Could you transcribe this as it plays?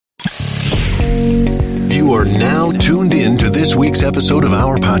You are now tuned in to this week's episode of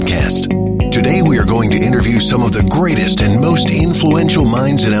our podcast. Today we are going to interview some of the greatest and most influential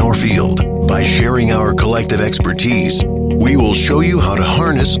minds in our field. By sharing our collective expertise, we will show you how to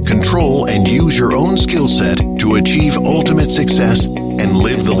harness, control, and use your own skill set to achieve ultimate success and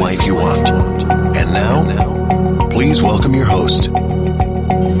live the life you want. And now, please welcome your host.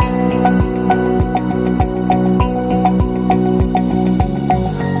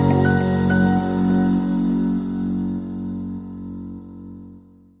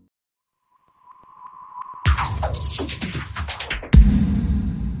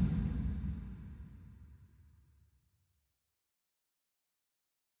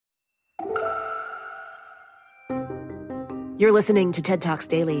 You're listening to TED Talks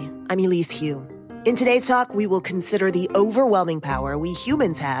Daily. I'm Elise Hu. In today's talk, we will consider the overwhelming power we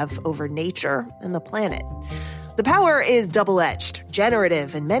humans have over nature and the planet. The power is double-edged,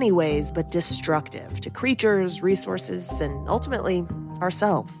 generative in many ways, but destructive to creatures, resources, and ultimately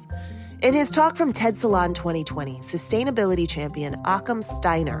ourselves. In his talk from TED Salon 2020, sustainability champion Occam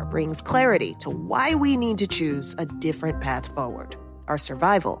Steiner brings clarity to why we need to choose a different path forward. Our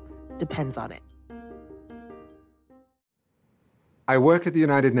survival depends on it. I work at the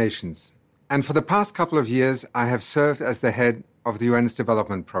United Nations, and for the past couple of years, I have served as the head of the UN's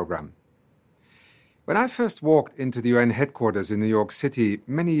development program. When I first walked into the UN headquarters in New York City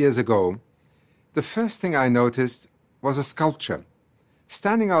many years ago, the first thing I noticed was a sculpture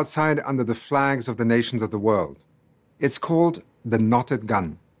standing outside under the flags of the nations of the world. It's called the Knotted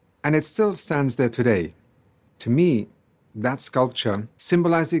Gun, and it still stands there today. To me, that sculpture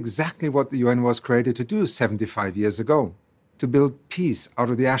symbolized exactly what the UN was created to do 75 years ago. To build peace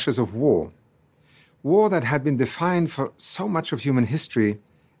out of the ashes of war. War that had been defined for so much of human history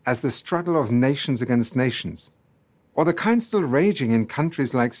as the struggle of nations against nations, or the kind still raging in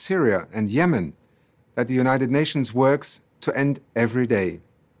countries like Syria and Yemen that the United Nations works to end every day.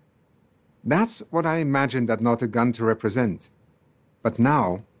 That's what I imagined that knotted gun to represent. But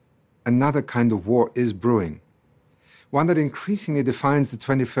now, another kind of war is brewing, one that increasingly defines the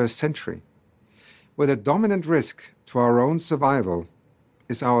 21st century, where the dominant risk to our own survival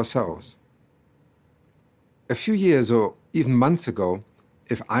is ourselves. A few years or even months ago,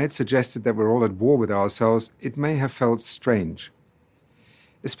 if I had suggested that we're all at war with ourselves, it may have felt strange.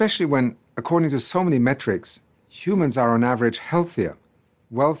 Especially when, according to so many metrics, humans are on average healthier,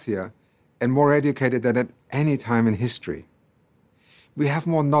 wealthier, and more educated than at any time in history. We have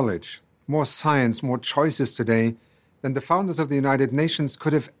more knowledge, more science, more choices today than the founders of the United Nations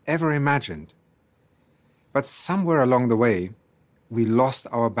could have ever imagined. But somewhere along the way, we lost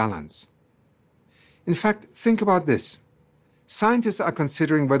our balance. In fact, think about this. Scientists are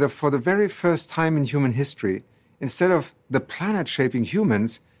considering whether for the very first time in human history, instead of the planet shaping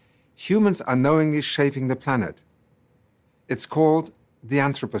humans, humans are knowingly shaping the planet. It's called the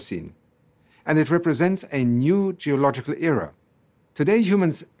Anthropocene, and it represents a new geological era. Today,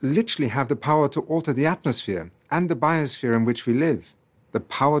 humans literally have the power to alter the atmosphere and the biosphere in which we live, the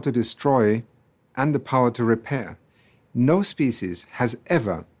power to destroy and the power to repair. No species has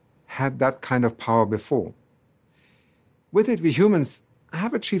ever had that kind of power before. With it, we humans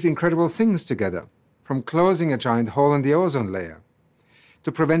have achieved incredible things together, from closing a giant hole in the ozone layer,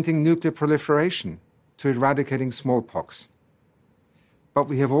 to preventing nuclear proliferation, to eradicating smallpox. But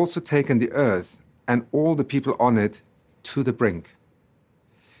we have also taken the Earth and all the people on it to the brink.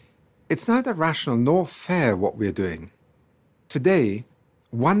 It's neither rational nor fair what we're doing. Today,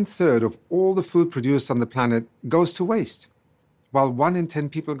 1/3 of all the food produced on the planet goes to waste, while 1 in 10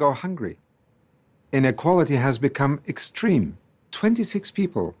 people go hungry. Inequality has become extreme. 26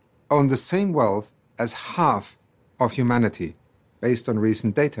 people own the same wealth as half of humanity, based on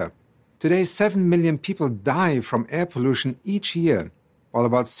recent data. Today, 7 million people die from air pollution each year, while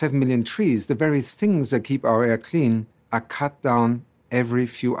about 7 million trees, the very things that keep our air clean, are cut down every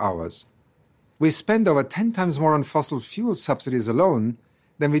few hours. We spend over 10 times more on fossil fuel subsidies alone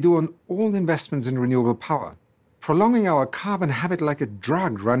than we do on all investments in renewable power, prolonging our carbon habit like a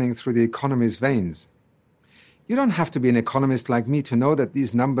drug running through the economy's veins. You don't have to be an economist like me to know that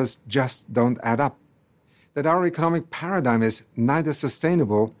these numbers just don't add up, that our economic paradigm is neither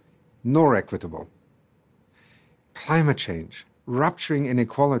sustainable nor equitable. Climate change, rupturing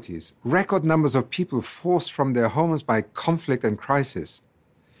inequalities, record numbers of people forced from their homes by conflict and crisis.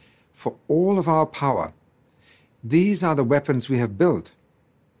 For all of our power, these are the weapons we have built.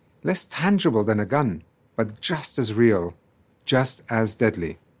 Less tangible than a gun, but just as real, just as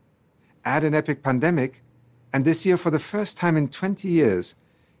deadly. Add an epic pandemic, and this year, for the first time in 20 years,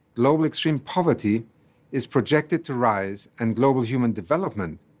 global extreme poverty is projected to rise and global human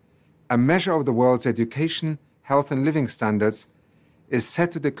development a measure of the world's education, health, and living standards, is set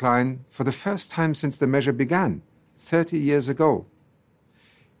to decline for the first time since the measure began 30 years ago.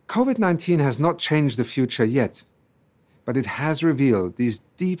 COVID-19 has not changed the future yet, but it has revealed these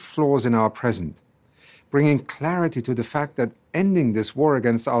deep flaws in our present, bringing clarity to the fact that ending this war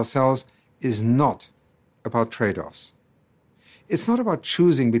against ourselves is not about trade-offs. It's not about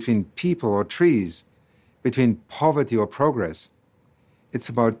choosing between people or trees, between poverty or progress. It's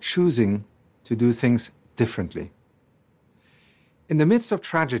about choosing to do things differently. In the midst of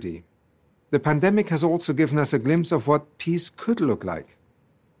tragedy, the pandemic has also given us a glimpse of what peace could look like,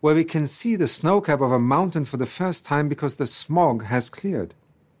 where we can see the snowcap of a mountain for the first time because the smog has cleared.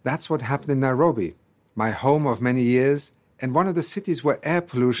 That's what happened in Nairobi, my home of many years, and one of the cities where air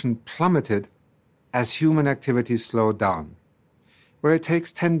pollution plummeted as human activities slowed down, where it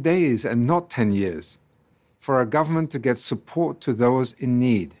takes 10 days and not 10 years for a government to get support to those in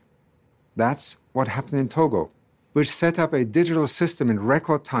need. That's what happened in Togo, which set up a digital system in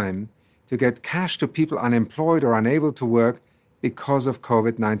record time to get cash to people unemployed or unable to work because of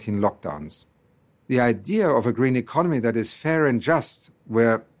COVID-19 lockdowns. The idea of a green economy that is fair and just,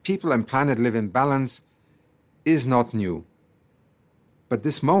 where people and planet live in balance, is not new. But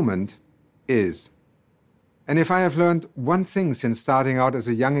this moment is. And if I have learned one thing since starting out as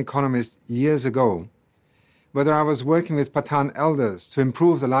a young economist years ago, whether I was working with Pathan elders to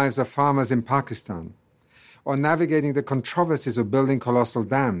improve the lives of farmers in Pakistan, or navigating the controversies of building colossal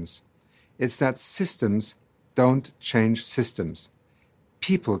dams, it's that systems don't change systems.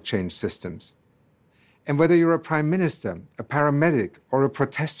 People change systems. And whether you're a prime minister, a paramedic, or a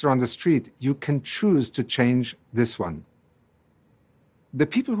protester on the street, you can choose to change this one. The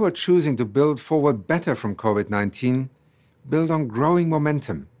people who are choosing to build forward better from COVID-19 build on growing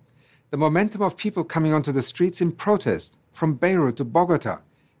momentum. The momentum of people coming onto the streets in protest, from Beirut to Bogota,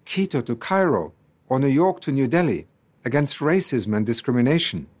 Quito to Cairo, or New York to New Delhi, against racism and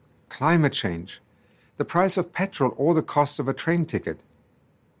discrimination, climate change, the price of petrol or the cost of a train ticket,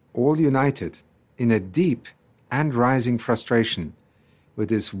 all united in a deep and rising frustration with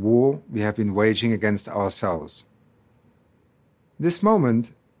this war we have been waging against ourselves. This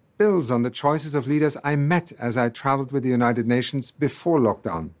moment builds on the choices of leaders I met as I traveled with the United Nations before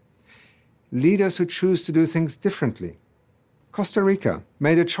lockdown. Leaders who choose to do things differently. Costa Rica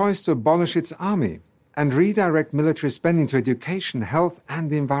made a choice to abolish its army and redirect military spending to education, health, and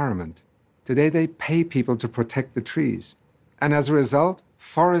the environment. Today they pay people to protect the trees. And as a result,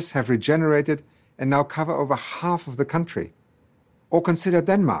 forests have regenerated and now cover over half of the country. Or consider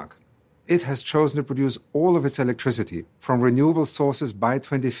Denmark. It has chosen to produce all of its electricity from renewable sources by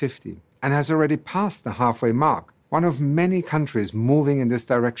 2050 and has already passed the halfway mark, one of many countries moving in this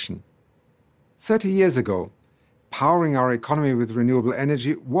direction. 30 years ago, powering our economy with renewable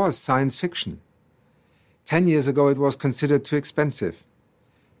energy was science fiction. 10 years ago, it was considered too expensive.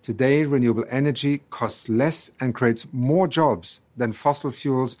 Today, renewable energy costs less and creates more jobs than fossil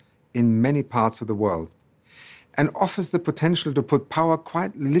fuels in many parts of the world, and offers the potential to put power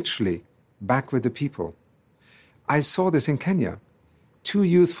quite literally back with the people. I saw this in Kenya. 2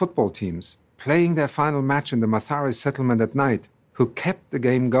 youth football teams playing their final match in the Mathare settlement at night, who kept the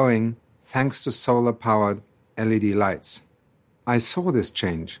game going thanks to solar-powered LED lights. I saw this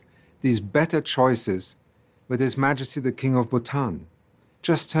change, these better choices, with His Majesty the King of Bhutan,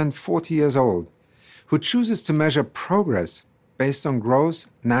 just turned 40 years old, who chooses to measure progress based on gross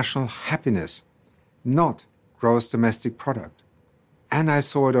national happiness, not gross domestic product. And I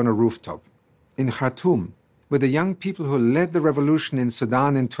saw it on a rooftop in Khartoum with the young people who led the revolution in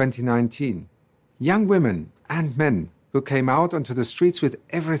Sudan in 2019. Young women and men who came out onto the streets with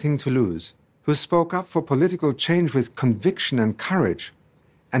everything to lose, who spoke up for political change with conviction and courage,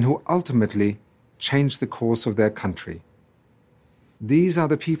 and who ultimately changed the course of their country. These are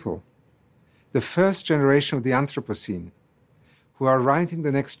the people, the first generation of the Anthropocene, who are writing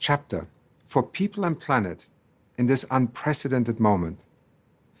the next chapter for people and planet in this unprecedented moment.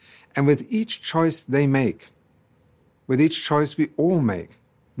 And with each choice they make, with each choice we all make,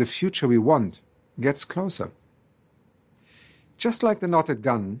 the future we want gets closer. Just like the knotted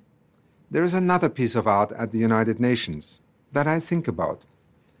gun, there is another piece of art at the United Nations that I think about.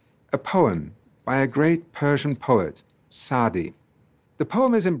 A poem by a great Persian poet, Saadi. The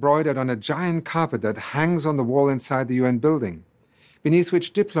poem is embroidered on a giant carpet that hangs on the wall inside the UN building, beneath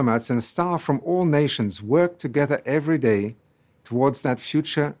which diplomats and staff from all nations work together every day towards that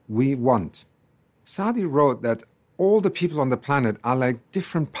future we want. Saadi wrote that all the people on the planet are like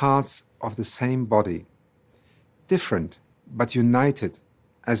different parts of the same body, different but united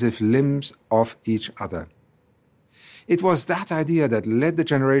as if limbs of each other. It was that idea that led the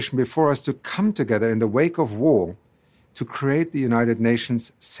generation before us to come together in the wake of war to create the United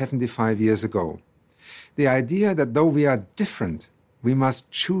Nations 75 years ago. The idea that though we are different, we must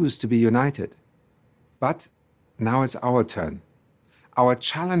choose to be united. But now it's our turn. Our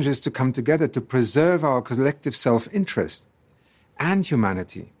challenge is to come together to preserve our collective self-interest and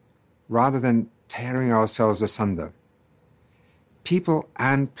humanity, rather than tearing ourselves asunder. People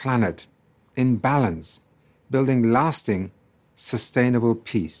and planet in balance, building lasting, sustainable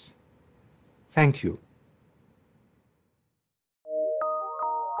peace. Thank you.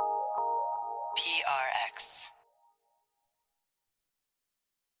 PRX.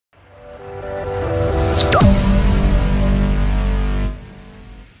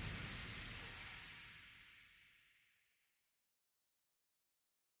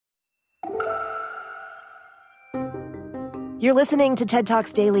 You're listening to TED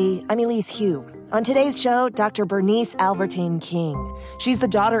Talks Daily. I'm Elise Hu. On today's show, Dr. Bernice Albertine King. She's the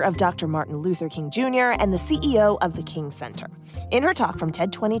daughter of Dr. Martin Luther King Jr. and the CEO of the King Center. In her talk from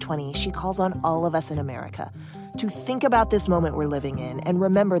TED 2020, she calls on all of us in America to think about this moment we're living in and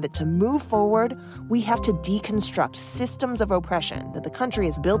remember that to move forward, we have to deconstruct systems of oppression that the country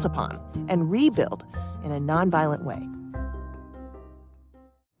is built upon and rebuild in a nonviolent way.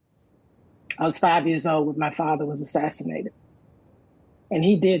 I was 5 years old when my father was assassinated. And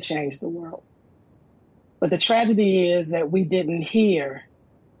he did change the world. But the tragedy is that we didn't hear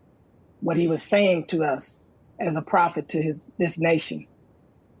what he was saying to us as a prophet to this nation.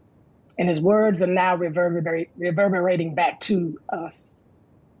 And his words are now reverberating back to us.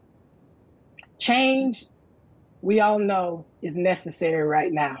 Change, we all know, is necessary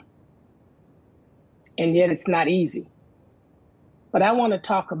right now. And yet it's not easy. But I want to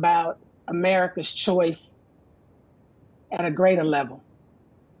talk about America's choice at a greater level.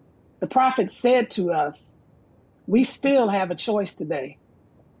 The prophet said to us, we still have a choice today,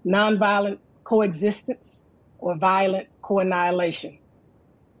 nonviolent coexistence or violent co-annihilation.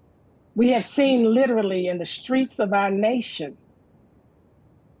 We have seen literally in the streets of our nation,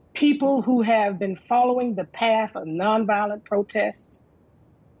 people who have been following the path of nonviolent protest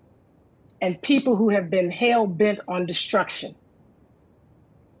and people who have been hell-bent on destruction.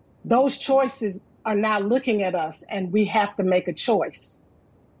 Those choices are now looking at us and we have to make a choice.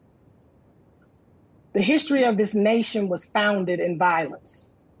 The history of this nation was founded in violence.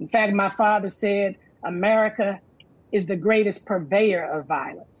 In fact, my father said, America is the greatest purveyor of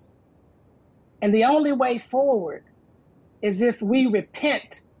violence. And the only way forward is if we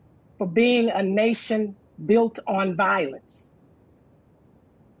repent for being a nation built on violence.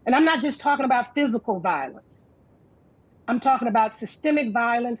 And I'm not just talking about physical violence. I'm talking about systemic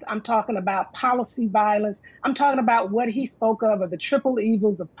violence. I'm talking about policy violence. I'm talking about what he spoke of the triple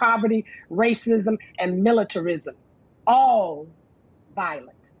evils of poverty, racism, and militarism, all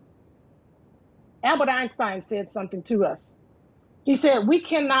violent. Albert Einstein said something to us. He said, we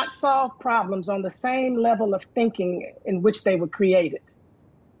cannot solve problems on the same level of thinking in which they were created.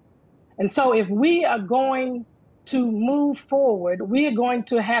 And so if we are going to move forward, we are going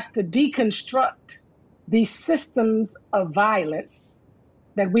to have to deconstruct these systems of violence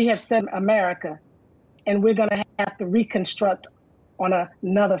that we have set in America, and we're going to have to reconstruct on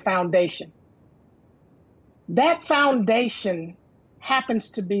another foundation. That foundation happens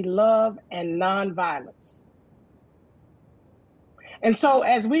to be love and nonviolence. And so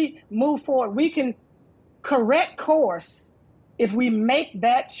as we move forward, we can correct course if we make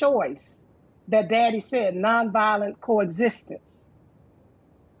that choice that Daddy said, nonviolent coexistence,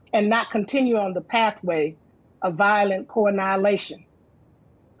 and not continue on the pathway of violent co-annihilation.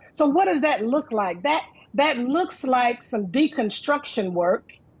 So what does that look like? That looks like some deconstruction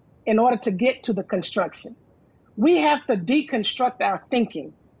work in order to get to the construction. We have to deconstruct our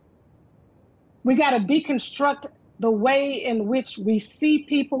thinking. We got to deconstruct the way in which we see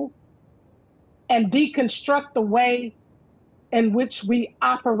people and deconstruct the way in which we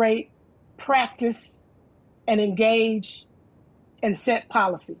operate, practice, and engage and set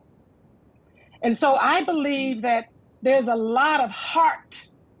policy. And so I believe that there's a lot of heart,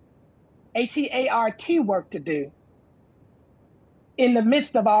 H-E-A-R-T work to do in the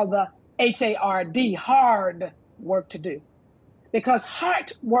midst of all the H-A-R-D, hard work to do. Because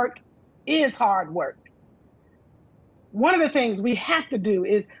heart work is hard work. One of the things we have to do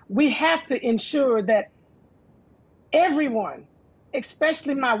is we have to ensure that everyone,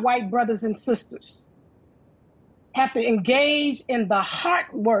 especially my white brothers and sisters, have to engage in the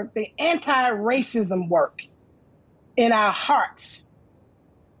heart work, the anti-racism work in our hearts.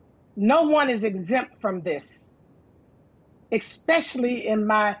 No one is exempt from this, especially in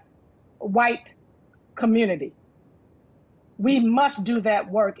my white community. We must do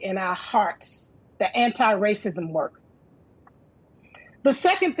that work in our hearts, the anti-racism work. The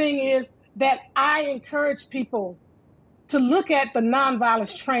second thing is that I encourage people to look at the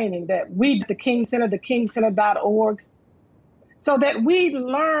nonviolence training that we, the King Center, thekingcenter.org, so that we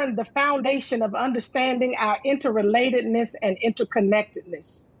learn the foundation of understanding our interrelatedness and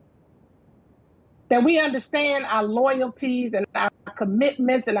interconnectedness. That we understand our loyalties and our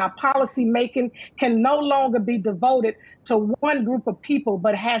commitments and our policy making can no longer be devoted to one group of people,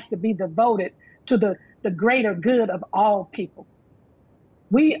 but has to be devoted to the greater good of all people.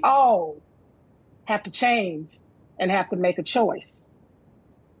 We all have to change and have to make a choice.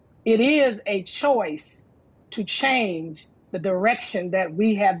 It is a choice to change the direction that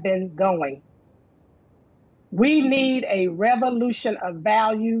we have been going. We need a revolution of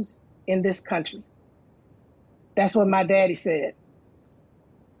values in this country. That's what my daddy said.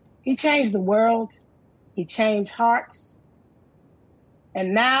 He changed the world. He changed hearts.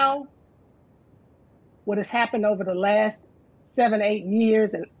 And now, what has happened over the last 7, 8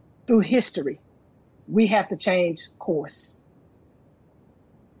 years and through history, we have to change course.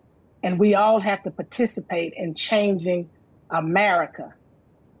 And we all have to participate in changing America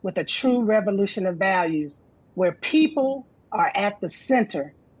with a true revolution of values where people are at the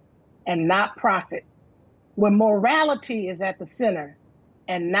center and not profit, where morality is at the center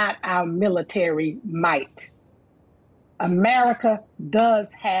and not our military might. America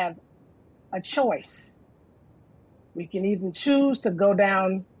does have a choice. We can even choose to go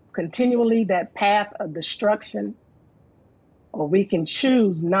down continually that path of destruction, or we can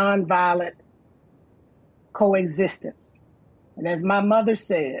choose nonviolent coexistence. And as my mother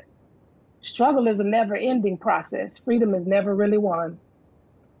said, struggle is a never-ending process. Freedom is never really won.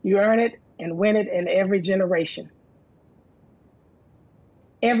 You earn it and win it in every generation.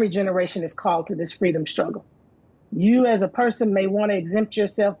 Every generation is called to this freedom struggle. You as a person may want to exempt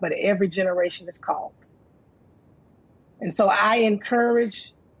yourself, but every generation is called. And so I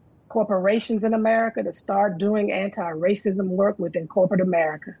encourage corporations in America to start doing anti-racism work within corporate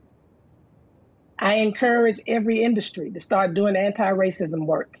America. I encourage every industry to start doing anti-racism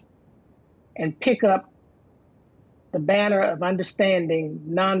work and pick up the banner of understanding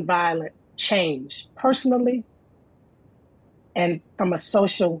nonviolent change personally and from a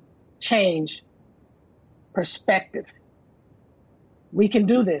social change perspective. We can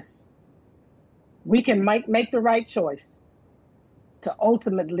do this. We can make the right choice to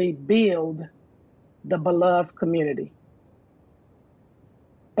ultimately build the beloved community.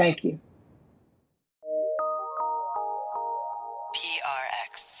 Thank you.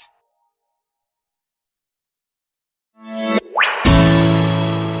 PRX.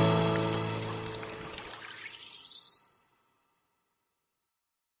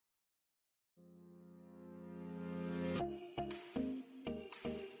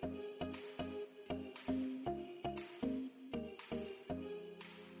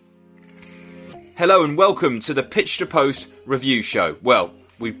 Hello and welcome to the Pitch to Post review show. Well,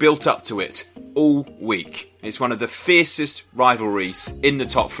 we built up to it all week. It's one of the fiercest rivalries in the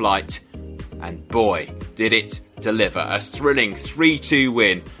top flight, and boy, did it deliver. A thrilling 3-2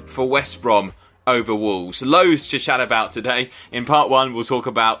 win for West Brom over Wolves. Loads to chat about today. In part one, we'll talk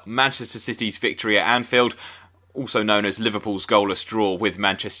about Manchester City's victory at Anfield, also known as Liverpool's goalless draw with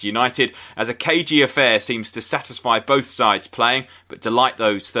Manchester United, as a cagey affair seems to satisfy both sides playing, but delight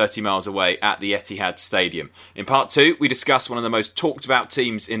those 30 miles away at the Etihad Stadium. In part two, we discuss one of the most talked about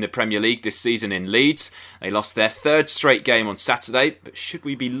teams in the Premier League this season in Leeds. They lost their third straight game on Saturday, but should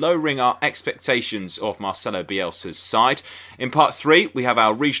we be lowering our expectations of Marcelo Bielsa's side? In part three, we have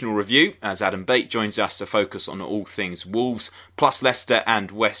our regional review, as Adam Bate joins us to focus on all things Wolves, plus Leicester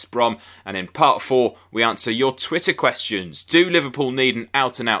and West Brom. And in part four, we answer your Twitter questions. Do Liverpool need an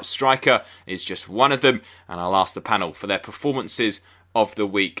out-and-out striker? Is just one of them. And I'll ask the panel for their performances of the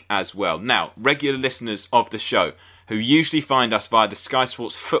week as well. Now, regular listeners of the show, who usually find us via the Sky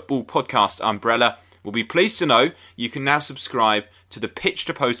Sports Football Podcast umbrella, will be pleased to know you can now subscribe to the Pitch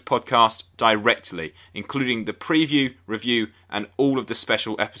to Post podcast directly, including the preview, review, and all of the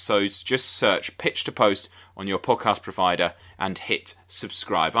special episodes. Just search Pitch to Post on your podcast provider and hit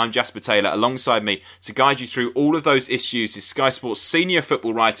subscribe. I'm Jasper Taylor. Alongside me to guide you through all of those issues is Sky Sports senior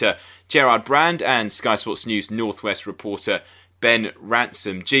football writer Gerard Brand and Sky Sports News Northwest reporter Ben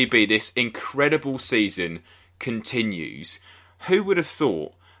Ransom. GB, this incredible season continues. Who would have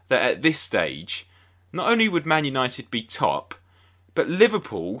thought that at this stage, not only would Man United be top, but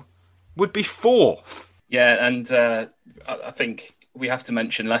Liverpool would be fourth? Yeah, and I think we have to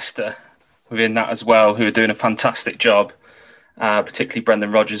mention Leicester within that as well, who are doing a fantastic job. particularly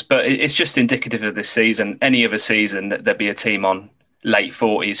Brendan Rodgers. But it's just indicative of this season. Any other season, that there'd be a team on late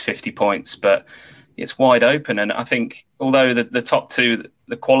 40s, 50 points, but it's wide open. And I think although the top two,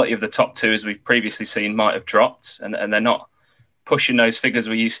 the quality of the top two, as we've previously seen, might have dropped and they're not pushing those figures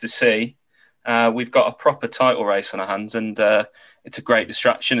we used to see, we've got a proper title race on our hands, and it's a great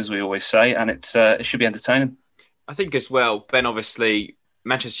distraction, as we always say, and it should be entertaining. I think as well, Ben, obviously,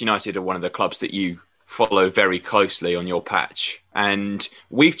 Manchester United are one of the clubs that you follow very closely on your patch, and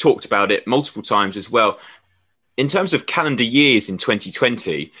we've talked about it multiple times as well. In terms of calendar years in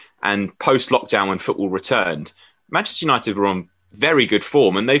 2020 and post-lockdown when football returned, Manchester United were on very good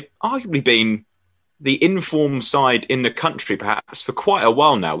form, and they've arguably been the informed side in the country perhaps for quite a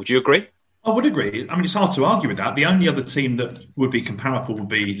while now. Would you agree? I would agree. I mean, it's hard to argue with that. The only other team that would be comparable would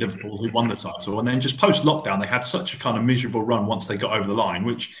be Liverpool, who won the title. And then just post-lockdown, they had such a kind of miserable run once they got over the line,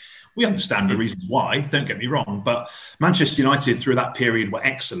 which we understand the reasons why, don't get me wrong. But Manchester United through that period were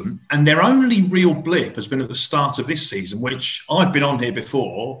excellent. And their only real blip has been at the start of this season, which I've been on here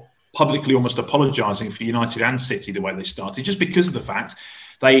before, publicly almost apologising for United and City the way they started, just because of the fact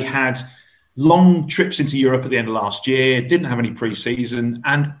they had long trips into Europe at the end of last year, didn't have any pre-season,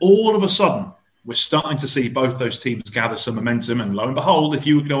 and all of a sudden we're starting to see both those teams gather some momentum. And lo and behold, if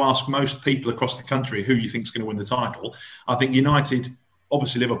you were going to ask most people across the country who you think is going to win the title, I think United,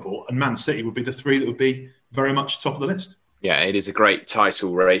 obviously Liverpool, and Man City would be the three that would be very much top of the list. Yeah, it is a great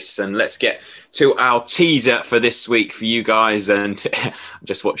title race. And let's get to our teaser for this week for you guys. And I'm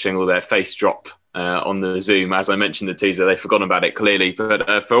just watching all their face drop on the Zoom. As I mentioned the teaser, they've forgotten about it clearly.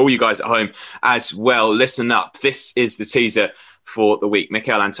 But for all you guys at home as well, listen up. This is the teaser for the week.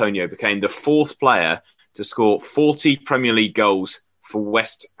 Mikel Antonio became the fourth player to score 40 Premier League goals for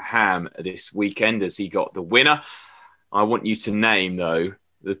West Ham this weekend as he got the winner. I want you to name, though,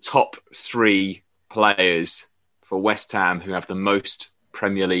 the top three players for West Ham who have the most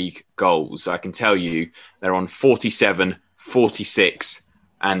Premier League goals. I can tell you they're on 47, 46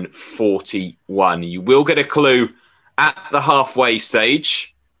 and 41. You will get a clue at the halfway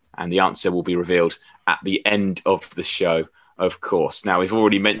stage, and the answer will be revealed at the end of the show, of course. Now, we've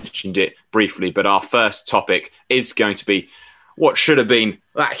already mentioned it briefly, but our first topic is going to be what should have been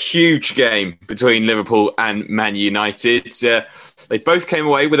that huge game between Liverpool and Man United. They both came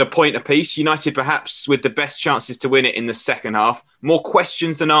away with a point apiece. United perhaps with the best chances to win it in the second half. More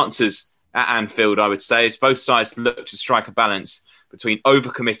questions than answers at Anfield, I would say, as both sides look to strike a balance between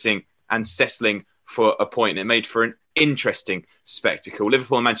overcommitting and settling for a point. It made for an interesting spectacle.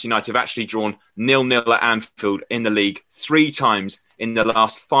 Liverpool and Manchester United have actually drawn 0-0 at Anfield in the league 3 times in the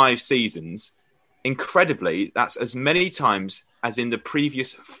last 5 seasons. Incredibly, that's as many times as in the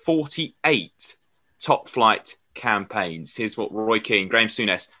previous 48 top-flight campaigns. Here's what Roy Keane, Graham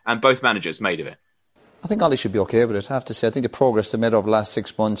Souness and both managers made of it. I think Ollie should be okay with it, I have to say. I think the progress they made over the last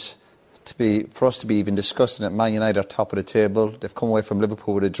 6 months, for us to be even discussing it, Man United are top of the table. They've come away from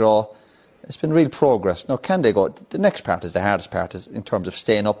Liverpool with a draw. It's been real progress. Now, can they go? The next part is the hardest part, is in terms of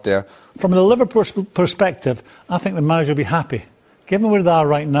staying up there. From the Liverpool perspective, I think the manager will be happy. Given where they are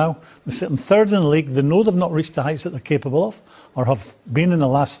right now, they're sitting third in the league. They know they've not reached the heights that they're capable of or have been in the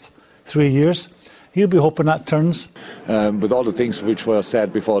last 3 years. He'll be hoping that turns. With all the things which were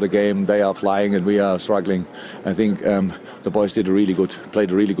said before the game, they are flying and we are struggling. I think the boys played a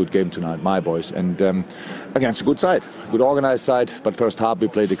really good game tonight, my boys, and against a good side, good organised side. But first half we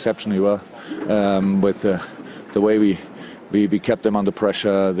played exceptionally well with the way we kept them under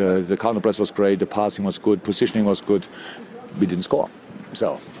pressure. The counter press was great, the passing was good, positioning was good. We didn't score.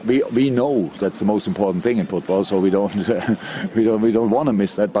 So we know that's the most important thing in football. So we don't want to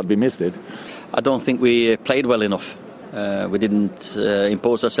miss that, but we missed it. I don't think we played well enough. We didn't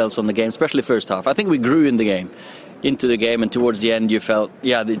impose ourselves on the game, especially first half. I think we grew into the game, and towards the end you felt,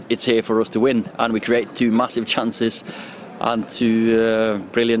 it's here for us to win. And we create 2 massive chances and 2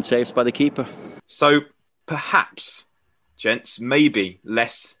 brilliant saves by the keeper. So perhaps, gents, maybe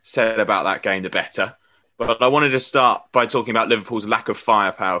less said about that game the better. But I wanted to start by talking about Liverpool's lack of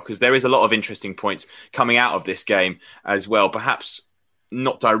firepower, because there is a lot of interesting points coming out of this game as well. Perhaps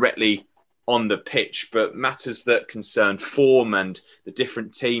not directly on the pitch, but matters that concern form and the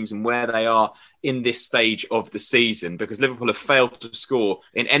different teams and where they are in this stage of the season, because Liverpool have failed to score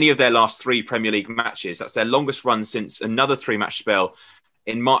in any of their last 3 Premier League matches. That's their longest run since another 3-match spell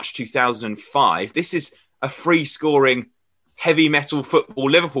in March 2005. This is a free-scoring, heavy metal football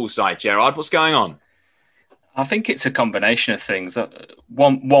Liverpool side. Gerard, what's going on? I think it's a combination of things.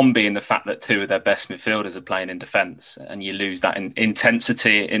 One being the fact that 2 of their best midfielders are playing in defence, and you lose that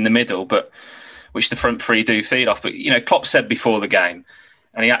intensity in the middle, but which the front 3 do feed off. But Klopp said before the game,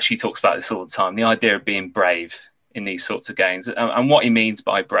 and he actually talks about this all the time, the idea of being brave. in these sorts of games. And what he means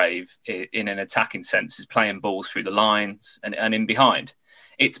by brave in an attacking sense is playing balls through the lines and in behind.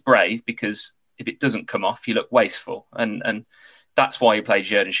 It's brave because if it doesn't come off, you look wasteful. And that's why he played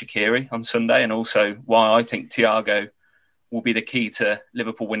Xherdan Shaqiri on Sunday, and also why I think Thiago will be the key to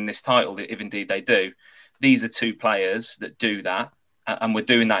Liverpool winning this title, if indeed they do. These are two players that do that, and we're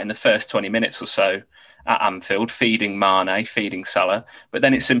doing that in the first 20 minutes or so at Anfield, feeding Mane, feeding Salah, but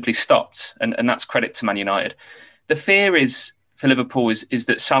then it simply stopped, and that's credit to Man United. The fear is for Liverpool is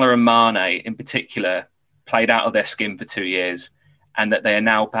that Salah and Mane in particular played out of their skin for 2 years, and that they are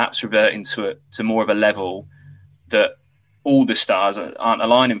now perhaps reverting to more of a level that all the stars aren't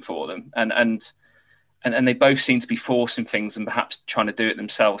aligning for them, and they both seem to be forcing things and perhaps trying to do it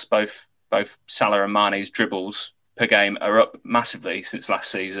themselves. Both Salah and Mane's dribbles per game are up massively since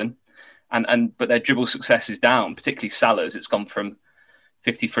last season, but their dribble success is down, particularly Salah's. It's gone from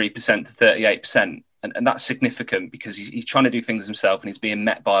 53% to 38%, and that's significant because he's trying to do things himself and he's being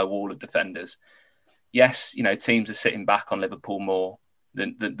met by a wall of defenders. Yes, teams are sitting back on Liverpool more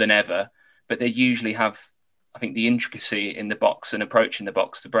than ever, but they usually have, I think, the intricacy in the box and approaching the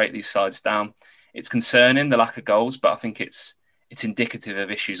box to break these sides down. It's concerning, the lack of goals, but I think it's indicative of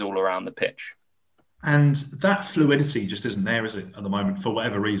issues all around the pitch. And that fluidity just isn't there, is it, at the moment, for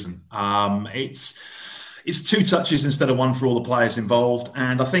whatever reason? It's 2 touches instead of 1 for all the players involved.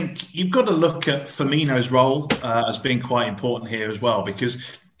 And I think you've got to look at Firmino's role as being quite important here as well,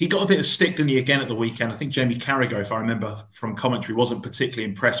 because he got a bit of stick, didn't he, again at the weekend? I think Jamie Carragher, if I remember from commentary, wasn't particularly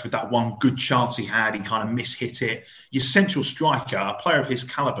impressed with that one good chance he had. He kind of mishit it. Your central striker, a player of his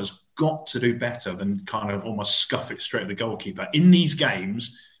caliber's got to do better than kind of almost scuff it straight at the goalkeeper. In these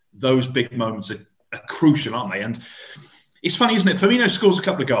games, those big moments are crucial, aren't they? And it's funny, isn't it? Firmino scores a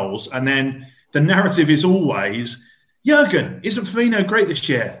couple of goals, and then the narrative is always, Jurgen, isn't Firmino great this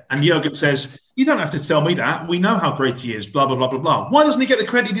year? And Jurgen says, you don't have to tell me that. We know how great he is, blah, blah, blah, blah, blah. Why doesn't he get the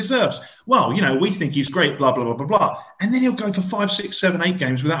credit he deserves? Well, we think he's great, blah, blah, blah, blah, blah. And then he'll go for 5, 6, 7, 8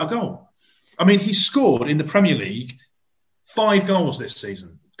 games without a goal. I mean, he scored in the Premier League 5 goals this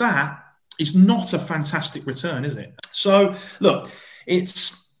season. That is not a fantastic return, is it? So, look,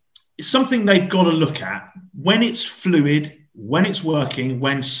 it's something they've got to look at. When it's fluid, when it's working,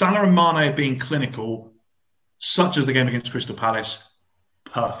 when Salah and Mane are being clinical, such as the game against Crystal Palace,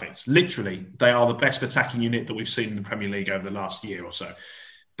 perfect. Literally, they are the best attacking unit that we've seen in the Premier League over the last year or so.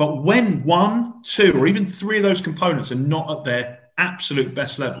 But when 1, 2, or even 3 of those components are not at their absolute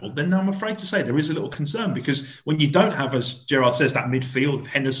best level, then I'm afraid to say there is a little concern, because when you don't have, as Gerrard says, that midfield of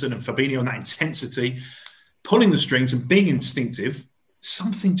Henderson and Fabinho and that intensity, pulling the strings and being instinctive,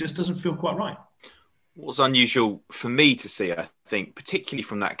 something just doesn't feel quite right. What's unusual for me to see, I think, particularly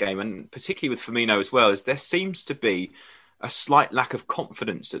from that game, and particularly with Firmino as well, is there seems to be a slight lack of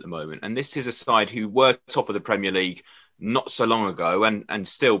confidence at the moment. And this is a side who were top of the Premier League not so long ago, and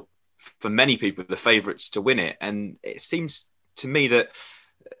still, for many people, the favourites to win it. And it seems to me that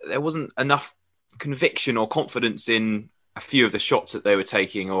there wasn't enough conviction or confidence in a few of the shots that they were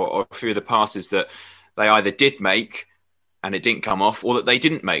taking, or a few of the passes that they either did make and it didn't come off, or that they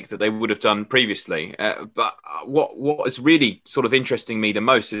didn't make, that they would have done previously. But what is really sort of interesting me the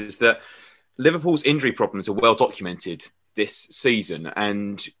most is that Liverpool's injury problems are well documented this season.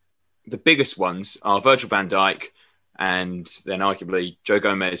 And the biggest ones are Virgil van Dijk and then arguably Joe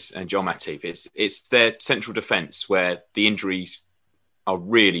Gomez and John Matip. It's their central defence where the injuries are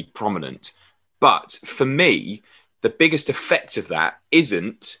really prominent. But for me, the biggest effect of that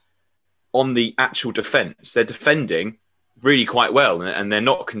isn't on the actual defence. They're defending really quite well and they're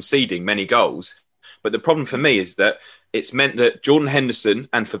not conceding many goals. But the problem for me is that it's meant that Jordan Henderson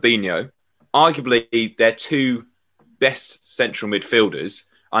and Fabinho, arguably their 2 best central midfielders,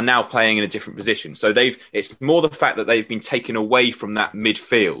 are now playing in a different position. So it's more the fact that they've been taken away from that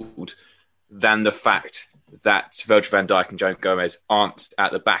midfield than the fact that Virgil van Dijk and Joe Gomez aren't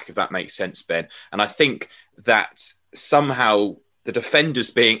at the back, if that makes sense, Ben. And I think that somehow the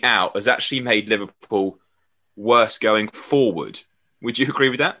defenders being out has actually made Liverpool worse going forward. Would you agree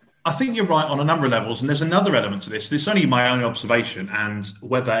with that? I think you're right on a number of levels. And there's another element to this. This is only my own observation, and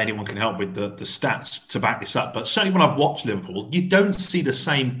whether anyone can help with the stats to back this up. But certainly when I've watched Liverpool, you don't see the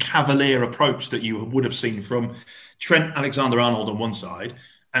same cavalier approach that you would have seen from Trent Alexander-Arnold on one side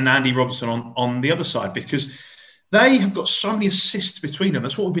and Andy Robertson on the other side, because they have got so many assists between them.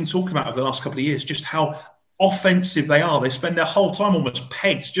 That's what we've been talking about over the last couple of years, just how offensive they are. They spend their whole time almost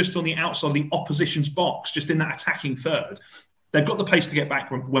pegged just on the outside of the opposition's box, just in that attacking third. They've got the pace to get back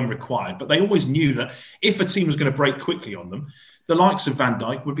when required, but they always knew that if a team was going to break quickly on them, the likes of Van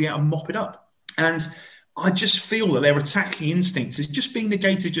Dijk would be able to mop it up. And I just feel that their attacking instincts is just being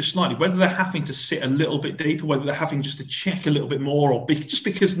negated just slightly, whether they're having to sit a little bit deeper, whether they're having just to check a little bit more, or just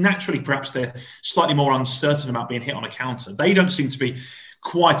because naturally perhaps they're slightly more uncertain about being hit on a counter. They don't seem to be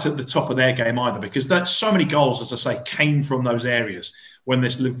quite at the top of their game either, because so many goals, as I say, came from those areas when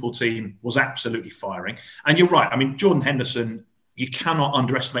this Liverpool team was absolutely firing. And you're right. I mean, Jordan Henderson, you cannot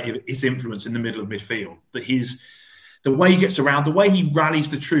underestimate his influence in the middle of midfield. That the way he gets around, the way he rallies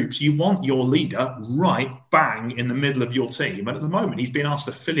the troops. You want your leader right bang in the middle of your team. And at the moment, he's been asked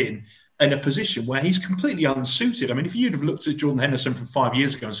to fill in a position where he's completely unsuited. I mean, if you'd have looked at Jordan Henderson from 5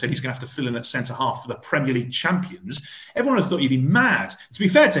 years ago and said he's going to have to fill in at centre-half for the Premier League champions, everyone would have thought you'd be mad. To be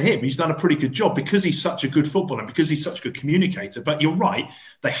fair to him, he's done a pretty good job because he's such a good footballer and because he's such a good communicator. But you're right,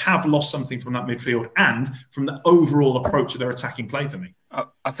 they have lost something from that midfield and from the overall approach of their attacking play for me.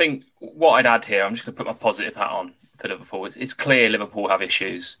 I think what I'd add here, I'm just going to put my positive hat on for Liverpool. It's clear Liverpool have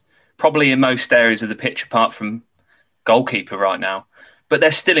issues, probably in most areas of the pitch apart from goalkeeper right now. But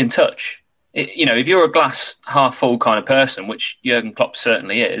they're still in touch. If you're a glass half full kind of person, which Jurgen Klopp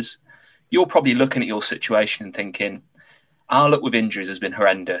certainly is, you're probably looking at your situation and thinking, our luck with injuries has been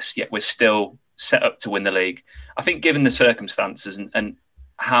horrendous, yet we're still set up to win the league. I think given the circumstances and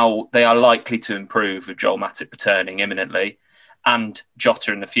how they are likely to improve with Joel Matip returning imminently and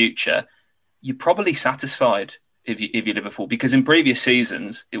Jota in the future, you're probably satisfied if you're Liverpool, because in previous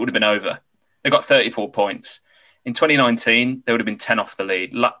seasons, it would have been over. They got 34 points. In 2019, they would have been 10 off the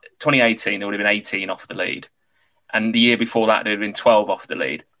lead. 2018, they would have been 18 off the lead. And the year before that, they would have been 12 off the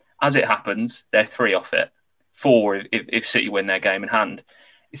lead. As it happens, they're 3 off it. 4 if City win their game in hand.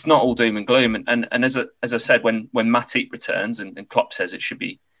 It's not all doom and gloom. And as I said, when Matip returns, and Klopp says it should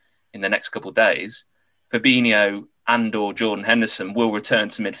be in the next couple of days, Fabinho and or Jordan Henderson will return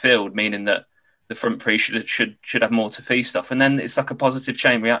to midfield, meaning that the front three should have more to feast off. And then it's like a positive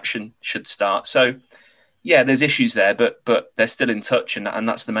chain reaction should start. So, yeah, there's issues there, but they're still in touch, and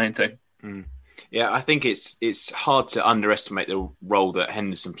that's the main thing. Yeah, I think it's hard to underestimate the role that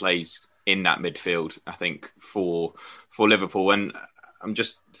Henderson plays in that midfield, I think, for Liverpool. And I'm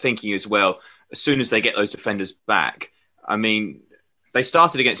just thinking as well, as soon as they get those defenders back, I mean, they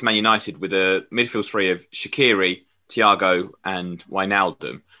started against Man United with a midfield three of Shaqiri, Thiago and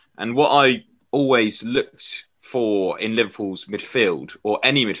Wijnaldum. And what I always looked for in Liverpool's midfield, or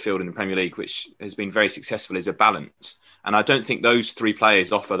any midfield in the Premier League, which has been very successful, is a balance. And I don't think those 3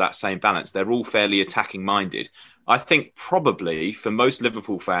 players offer that same balance. They're all fairly attacking minded. I think probably for most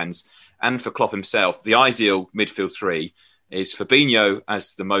Liverpool fans and for Klopp himself, the ideal midfield 3 is Fabinho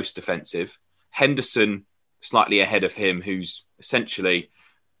as the most defensive, Henderson slightly ahead of him, who's essentially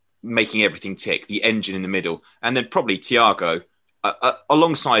making everything tick, the engine in the middle, and then probably Thiago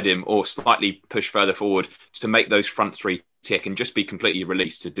alongside him or slightly push further forward to make those front 3 tick and just be completely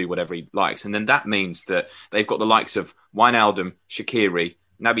released to do whatever he likes. And then that means that they've got the likes of Wijnaldum, Shaqiri,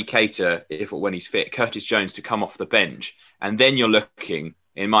 Naby Keita, if or when he's fit, Curtis Jones to come off the bench. And then you're looking,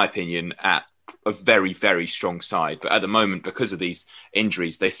 in my opinion, at a very, very strong side. But at the moment, because of these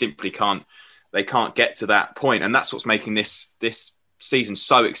injuries, they simply can't get to that point. And that's what's making this season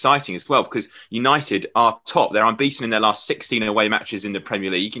so exciting as well, because United are top. They're unbeaten in their last 16 away matches in the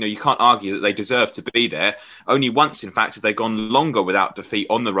Premier League. You can't argue that they deserve to be there. Only once, in fact, have they gone longer without defeat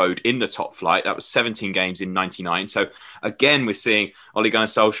on the road in the top flight. That was 17 games in 99. So again, we're seeing Ole Gunnar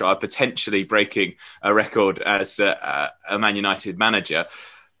Solskjaer potentially breaking a record as a Man United manager.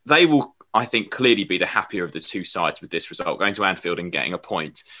 They will, I think, clearly be the happier of the 2 sides with this result, going to Anfield and getting a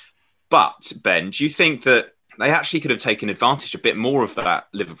point. But, Ben, do you think that they actually could have taken advantage a bit more of that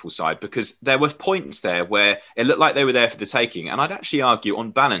Liverpool side? Because there were points there where it looked like they were there for the taking. And I'd actually argue,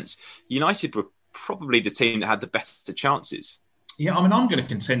 on balance, United were probably the team that had the better chances. Yeah, I mean, I'm going to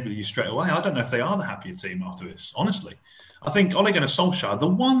contend with you straight away. I don't know if they are the happier team after this, honestly. I think Ole Gunnar Solskjaer, the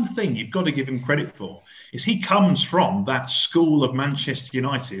one thing you've got to give him credit for is he comes from that school of Manchester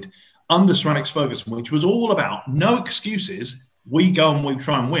United under Sir Alex Ferguson, which was all about no excuses. We go and we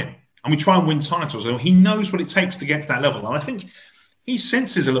try and win. And we try and win titles. And he knows what it takes to get to that level. And I think he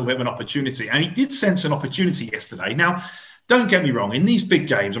senses a little bit of an opportunity. And he did sense an opportunity yesterday. Now, don't get me wrong. In these big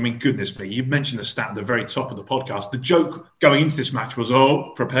games, I mean, goodness me, you mentioned the stat at the very top of the podcast. The joke going into this match was,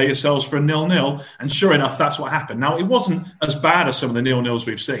 prepare yourselves for a 0-0. And sure enough, that's what happened. Now, it wasn't as bad as some of the 0-0s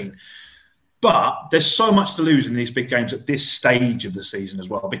we've seen. But there's so much to lose in these big games at this stage of the season as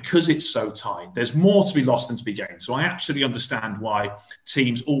well, because it's so tight. There's more to be lost than to be gained. So I absolutely understand why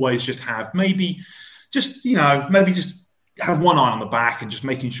teams always just have maybe just have one eye on the back and just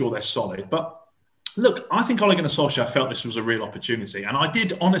making sure they're solid. But look, I think Ole Gunnar Solskjaer felt this was a real opportunity. And I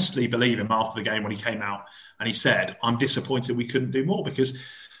did honestly believe him after the game when he came out and he said, I'm disappointed we couldn't do more, because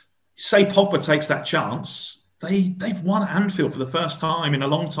say Pogba takes that chance, they've won at Anfield for the first time in a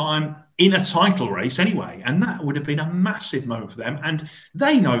long time in a title race anyway. And that would have been a massive moment for them. And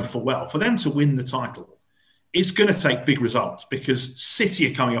they know full well, for them to win the title, it's going to take big results because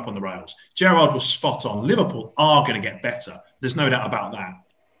City are coming up on the rails. Gerrard was spot on. Liverpool are going to get better. There's no doubt about that.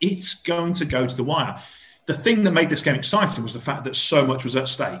 It's going to go to the wire. The thing that made this game exciting was the fact that so much was at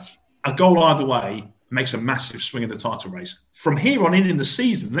stake. A goal either way makes a massive swing in the title race. From here on in the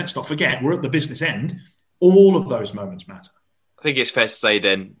season, let's not forget, we're at the business end. All of those moments matter. I think it's fair to say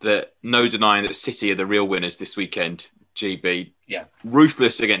then that no denying that City are the real winners this weekend, GB. Yeah.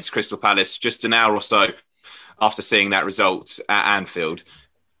 Ruthless against Crystal Palace just an hour or so after seeing that result at Anfield.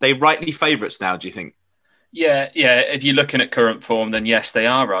 They rightly favourites now, do you think? Yeah. If you're looking at current form, then yes, they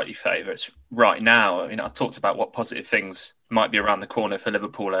are rightly favourites right now. I mean, I've talked about what positive things might be around the corner for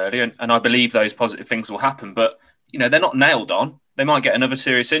Liverpool earlier, and I believe those positive things will happen. But, they're not nailed on. They might get another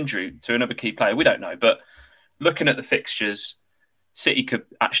serious injury to another key player. We don't know. But looking at the fixtures, City could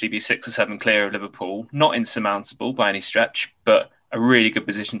actually be 6 or 7 clear of Liverpool. Not insurmountable by any stretch, but a really good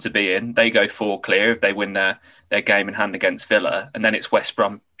position to be in. They go 4 clear if they win their game in hand against Villa. And then it's West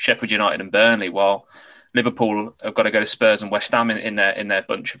Brom, Sheffield United and Burnley, while Liverpool have got to go to Spurs and West Ham in their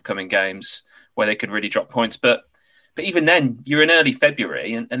bunch of coming games where they could really drop points. But even then, you're in early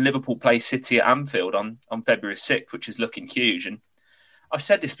February and Liverpool play City at Anfield on February 6th, which is looking huge. And I've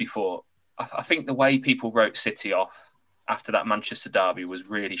said this before, I think the way people wrote City off after that Manchester derby was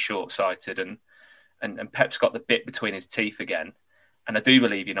really short-sighted and Pep's got the bit between his teeth again. And I do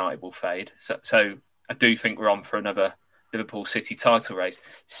believe United will fade. So I do think we're on for another Liverpool City title race.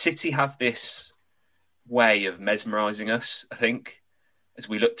 City have this way of mesmerising us, I think, as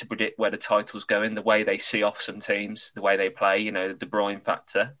we look to predict where the title's going, the way they see off some teams, the way they play, the De Bruyne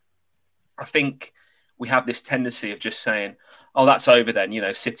factor. I think we have this tendency of just saying, oh, that's over then,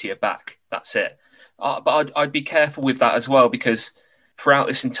 City are back, that's it. But I'd be careful with that as well, because throughout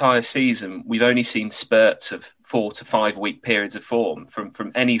this entire season, we've only seen spurts of 4 to 5 week periods of form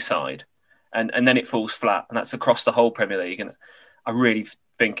from any side. And then it falls flat, and that's across the whole Premier League. And I really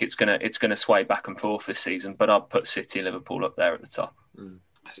think it's gonna sway back and forth this season, but I'll put City and Liverpool up there at the top.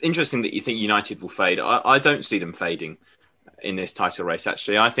 It's interesting that you think United will fade. I don't see them fading in this title race,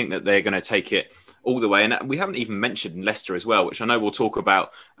 actually. I think that they're going to take it all the way. And we haven't even mentioned Leicester as well, which I know we'll talk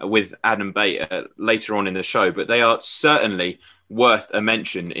about with Adam Bate later on in the show, but they are certainly worth a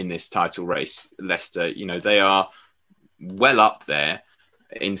mention in this title race, Leicester. They are well up there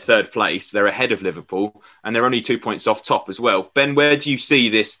in third place. They're ahead of Liverpool and they're only 2 points off top as well. Ben, where do you see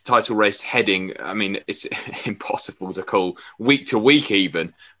this title race heading? I mean, it's impossible to call week to week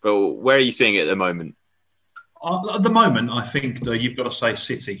even, but where are you seeing it at the moment? At the moment, I think that you've got to say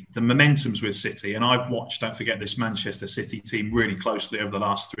City. The momentum's with City. And I've watched, don't forget, this Manchester City team really closely over the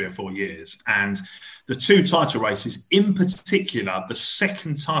last 3 or 4 years. And the 2 title races, in particular, the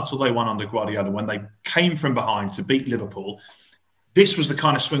second title they won under Guardiola when they came from behind to beat Liverpool, this was the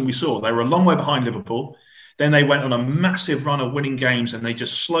kind of swing we saw. They were a long way behind Liverpool. Then they went on a massive run of winning games and they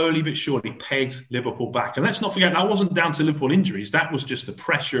just slowly but surely pegged Liverpool back. And let's not forget, that wasn't down to Liverpool injuries. That was just the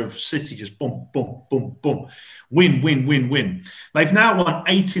pressure of City just boom, boom, boom, boom. Win, win, win, win. They've now won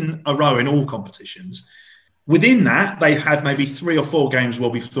 8 in a row in all competitions. Within that, they've had maybe 3 or 4 games where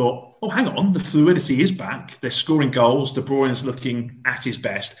we've thought, oh, hang on, the fluidity is back. They're scoring goals. De Bruyne is looking at his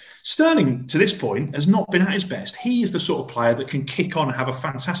best. Sterling, to this point, has not been at his best. He is the sort of player that can kick on and have a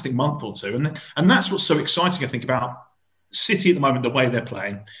fantastic month or two. And that's what's so exciting, I think, about City at the moment, the way they're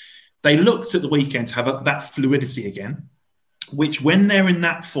playing. They looked at the weekend to have that fluidity again, which when they're in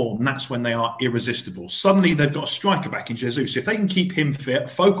that form, that's when they are irresistible. Suddenly they've got a striker back in Jesus. If they can keep him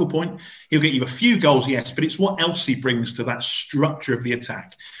fit, focal point, he'll get you a few goals, yes, but it's what else he brings to that structure of the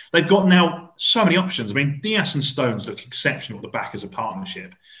attack. They've got now so many options. I mean, Diaz and Stones look exceptional at the back as a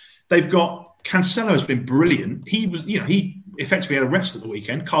partnership. They've got Cancelo has been brilliant. He effectively had a rest at the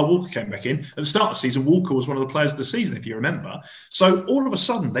weekend. Kyle Walker came back in. At the start of the season, Walker was one of the players of the season, if you remember. So all of a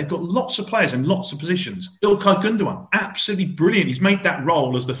sudden, they've got lots of players in lots of positions. İlkay Gundogan, absolutely brilliant. He's made that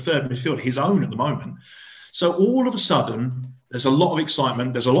role as the third midfielder his own at the moment. So all of a sudden, there's a lot of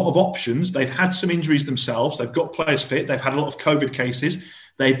excitement. There's a lot of options. They've had some injuries themselves. They've got players fit. They've had a lot of COVID cases.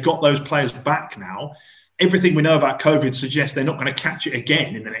 They've got those players back now. Everything we know about COVID suggests they're not going to catch it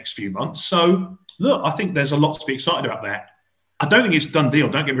again in the next few months. So, look, I think there's a lot to be excited about there. I don't think it's a done deal.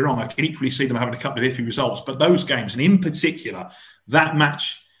 Don't get me wrong. I can equally see them having a couple of iffy results. But those games, and in particular, that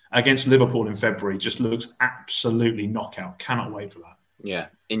match against Liverpool in February just looks absolutely knockout. Cannot wait for that. Yeah,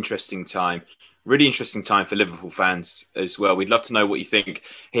 interesting time. Really interesting time for Liverpool fans as well. We'd love to know what you think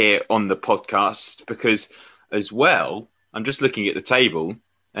here on the podcast because as well, I'm just looking at the table.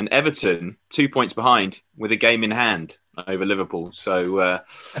 and Everton 2 points behind with a game in hand over Liverpool. So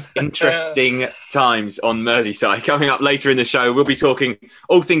interesting times on Merseyside. Coming up later in the show, we'll be talking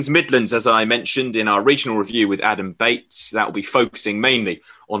all things Midlands, as I mentioned in our regional review with Adam Bates. That will be focusing mainly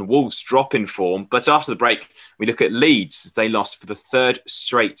on Wolves' drop in form. But after the break, we look at Leeds as they lost for the third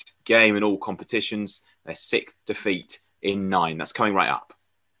straight game in all competitions, their 6th defeat in 9. That's coming right up.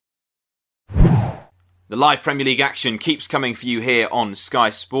 The live Premier League action keeps coming for you here on Sky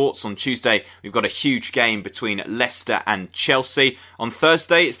Sports. On Tuesday, we've got a huge game between Leicester and Chelsea. On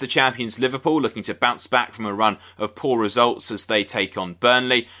Thursday, it's the champions Liverpool looking to bounce back from a run of poor results as they take on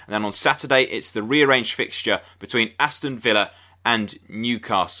Burnley. And then on Saturday, it's the rearranged fixture between Aston Villa and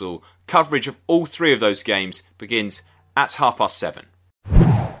Newcastle. Coverage of all 3 of those games begins at 7:30.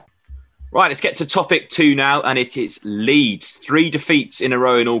 Right, let's get to topic 2 now, and it is Leeds. 3 defeats in a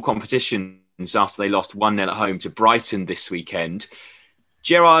row in all competitions after they lost 1-0 at home to Brighton this weekend.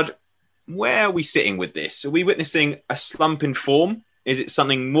 Gerard, where are we sitting with this? Are we witnessing a slump in form? Is it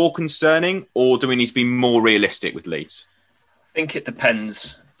something more concerning, or do we need to be more realistic with Leeds? I think it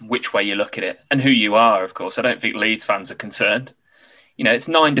depends which way you look at it and who you are, of course. I don't think Leeds fans are concerned. You know, it's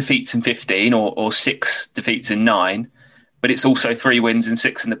 9 defeats in 15 or 6 defeats in 9, but it's also 3 wins and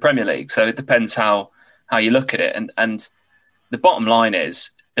 6 in the Premier League. So it depends how you look at it. And the bottom line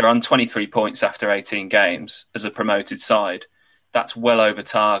is, they're on 23 points after 18 games as a promoted side. That's well over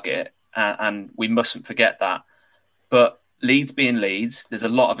target, and we mustn't forget that. But Leeds being Leeds, there's a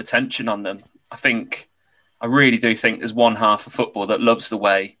lot of attention on them. I really do think there's one half of football that loves the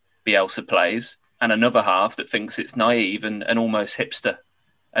way Bielsa plays, and another half that thinks it's naive and almost hipster.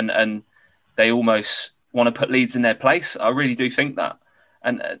 And they almost want to put Leeds in their place. I really do think that.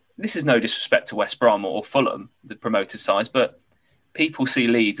 And this is no disrespect to West Brom or Fulham, the promoted sides, but people see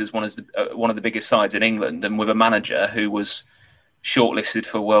Leeds as one of the biggest sides in England, and with a manager who was shortlisted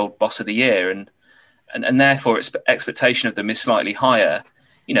for World Boss of the Year, and therefore expectation of them is slightly higher.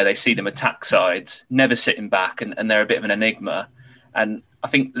 You know, they see them attack sides, never sitting back, and they're a bit of an enigma. And I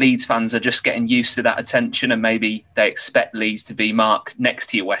think Leeds fans are just getting used to that attention, and maybe they expect Leeds to be marked next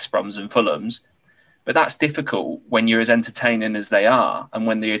to your West Broms and Fulhams. But that's difficult when you're as entertaining as they are, and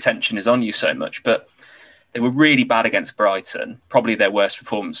when the attention is on you so much. But they were really bad against Brighton, probably their worst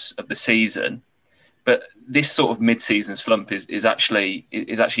performance of the season. But this sort of mid-season slump is actually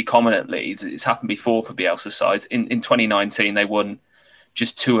common at Leeds. It's happened before for Bielsa sides. In 2019, they won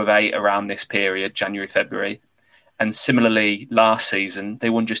just 2 of 8 around this period, January, February. And similarly, last season, they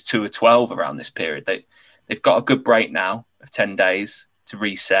won just 2 of 12 around this period. They've got a good break now of 10 days to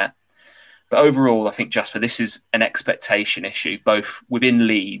reset. But overall, I think, Jasper, this is an expectation issue, both within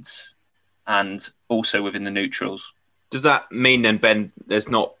Leeds and also within the neutrals. Does that mean then, Ben, there's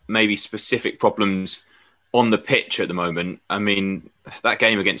not maybe specific problems on the pitch at the moment? I mean, that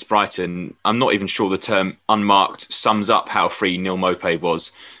game against Brighton, I'm not even sure the term unmarked sums up how free Neal Maupay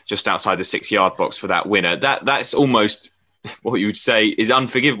was just outside the 6-yard box for that winner. That's almost what you would say is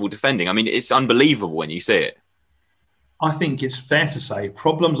unforgivable defending. I mean, it's unbelievable when you see it. I think it's fair to say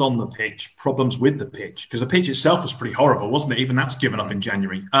problems on the pitch, problems with the pitch, because the pitch itself was pretty horrible, wasn't it? Even that's given up in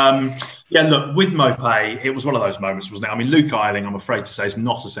January. Look, with Maupay, it was one of those moments, wasn't it? I mean, Luke Ayling, I'm afraid to say, is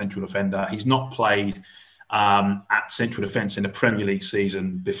not a central defender. He's not played at central defence in the Premier League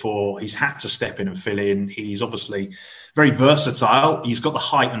season before. He's had to step in and fill in. He's obviously very versatile. He's got the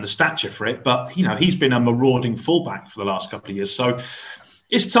height and the stature for it, but, you know, he's been a marauding fullback for the last couple of years. So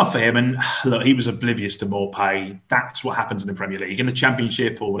it's tough for him. And look, he was oblivious to Maupay. That's what happens in the Premier League. In the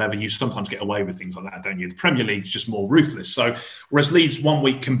Championship or whatever, you sometimes get away with things like that, don't you? The Premier League's just more ruthless. So whereas Leeds one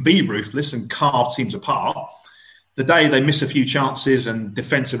week can be ruthless and carve teams apart, the day they miss a few chances and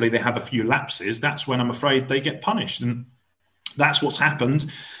defensively they have a few lapses, that's when I'm afraid they get punished. And that's what's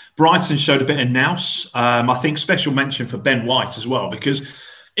happened. Brighton showed a bit of nous. I think special mention for Ben White as well, because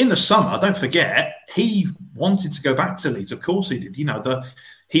in the summer, don't forget, he wanted to go back to Leeds. Of course he did. You know,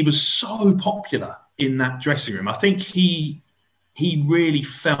 he was so popular in that dressing room. I think he really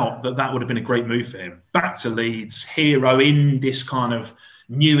felt that would have been a great move for him. Back to Leeds, hero in this kind of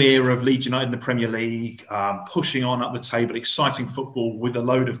new era of Leeds United in the Premier League, pushing on up the table, exciting football with a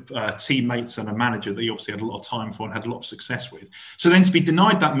load of teammates and a manager that he obviously had a lot of time for and had a lot of success with. So then to be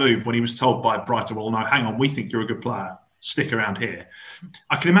denied that move when he was told by Brighton, well, no, hang on, we think you're a good player, stick around here,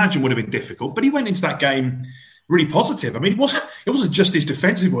 I can imagine would have been difficult. But he went into that game really positive. I mean, it wasn't just his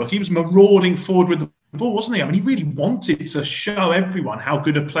defensive work. He was marauding forward with the ball, wasn't he? I mean, he really wanted to show everyone how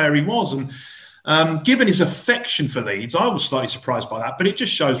good a player he was. And given his affection for Leeds, I was slightly surprised by that. But it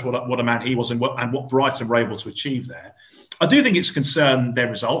just shows what a man he was and what Brighton were able to achieve there. I do think it's concerned their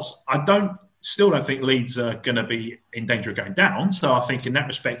results. I don't Still don't think Leeds are going to be in danger of going down. So I think in that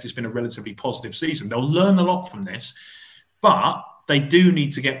respect, it's been a relatively positive season. They'll learn a lot from this, but they do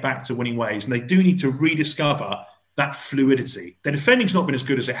need to get back to winning ways, and they do need to rediscover that fluidity. Their defending's not been as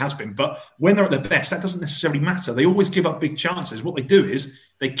good as it has been, but when they're at their best, that doesn't necessarily matter. They always give up big chances. What they do is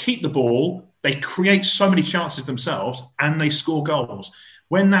they keep the ball, they create so many chances themselves, and they score goals.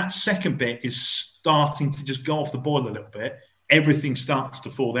 When that second bit is starting to just go off the boil a little bit, everything starts to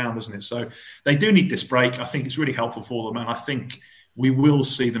fall down, doesn't it? So they do need this break. I think it's really helpful for them, and I think we will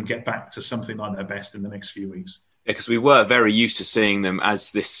see them get back to something like their best in the next few weeks. Yeah, because we were very used to seeing them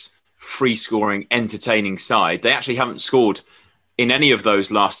as this free-scoring, entertaining side. They actually haven't scored in any of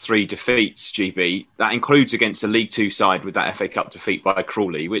those last 3 defeats, GB. That includes against a League Two side with that FA Cup defeat by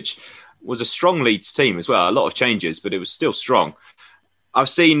Crawley, which was a strong Leeds team as well. A lot of changes, but it was still strong. I've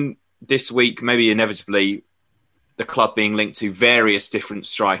seen this week, maybe inevitably, the club being linked to various different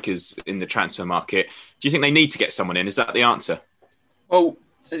strikers in the transfer market. Do you think they need to get someone in? Is that the answer? Well,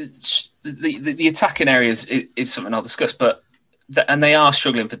 the attacking areas is something I'll discuss, but and they are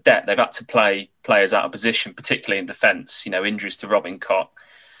struggling for depth. They've had to play players out of position, particularly in defence. Injuries to Robin Koch,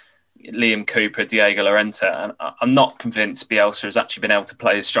 Liam Cooper, Diego Llorente. And I'm not convinced Bielsa has actually been able to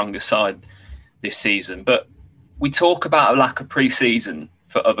play his strongest side this season. But we talk about a lack of pre-season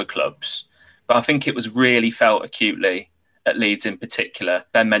for other clubs, but I think it was really felt acutely at Leeds in particular.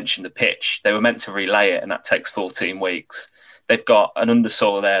 Ben mentioned the pitch. They were meant to relay it, and that takes 14 weeks. They've got an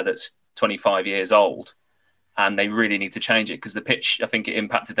undersoil there that's 25 years old, and they really need to change it because the pitch, I think it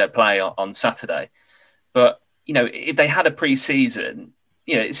impacted their play on Saturday. But, if they had a pre-season,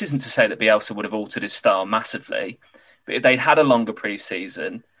 this isn't to say that Bielsa would have altered his style massively, but if they'd had a longer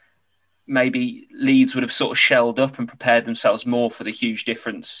pre-season, maybe Leeds would have sort of shelled up and prepared themselves more for the huge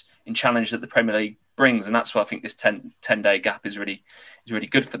difference in challenge that the Premier League brings. And that's why I think this 10-day gap is really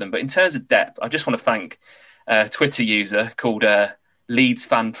good for them. But in terms of depth, I just want to thank a Twitter user called Leeds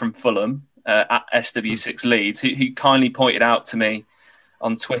Fan from Fulham, at SW6 Leeds, who kindly pointed out to me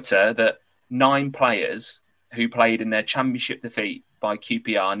on Twitter that 9 players who played in their championship defeat by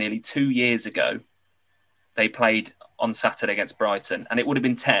QPR nearly 2 years ago, they played on Saturday against Brighton, and it would have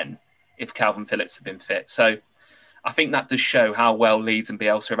been 10 if Calvin Phillips had been fit. So I think that does show how well Leeds and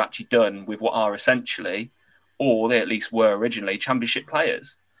Bielsa have actually done with what are essentially, or they at least were originally, championship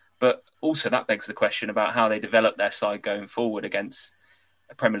players. But also that begs the question about how they develop their side going forward against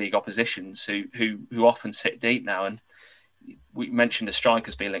Premier League oppositions who often sit deep now. And we mentioned the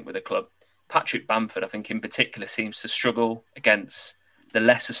strikers being linked with the club. Patrick Bamford, I think in particular, seems to struggle against the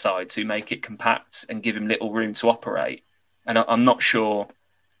lesser sides who make it compact and give him little room to operate. And I'm not sure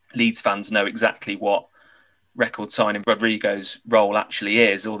Leeds fans know exactly what record signing Rodrigo's role actually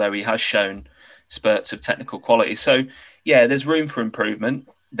is, although he has shown spurts of technical quality. So, yeah, there's room for improvement.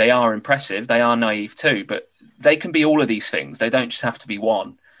 They are impressive. They are naive too, but they can be all of these things. They don't just have to be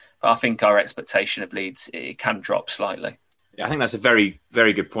one. But I think our expectation of Leeds, it can drop slightly. Yeah, I think that's a very,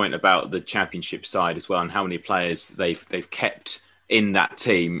 very good point about the championship side as well, and how many players they've kept in that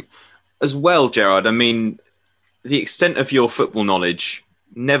team as well. Gerard, I mean, the extent of your football knowledge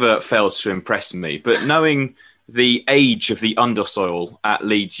never fails to impress me, but knowing the age of the undersoil at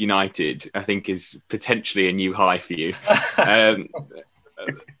Leeds United, I think, is potentially a new high for you.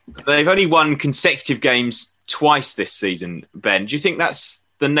 They've only won consecutive games twice this season, Ben. Do you think that's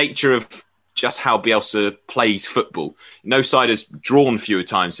the nature of just how Bielsa plays football? No side has drawn fewer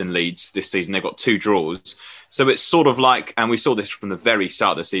times than Leeds this season. They've got 2 draws. So it's sort of like, and we saw this from the very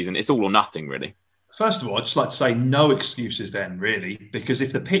start of the season, it's all or nothing, really. First of all, I'd just like to say no excuses then, really, because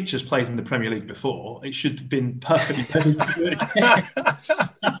if the pitch has played in the Premier League before, it should have been perfectly ready to do it again.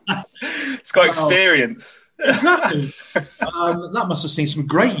 It's got experience. Exactly. That must have seen some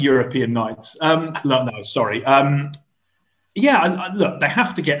great European nights. Sorry. Look, they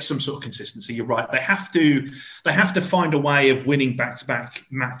have to get some sort of consistency. You're right. They have to find a way of winning back-to-back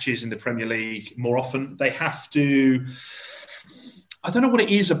matches in the Premier League more often. They have to. I don't know what it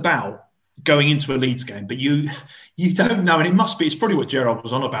is about going into a Leeds game, but you don't know, and it must be. It's probably what Gerard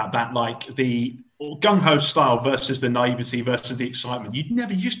was on about, that like the gung-ho style versus the naivety versus the excitement. You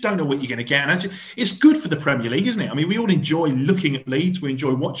just don't know what you're going to get. And it's good for the Premier League, isn't it? I mean, we all enjoy looking at Leeds. We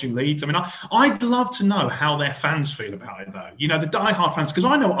enjoy watching Leeds. I mean, I'd love to know how their fans feel about it, though. The die-hard fans, because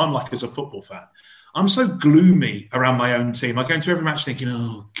I know what I'm like as a football fan. I'm so gloomy around my own team. I go into every match thinking,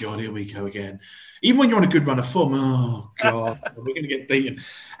 oh, God, here we go again. Even when you're on a good run of form, oh, God, we're going to get beaten.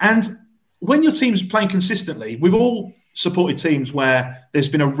 And when your team's playing consistently, we've all supported teams where there's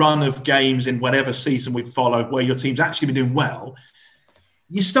been a run of games in whatever season we've followed where your team's actually been doing well.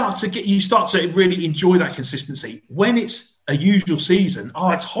 You start to really enjoy that consistency. When it's a usual season,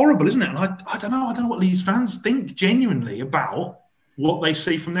 it's horrible, isn't it? And I don't know what Leeds fans think genuinely about what they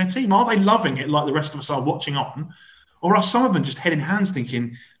see from their team. Are they loving it like the rest of us are watching on? Or are some of them just head in hands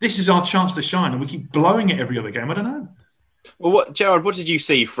thinking, this is our chance to shine and we keep blowing it every other game? I don't know. Well, Gerard, what did you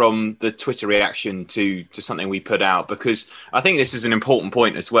see from the Twitter reaction to something we put out? Because I think this is an important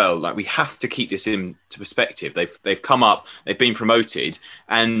point as well. Like, we have to keep this into perspective. They've come up, they've been promoted,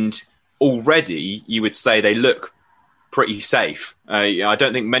 and already you would say they look pretty safe. I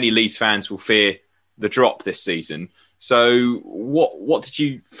don't think many Leeds fans will fear the drop this season. So what did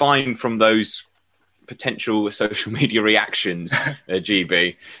you find from those potential social media reactions,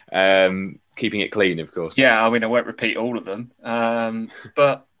 GB? Keeping it clean, of course. Yeah, I mean, I won't repeat all of them.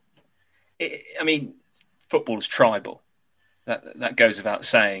 But, football's tribal. That goes without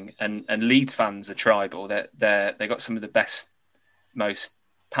saying. And Leeds fans are tribal. They've got some of the best, most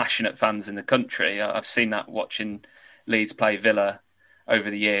passionate fans in the country. I've seen that watching Leeds play Villa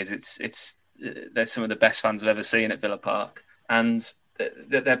over the years. They're some of the best fans I've ever seen at Villa Park. And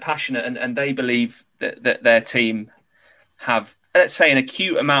they're passionate and they believe that their team have, let's say, an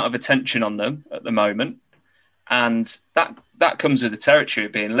acute amount of attention on them at the moment. And that comes with the territory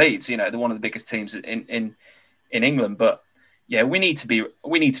of being Leeds. You know, they're one of the biggest teams in England. But yeah, we need to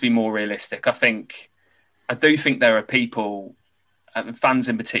be more realistic. I do think there are people, fans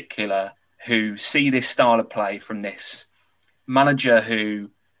in particular, who see this style of play from this manager who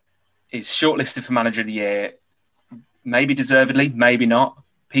is shortlisted for Manager of the Year, maybe deservedly, maybe not.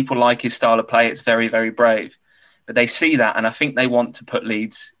 People like his style of play. It's very, very brave. But they see that, and I think they want to put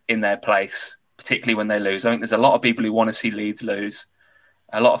Leeds in their place, particularly when they lose. I think there's a lot of people who want to see Leeds lose,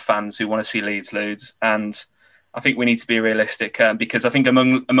 a lot of fans who want to see Leeds lose, and I think we need to be realistic because I think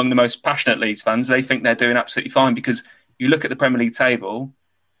among the most passionate Leeds fans, they think they're doing absolutely fine because you look at the Premier League table,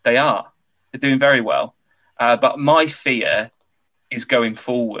 they're doing very well. But my fear is going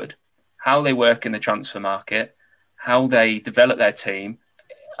forward, how they work in the transfer market, how they develop their team.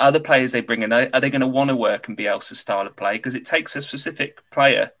 Other players they bring in, are they going to want to work in Bielsa's style of play? Because it takes a specific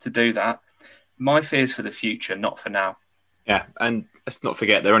player to do that. My fear's for the future, not for now. Yeah, and let's not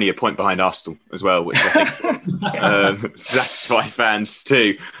forget they're only a point behind Arsenal as well, which I think satisfy fans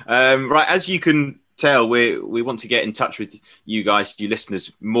too. Right, as you can tell, we want to get in touch with you guys, you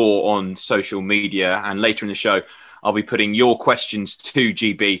listeners, more on social media. And later in the show, I'll be putting your questions to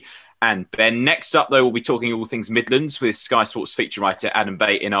GB and Ben. Next up, though, we'll be talking all things Midlands with Sky Sports feature writer Adam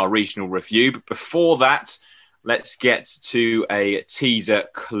Bate in our regional review. But before that, let's get to a teaser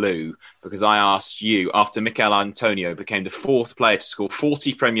clue, because I asked you, after Mikel Antonio became the fourth player to score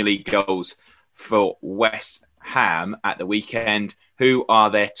 40 Premier League goals for West Ham at the weekend, who are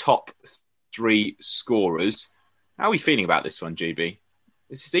their top three scorers? How are we feeling about this one, GB?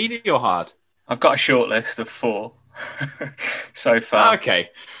 Is this easy or hard? I've got a short list of 4 so far. Okay.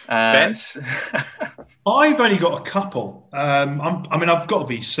 Ben? I've only got a couple. I've got to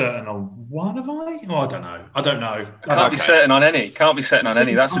be certain on one, have I? Oh, I don't know. Can't be certain on any.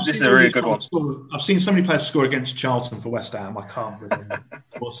 This is a really good one. I've seen so many players score against Charlton for West Ham. I can't really.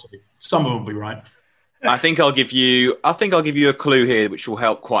 We'll see. Some of them will be right. I think I'll give you a clue here, which will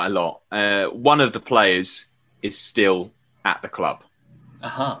help quite a lot. One of the players is still at the club.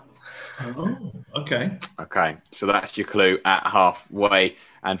 Oh, okay. Okay, so that's your clue at halfway.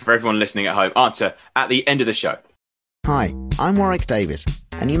 And for everyone listening at home, answer at the end of the show. Hi, I'm Warwick Davis,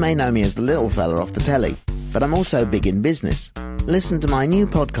 and you may know me as the little fella off the telly, but I'm also big in business. Listen to my new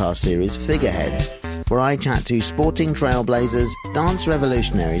podcast series, Figureheads, where I chat to sporting trailblazers, dance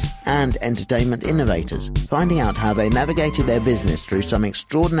revolutionaries, and entertainment innovators, finding out how they navigated their business through some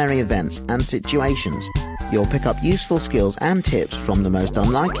extraordinary events and situations. You'll pick up useful skills and tips from the most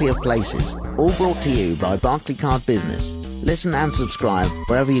unlikely of places, all brought to you by Barclaycard Business. Listen and subscribe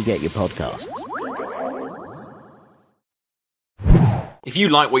wherever you get your podcasts. If you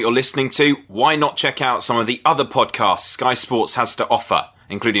like what you're listening to, why not check out some of the other podcasts Sky Sports has to offer,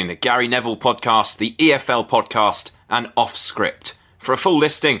 including the Gary Neville podcast, the EFL podcast, and Off Script. For a full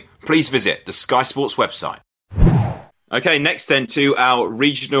listing, please visit the Sky Sports website. Okay, next then to our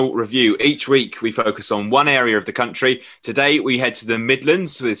regional review. Each week we focus on one area of the country. Today we head to the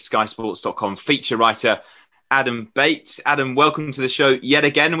Midlands with SkySports.com feature writer Adam Bates. Adam, welcome to the show yet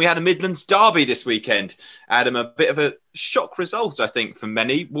again. And we had a Midlands derby this weekend. Adam, a bit of a shock result, I think, for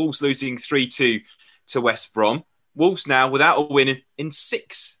many. Wolves losing 3-2 to West Brom. Wolves now without a win in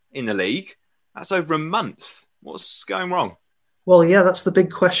 6 in the league. That's over a month. What's going wrong? Well, yeah, that's the big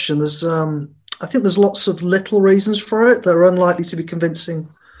question. I think there's lots of little reasons for it that are unlikely to be convincing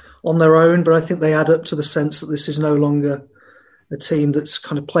on their own, but I think they add up to the sense that this is no longer a team that's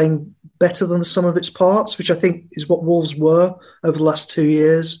kind of playing better than the sum of its parts, which I think is what Wolves were over the last 2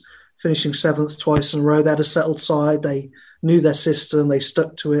 years, finishing 7th twice in a row. They had a settled side. They knew their system. They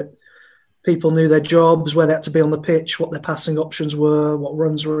stuck to it. People knew their jobs, where they had to be on the pitch, what their passing options were, what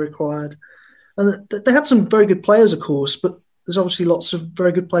runs were required. And they had some very good players, of course, but there's obviously lots of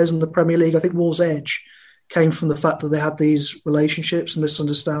very good players in the Premier League. I think Wolves' edge came from the fact that they had these relationships and this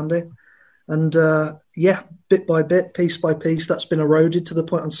understanding. And bit by bit, piece by piece, that's been eroded to the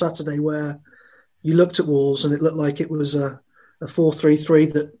point on Saturday where you looked at Wolves and it looked like it was a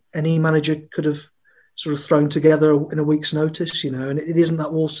 4-3-3 that any manager could have sort of thrown together in a week's notice, and it isn't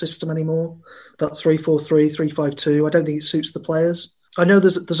that Wolves system anymore, that 3-4-3, 3-5-2. I don't think it suits the players. I know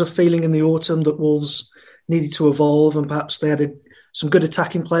there's a feeling in the autumn that Wolves needed to evolve and perhaps they had some good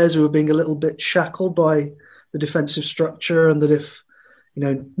attacking players who were being a little bit shackled by the defensive structure, and that if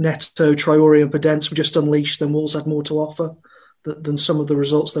Neto, Traore and Podence were just unleashed, then Wolves had more to offer than some of the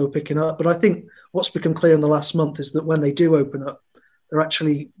results they were picking up. But I think what's become clear in the last month is that when they do open up, they're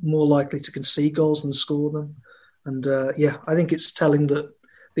actually more likely to concede goals than score them. And I think it's telling that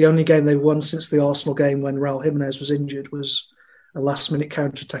the only game they've won since the Arsenal game when Raul Jimenez was injured was a last-minute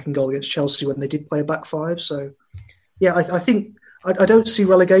counter-attacking goal against Chelsea when they did play a back five. So, I think I don't see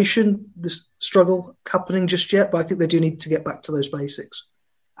relegation, this struggle happening just yet, but I think they do need to get back to those basics.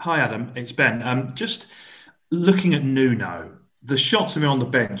 Hi, Adam. It's Ben. Just looking at Nuno, the shots of him on the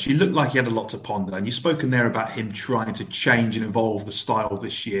bench, he looked like he had a lot to ponder. And you've spoken there about him trying to change and evolve the style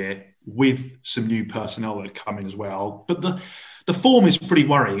this year with some new personnel that are coming as well. But the form is pretty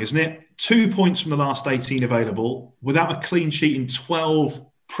worrying, isn't it? 2 points from the last 18 available, without a clean sheet in 12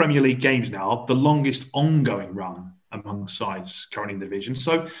 Premier League games now, the longest ongoing run among sides currently in the division.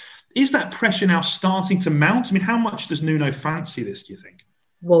 So is that pressure now starting to mount? I mean, how much does Nuno fancy this, do you think?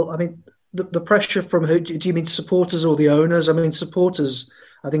 Well, I mean, the pressure from who? Do you mean supporters or the owners? I mean, supporters,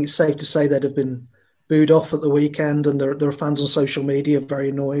 I think it's safe to say they'd have been booed off at the weekend, and there are fans on social media very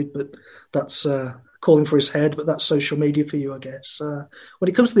annoyed, but that's calling for his head, but that's social media for you, I guess. When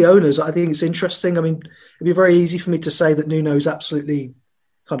it comes to the owners, I think it's interesting. I mean, it'd be very easy for me to say that Nuno is absolutely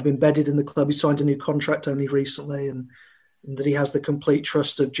kind of embedded in the club. He signed a new contract only recently, and that he has the complete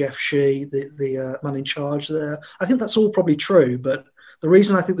trust of Jeff Shee, the man in charge there. I think that's all probably true, but the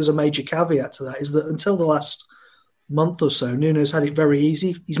reason I think there's a major caveat to that is that until the last month or so, Nuno's had it very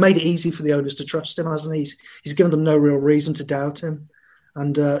easy. He's made it easy for the owners to trust him, hasn't he? He's given them no real reason to doubt him.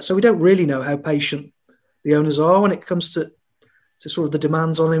 And so we don't really know how patient the owners are when it comes to sort of the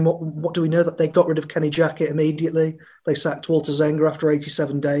demands on him. What do we know? That they got rid of Kenny Jackett immediately. They sacked Walter Zenga after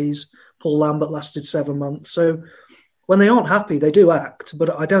 87 days. Paul Lambert lasted 7 months. So when they aren't happy, they do act. But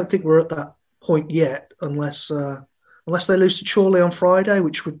I don't think we're at that point yet unless they lose to Chorley on Friday,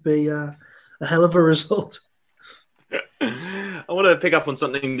 which would be a hell of a result. I want to pick up on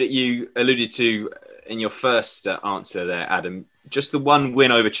something that you alluded to in your first answer there, Adam. Just the one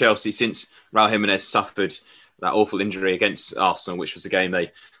win over Chelsea since Raul Jimenez suffered that awful injury against Arsenal, which was a game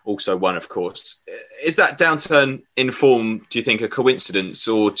they also won, of course. Is that downturn in form, do you think, a coincidence,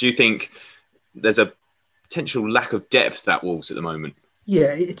 or do you think there's a potential lack of depth at Wolves at the moment?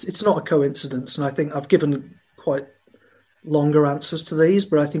 Yeah, it's not a coincidence, and I think I've given quite longer answers to these,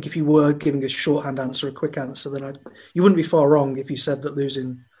 but I think if you were giving a shorthand answer, a quick answer, then you wouldn't be far wrong if you said that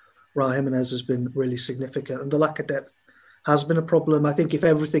losing Raul Jimenez has been really significant, and the lack of depth has been a problem. I think if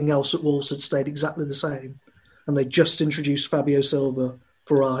everything else at Wolves had stayed exactly the same and they just introduced Fabio Silva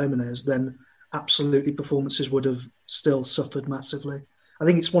for Raul Jimenez, then absolutely performances would have still suffered massively. I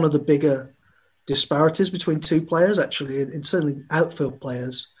think it's one of the bigger disparities between two players, actually, and certainly outfield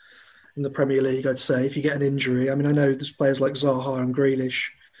players in the Premier League, I'd say. If you get an injury, I mean, I know there's players like Zaha and Grealish.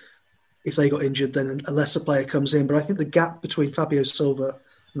 If they got injured, then a lesser player comes in. But I think the gap between Fabio Silva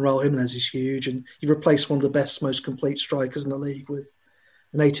and Raul Jimenez is huge, and you replace one of the best, most complete strikers in the league with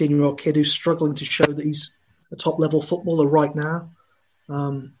an 18-year-old kid who's struggling to show that he's a top-level footballer right now.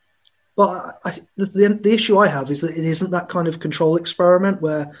 But the issue I have is that it isn't that kind of control experiment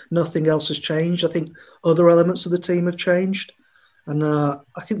where nothing else has changed. I think other elements of the team have changed. And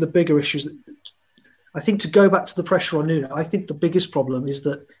I think the bigger issue is that, I think, to go back to the pressure on Nuno, I think the biggest problem is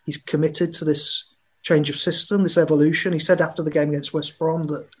that he's committed to this change of system, this evolution. He said after the game against West Brom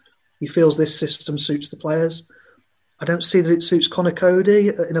that he feels this system suits the players. I don't see that it suits Conor Cody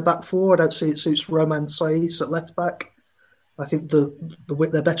in a back four. I don't see it suits Romain Saiss at left back. I think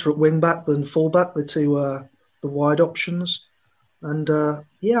they're better at wing back than full back, the two the wide options. And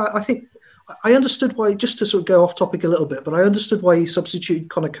I think I understood why, just to sort of go off topic a little bit, but I understood why he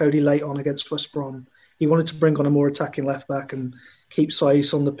substituted Conor Cody late on against West Brom. He wanted to bring on a more attacking left back and keep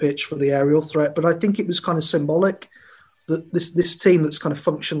Saiss on the pitch for the aerial threat. But I think it was kind of symbolic this team that's kind of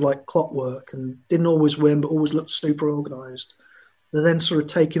functioned like clockwork and didn't always win, but always looked super organised. They're then sort of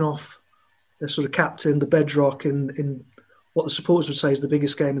taking off their sort of captain, the bedrock in what the supporters would say is the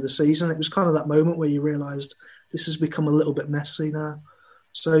biggest game of the season. It was kind of that moment where you realised this has become a little bit messy now.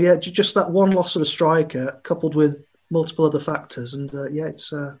 So yeah, just that one loss of a striker coupled with multiple other factors, and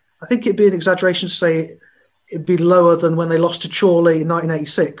it's. I think it'd be an exaggeration to say it'd be lower than when they lost to Chorley in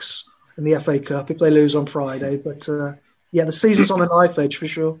 1986 in the FA Cup if they lose on Friday. But the season's on a knife edge for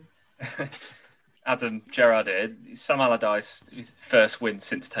sure. Adam, Gerard here. Sam Allardyce, his first win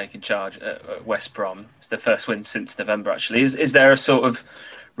since taking charge at West Brom. It's their first win since November, actually. Is there a sort of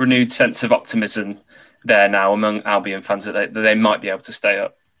renewed sense of optimism there now among Albion fans that they might be able to stay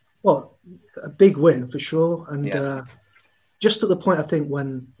up? Well, a big win for sure. And just at the point, I think,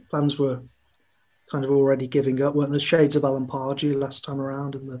 when fans were kind of already giving up, weren't the shades of Alan Pardew last time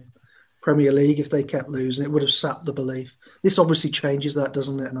around in the Premier League? If they kept losing, it would have sapped the belief. This obviously changes that,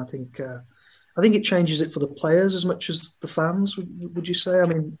 doesn't it? And I think it changes it for the players as much as the fans, would you say? I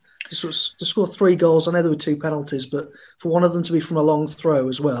mean, to score 3 goals, I know there were 2 penalties, but for one of them to be from a long throw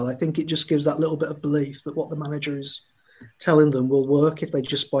as well, I think it just gives that little bit of belief that what the manager is telling them will work if they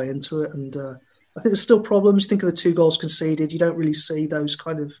just buy into it. And I think there's still problems. Think of the 2 goals conceded. You don't really see those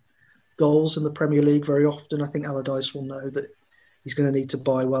kind of goals in the Premier League very often. I think Allardyce will know that he's going to need to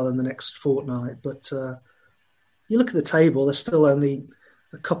buy well in the next fortnight. But you look at the table, there's still only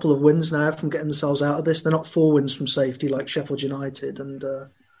a couple of wins now from getting themselves out of this. They're not 4 wins from safety like Sheffield United, and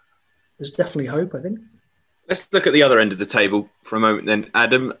there's definitely hope, I think. Let's look at the other end of the table for a moment then,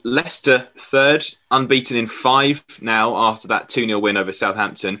 Adam. Leicester third, unbeaten in 5 now after that 2-0 win over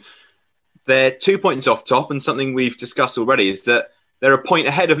Southampton. They're 2 points off top, and something we've discussed already is that they're a point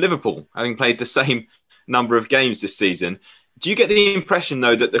ahead of Liverpool, having played the same number of games this season. Do you get the impression,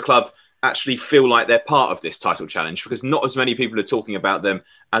 though, that the club actually feel like they're part of this title challenge? Because not as many people are talking about them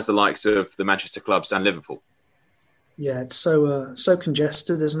as the likes of the Manchester clubs and Liverpool. Yeah, it's so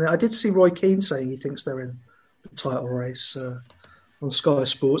congested, isn't it? I did see Roy Keane saying he thinks they're in the title race on Sky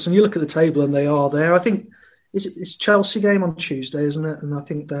Sports. And you look at the table and they are there. I think it's Chelsea game on Tuesday, isn't it? And I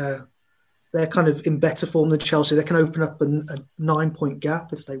think they're kind of in better form than Chelsea. They can open up a 9-point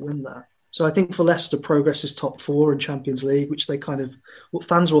gap if they win that. So I think for Leicester, progress is top 4 in Champions League, which they kind of, what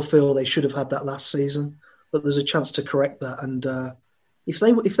fans will feel they should have had that last season. But there's a chance to correct that. And if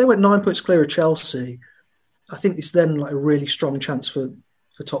they went 9 points clear of Chelsea, I think it's then like a really strong chance for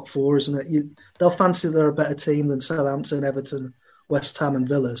top 4, isn't it? They'll fancy they're a better team than Southampton, Everton, West Ham and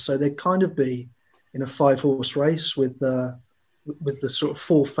Villa. So they'd kind of be in a 5-horse race with the sort of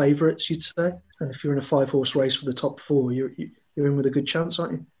 4 favourites, you'd say. And if you're in a 5-horse race for the top 4, you're in with a good chance,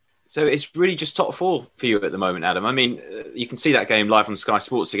 aren't you? So it's really just top 4 for you at the moment, Adam. I mean, you can see that game live on Sky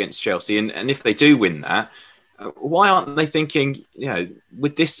Sports against Chelsea. And if they do win that, why aren't they thinking,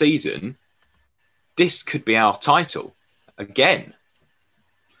 with this season, this could be our title again?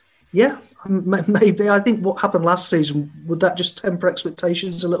 Yeah, maybe. I think what happened last season, would that just temper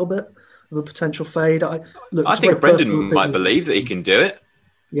expectations a little bit of a potential fade? I think Brendan might believe that he can do it.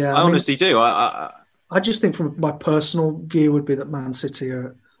 Yeah, I honestly do. I just think from my personal view would be that Man City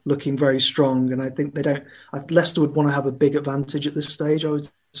are looking very strong, and I think Leicester would want to have a big advantage at this stage, I would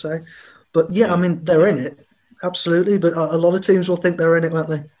say. But yeah, I mean, they're in it, absolutely. But a lot of teams will think they're in it, won't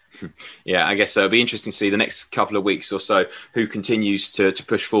they? Yeah, I guess so. It'll be interesting to see the next couple of weeks or so who continues to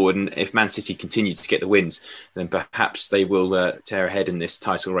push forward. And if Man City continue to get the wins, then perhaps they will tear ahead in this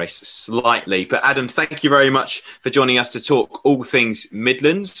title race slightly. But Adam, thank you very much for joining us to talk all things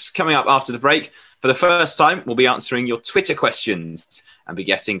Midlands. Coming up after the break, for the first time, we'll be answering your Twitter questions and be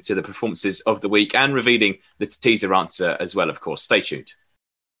getting to the performances of the week and revealing the teaser answer as well, of course. Stay tuned.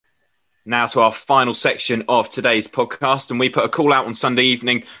 Now to our final section of today's podcast, and we put a call out on Sunday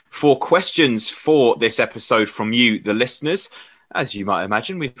evening for questions for this episode from you, the listeners. As you might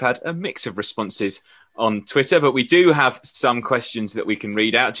imagine, we've had a mix of responses on Twitter, but we do have some questions that we can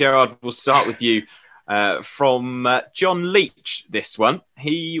read out. Gerard, we'll start with you from John Leach, this one.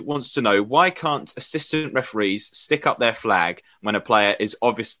 He wants to know, why can't assistant referees stick up their flag when a player is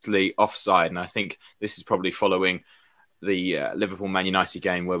obviously offside? And I think this is probably following the Liverpool-Man United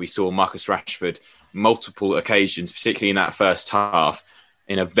game where we saw Marcus Rashford multiple occasions, particularly in that first half,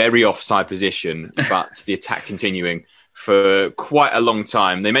 in a very offside position, but the attack continuing for quite a long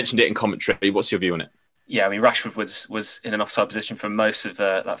time. They mentioned it in commentary. What's your view on it? Yeah, I mean, Rashford was in an offside position for most of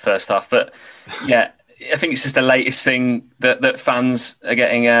that first half. But yeah, I think it's just the latest thing that fans are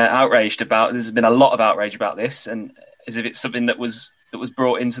getting outraged about. There's been a lot of outrage about this, and as if it's something that was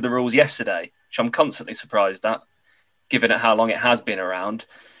brought into the rules yesterday, which I'm constantly surprised at, given how long it has been around.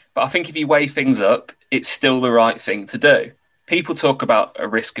 But I think if you weigh things up, it's still the right thing to do. People talk about a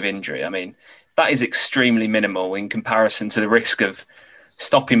risk of injury. I mean, that is extremely minimal in comparison to the risk of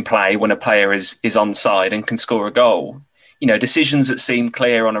stopping play when a player is onside and can score a goal. You know, decisions that seem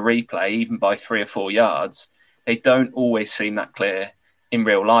clear on a replay, even by 3 or 4 yards, they don't always seem that clear in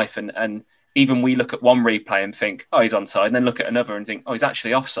real life. And even we look at one replay and think, oh, he's onside, and then look at another and think, oh, he's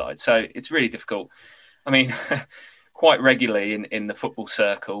actually offside. So it's really difficult. I mean, quite regularly in the football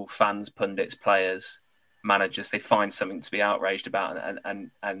circle, fans, pundits, players, managers, they find something to be outraged about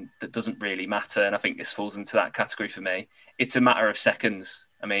and that doesn't really matter. And I think this falls into that category for me. It's a matter of seconds.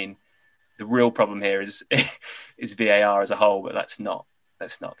 I mean, the real problem here is VAR as a whole, but let's not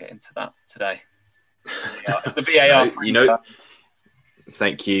get into that today. It's a VAR free zone.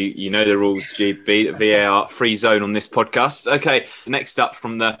 Thank you. You know the rules, GB. VAR free zone on this podcast. Okay, next up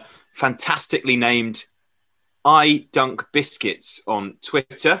from the fantastically named I Dunk Biscuits on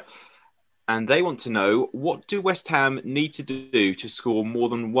Twitter. And they want to know, what do West Ham need to do to score more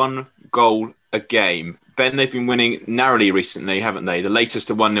than 1 goal a game? Ben, they've been winning narrowly recently, haven't they? The latest,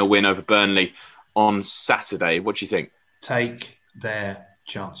 a 1-0 win over Burnley on Saturday. What do you think? Take their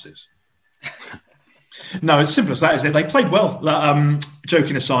chances. No, it's simple as that, isn't it? They played well.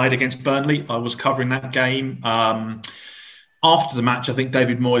 Joking aside, against Burnley, I was covering that game. After the match, I think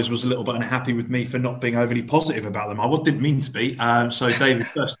David Moyes was a little bit unhappy with me for not being overly positive about them. I didn't mean to be. So, David,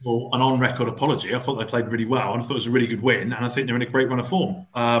 first of all, an on-record apology. I thought they played really well, and I thought it was a really good win, and I think they're in a great run of form.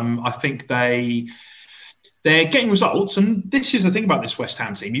 I think they're getting results, and this is the thing about this West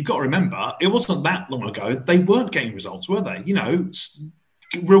Ham team. You've got to remember, it wasn't that long ago they weren't getting results, were they? You know,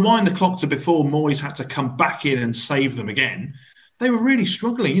 rewind the clock to before Moyes had to come back in and save them again. They were really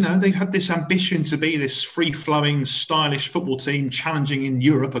struggling. You know, they had this ambition to be this free-flowing, stylish football team challenging in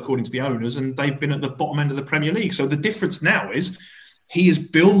Europe, according to the owners, and they've been at the bottom end of the Premier League. So the difference now is he is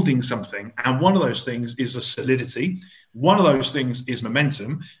building something, and one of those things is a solidity. One of those things is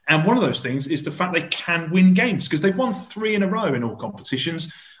momentum, and one of those things is the fact they can win games because they've won 3 in a row in all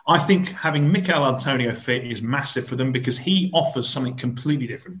competitions. I think having Mikel Antonio fit is massive for them because he offers something completely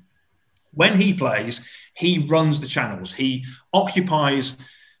different. When he plays, he runs the channels. He occupies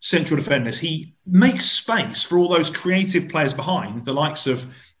central defenders. He makes space for all those creative players behind, the likes of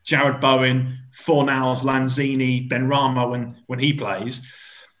Jared Bowen, Fornals, Lanzini, Benrahma when he plays.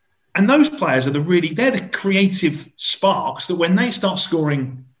 And those players are they're the creative sparks that when they start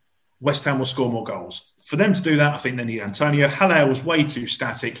scoring, West Ham will score more goals. For them to do that, I think they need Antonio. Haller was way too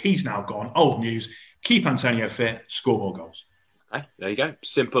static. He's now gone. Old news. Keep Antonio fit, score more goals. Okay, there you go.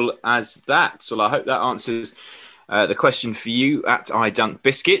 Simple as that. So I hope that answers the question for you at I Dunk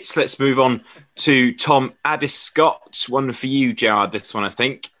Biscuits. Let's move on to Tom Addis-Scott. One for you, Gerard, this one, I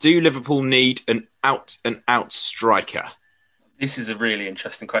think. Do Liverpool need an out-and-out striker? This is a really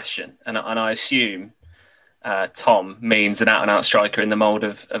interesting question. And I assume Tom means an out-and-out striker in the mould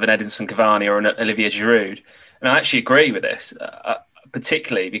of an Edinson Cavani or an Olivier Giroud. And I actually agree with this,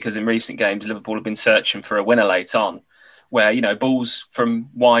 particularly because in recent games, Liverpool have been searching for a winner late on, where, you know, balls from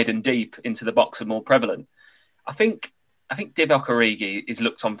wide and deep into the box are more prevalent. I think Divock Origi is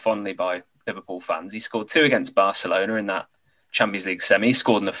looked on fondly by Liverpool fans. He scored 2 against Barcelona in that Champions League semi. He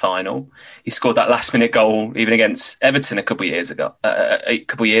scored in the final. He scored that last-minute goal even against Everton a couple of years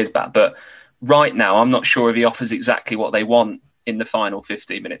back. But right now, I'm not sure if he offers exactly what they want in the final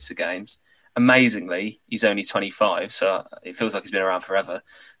 15 minutes of games. Amazingly, he's only 25, so it feels like he's been around forever.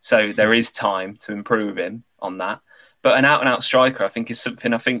 So there is time to improve him on that. But an out-and-out striker, I think, is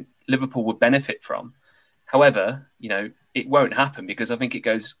something I think Liverpool would benefit from. However, you know, it won't happen because I think it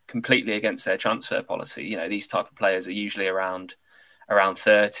goes completely against their transfer policy. You know, these type of players are usually around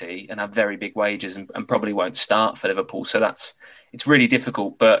 30 and have very big wages and probably won't start for Liverpool. So it's really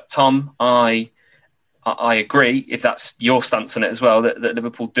difficult. But Tom, I agree, if that's your stance on it as well, that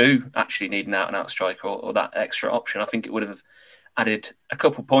Liverpool do actually need an out-and-out striker or that extra option. I think it would have added a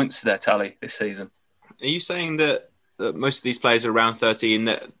couple points to their tally this season. Are you saying that most of these players are around 30 and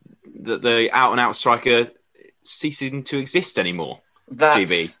that the out-and-out striker ceasing to exist anymore?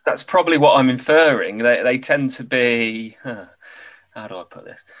 That's probably what I'm inferring. They tend to be... how do I put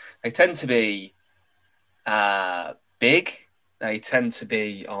this? They tend to be big. They tend to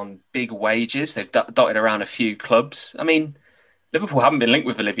be on big wages. They've dotted around a few clubs. I mean, Liverpool haven't been linked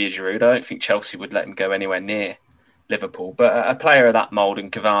with Olivier Giroud. I don't think Chelsea would let him go anywhere near Liverpool. But a player of that mould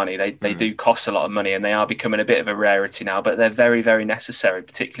and Cavani, they do cost a lot of money and they are becoming a bit of a rarity now. But they're very, very necessary,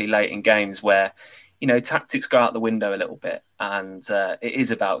 particularly late in games where, you know, tactics go out the window a little bit. And it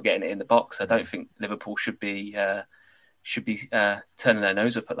is about getting it in the box. I don't think Liverpool should be turning their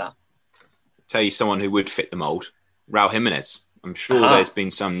nose up at that. Tell you someone who would fit the mould, Raul Jimenez. I'm sure there's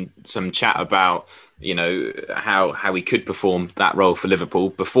been some chat about, how he could perform that role for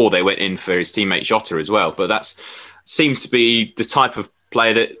Liverpool before they went in for his teammate Jota as well. But that seems to be the type of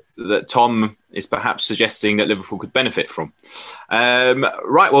player that Tom is perhaps suggesting that Liverpool could benefit from.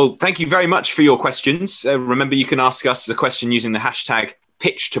 Right, well, thank you very much for your questions. Remember, you can ask us the question using the hashtag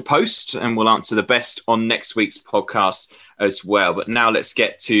 #PitchToPost, and we'll answer the best on next week's podcast as well. But now let's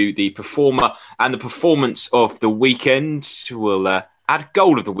get to the performer and the performance of the weekend. We'll add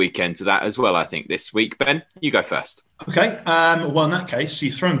goal of the weekend to that as well, I think, this week. Ben, you go first. Okay. Well, in that case,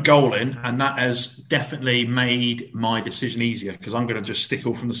 you've thrown goal in, and that has definitely made my decision easier because I'm going to just stick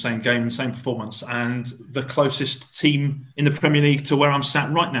all from the same game and same performance and the closest team in the Premier League to where I'm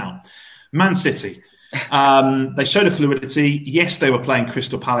sat right now. Man City. They showed a fluidity. Yes, they were playing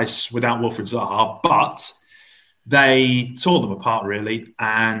Crystal Palace without Wilfried Zaha, but they tore them apart, really.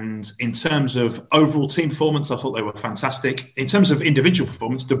 And in terms of overall team performance, I thought they were fantastic. In terms of individual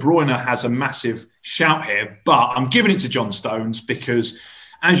performance, De Bruyne has a massive shout here, but I'm giving it to John Stones because,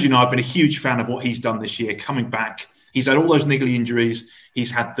 as you know, I've been a huge fan of what he's done this year, coming back. He's had all those niggly injuries.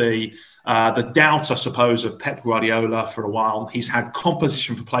 He's had the doubt, I suppose, of Pep Guardiola for a while. He's had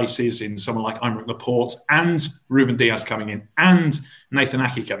competition for places in someone like Aymeric Laporte and Ruben Dias coming in and Nathan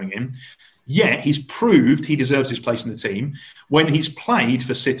Ake coming in. Yet he's proved he deserves his place in the team. When he's played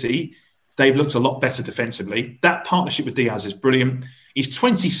for City, they've looked a lot better defensively. That partnership with Diaz is brilliant. He's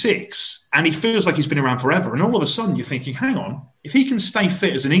 26 and he feels like he's been around forever. And all of a sudden you're thinking, hang on, if he can stay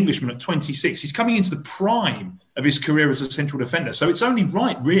fit as an Englishman at 26, he's coming into the prime of his career as a central defender. So it's only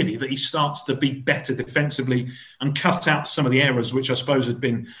right, really, that he starts to be better defensively and cut out some of the errors, which I suppose had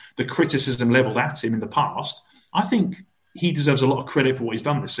been the criticism levelled at him in the past. I think he deserves a lot of credit for what he's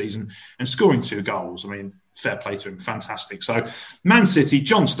done this season and scoring 2 goals. I mean, fair play to him. Fantastic. So Man City,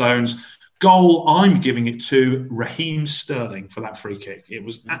 John Stones. Goal, I'm giving it to Raheem Sterling for that free kick. It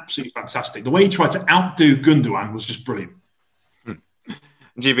was absolutely fantastic. The way he tried to outdo Gundogan was just brilliant.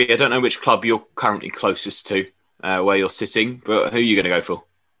 GB, I don't know which club you're currently closest to, where you're sitting, but who are you going to go for?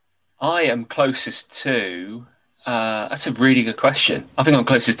 I am closest to... that's a really good question. I think I'm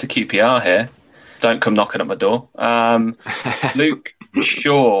closest to QPR here. Don't come knocking at my door. Luke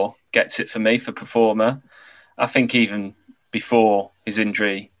Shaw gets it for me for performer. I think even before his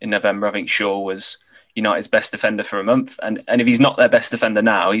injury in November, I think Shaw was United's best defender for a month. And if he's not their best defender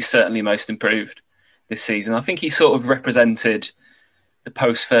now, he's certainly most improved this season. I think he sort of represented the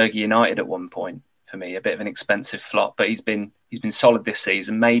post-Fergie United at one point for me, a bit of an expensive flop, but he's been solid this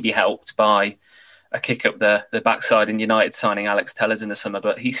season, maybe helped by a kick up the backside in United signing Alex Tellers in the summer,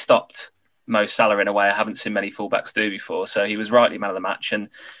 but he stopped Mo Salah in a way I haven't seen many fullbacks do before. So he was rightly man of the match. And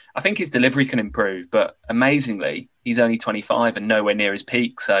I think his delivery can improve, but amazingly, he's only 25 and nowhere near his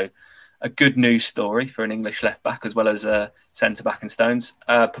peak. So a good news story for an English left back as well as a centre back in Stones.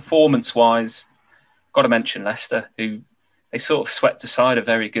 Performance wise, got to mention Leicester, who they sort of swept aside a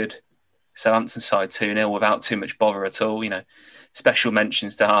very good Southampton side 2-0 without too much bother at all. You know, special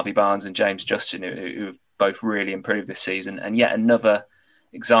mentions to Harvey Barnes and James Justin, who have both really improved this season. And yet another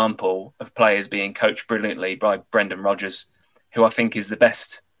example of players being coached brilliantly by Brendan Rodgers, who I think is the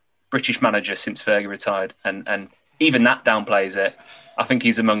best British manager since Fergie retired. And even that downplays it. I think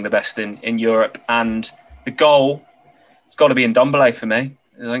he's among the best in Europe. And the goal, it's got to be Ndombele for me.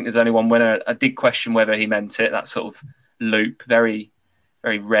 I think there's only one winner. I did question whether he meant it, that sort of loop. Very,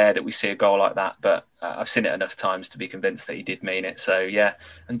 very rare that we see a goal like that. But I've seen it enough times to be convinced that he did mean it. So, yeah.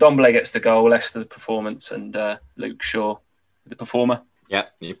 And Ndombele gets the goal, Leicester the performance, and Luke Shaw the performer. Yeah,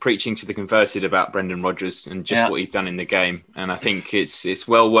 you're preaching to the converted about Brendan Rodgers and just what he's done in the game. And I think it's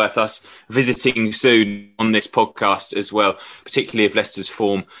well worth us visiting soon on this podcast as well, particularly if Leicester's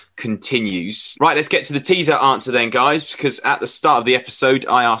form continues. Right, let's get to the teaser answer then, guys, because at the start of the episode,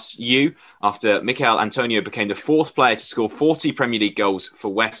 I asked you, after Mikel Antonio became the 4th player to score 40 Premier League goals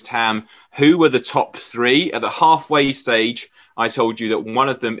for West Ham, who were the top 3? At the halfway stage, I told you that one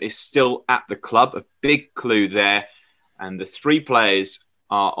of them is still at the club, a big clue there. And the 3 players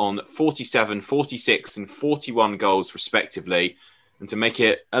are on 47, 46 and 41 goals respectively. And to make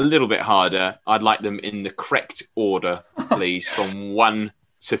it a little bit harder, I'd like them in the correct order, please, from 1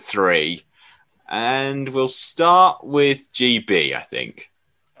 to 3. And we'll start with GB, I think.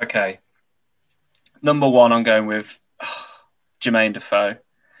 Okay. Number 1, I'm going with Jermaine Defoe.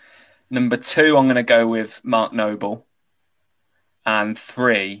 Number 2, I'm going to go with Mark Noble. And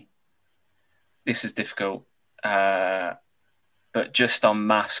 3, this is difficult. But just on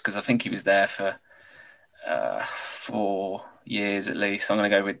maths, because I think he was there for 4 years at least, I'm going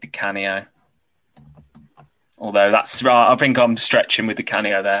to go with Di Canio. Although that's right, I think I'm stretching with Di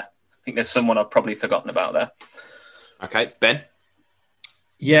Canio there. I think there's someone I've probably forgotten about there. Okay, Ben?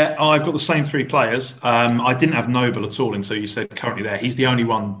 Yeah, I've got the same three players. I didn't have Noble at all until you said currently there. He's the only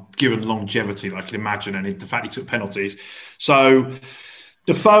one given longevity that I can imagine, and the fact he took penalties. So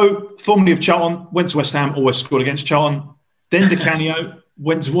Defoe, formerly of Charlton, went to West Ham, always scored against Charlton. Then Di Canio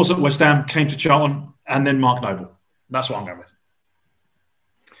was at West Ham, came to Charlton, and then Mark Noble. That's what I'm going with.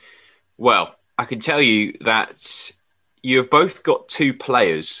 Well, I can tell you that you have both got two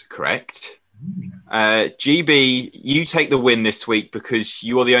players correct. GB, you take the win this week because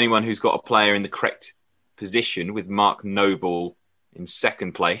you are the only one who's got a player in the correct position, with Mark Noble in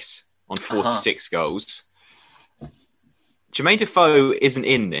second place on 46 goals. Jermaine Defoe isn't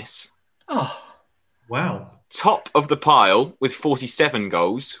in this. Oh, wow. Top of the pile with 47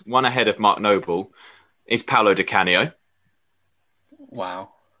 goals, one ahead of Mark Noble, is Paolo Di Canio. Wow.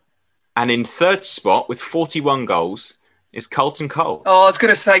 And in third spot with 41 goals is Carlton Cole. Oh, I was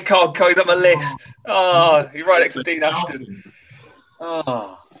going to say Carlton Cole. He's on my list. Oh, you're right next to Dean Ashton.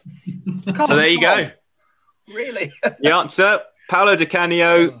 Oh. So there you go. Really? The answer, Paolo Di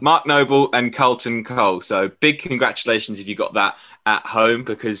Canio, Mark Noble and Carlton Cole. So big congratulations if you got that at home,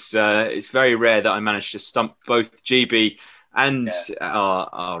 because it's very rare that I managed to stump both GB and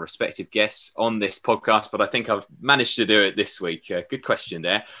our respective guests on this podcast, but I think I've managed to do it this week. Good question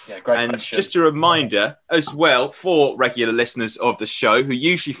there. Yeah, great and question. Just a reminder as well for regular listeners of the show who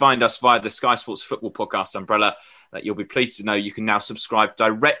usually find us via the Sky Sports Football Podcast umbrella, that you'll be pleased to know you can now subscribe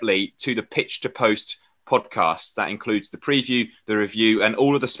directly to the Pitch to Post podcast. That includes the preview, the review, and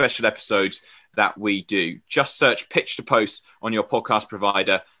all of the special episodes that we do. Just search Pitch to Post on your podcast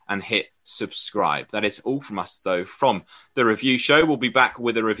provider and hit subscribe. That is all from us, though, from the review show. We'll be back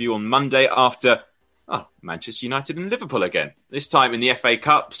with a review on Monday after Manchester United and Liverpool again, this time in the FA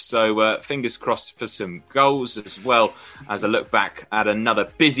Cup. So fingers crossed for some goals, as well as a look back at another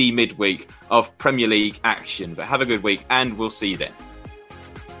busy midweek of Premier League action. But have a good week, and we'll see you then.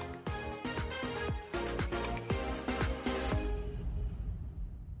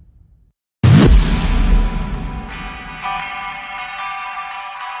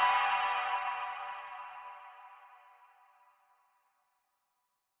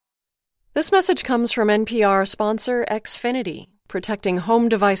 This message comes from NPR sponsor Xfinity, protecting home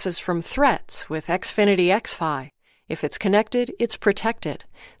devices from threats with Xfinity XFi. If it's connected, it's protected.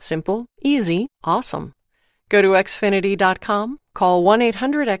 Simple, easy, awesome. Go to Xfinity.com, call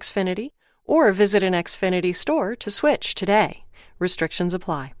 1-800-XFINITY, or visit an Xfinity store to switch today. Restrictions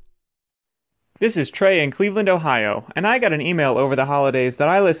apply. This is Trey in Cleveland, Ohio, and I got an email over the holidays that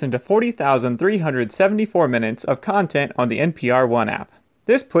I listened to 40,374 minutes of content on the NPR One app.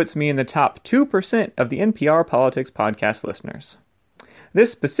 This puts me in the top 2% of the NPR Politics podcast listeners.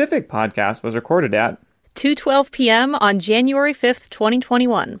 This specific podcast was recorded at 2:12 p.m. on January 5th,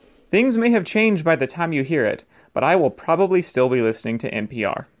 2021. Things may have changed by the time you hear it, but I will probably still be listening to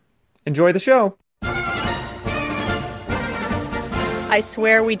NPR. Enjoy the show! I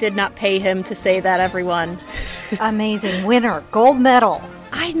swear we did not pay him to say that, everyone. Amazing. Winner. Gold medal.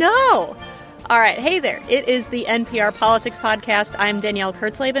 I know! All right, hey there. It is the NPR Politics Podcast. I'm Danielle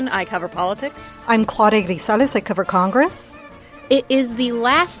Kurtzleben. I cover politics. I'm Claudia Grisales. I cover Congress. It is the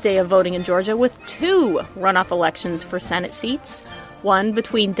last day of voting in Georgia, with two runoff elections for Senate seats. One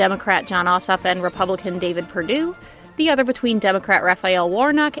between Democrat Jon Ossoff and Republican David Perdue. The other between Democrat Raphael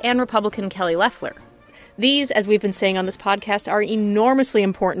Warnock and Republican Kelly Loeffler. These, as we've been saying on this podcast, are enormously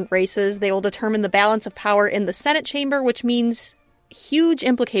important races. They will determine the balance of power in the Senate chamber, which means huge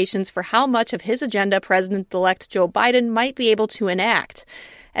implications for how much of his agenda President-elect Joe Biden might be able to enact.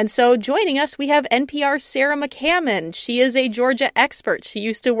 And so joining us, we have NPR's Sarah McCammon. She is a Georgia expert. She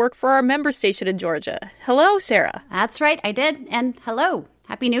used to work for our member station in Georgia. Hello, Sarah. That's right, I did. And hello.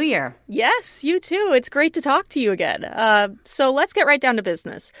 Happy New Year. Yes, you too. It's great to talk to you again. So let's get right down to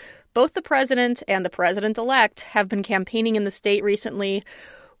business. Both the president and the president-elect have been campaigning in the state recently.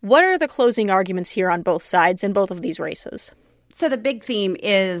 What are the closing arguments here on both sides in both of these races? So the big theme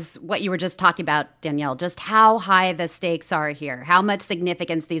is what you were just talking about, Danielle, just how high the stakes are here, how much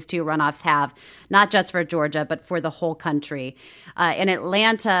significance these two runoffs have, not just for Georgia, but for the whole country. In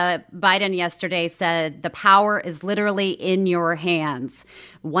Atlanta, Biden yesterday said the power is literally in your hands.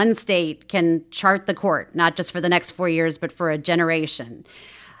 One state can chart the court, not just for the next 4 years, but for a generation.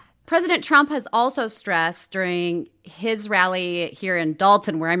 President Trump has also stressed during his rally here in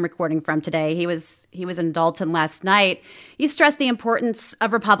Dalton, where I'm recording from today. He was in Dalton last night. He stressed the importance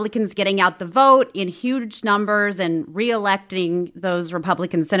of Republicans getting out the vote in huge numbers and re-electing those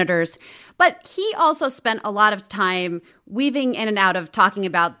Republican senators. But he also spent a lot of time weaving in and out of talking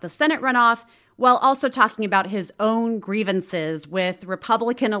about the Senate runoff, while also talking about his own grievances with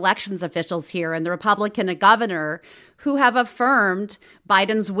Republican elections officials here and the Republican governor who have affirmed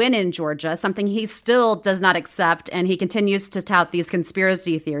Biden's win in Georgia, something he still does not accept. And he continues to tout these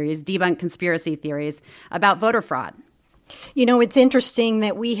conspiracy theories, debunk conspiracy theories about voter fraud. You know, it's interesting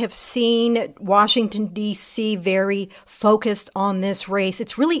that we have seen Washington, D.C. very focused on this race.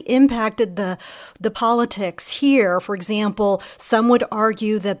 It's really impacted the politics here. For example, some would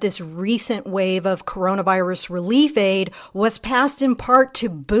argue that this recent wave of coronavirus relief aid was passed in part to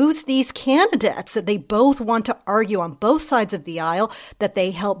boost these candidates, that they both want to argue on both sides of the aisle that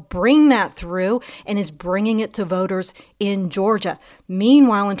they helped bring that through and is bringing it to voters in Georgia.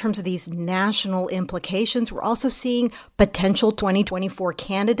 Meanwhile, in terms of these national implications, we're also seeing potential 2024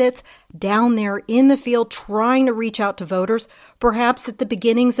 candidates down there in the field trying to reach out to voters, perhaps at the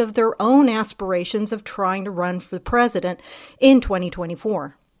beginnings of their own aspirations of trying to run for president in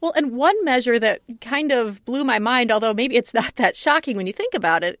 2024. Well, and one measure that kind of blew my mind, although maybe it's not that shocking when you think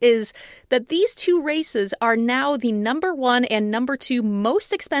about it, is that these two races are now the number 1 and number 2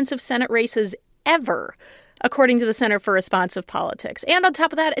 most expensive Senate races ever, according to the Center for Responsive Politics. And on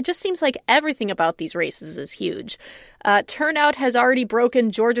top of that, it just seems like everything about these races is huge. Turnout has already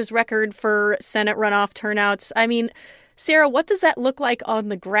broken Georgia's record for Senate runoff turnouts. I mean, Sarah, what does that look like on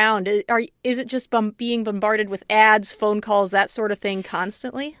the ground? Is it just being bombarded with ads, phone calls, that sort of thing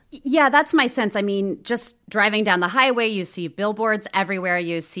constantly? Yeah, that's my sense. I mean, just driving down the highway, you see billboards everywhere.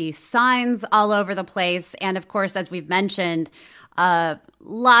 You see signs all over the place. And of course, as we've mentioned,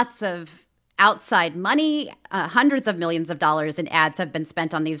 lots of outside money, hundreds of millions of dollars in ads have been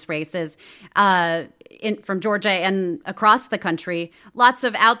spent on these races from Georgia and across the country. Lots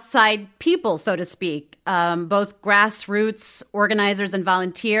of outside people, so to speak, both grassroots organizers and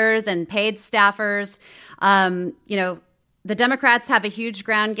volunteers and paid staffers. The Democrats have a huge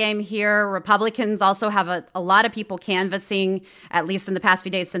ground game here. Republicans also have a lot of people canvassing, at least in the past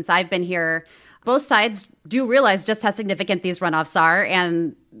few days since I've been here. Both sides do realize just how significant these runoffs are,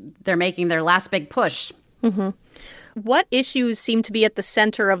 and they're making their last big push. Mm-hmm. What issues seem to be at the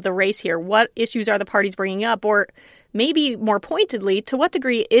center of the race here? What issues are the parties bringing up? Or maybe more pointedly, to what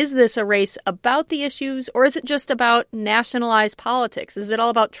degree is this a race about the issues, or is it just about nationalized politics? Is it all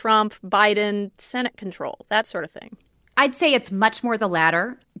about Trump, Biden, Senate control, that sort of thing? I'd say it's much more the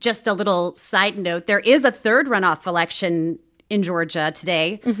latter. Just a little side note, there is a third runoff election in Georgia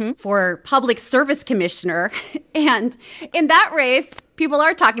today for public service commissioner. And in that race, people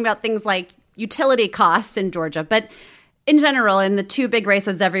are talking about things like utility costs in Georgia. But in general, in the two big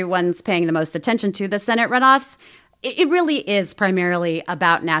races everyone's paying the most attention to, the Senate runoffs, it really is primarily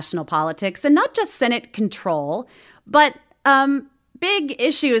about national politics and not just Senate control, but big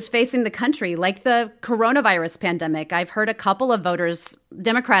issues facing the country, like the coronavirus pandemic. I've heard a couple of voters,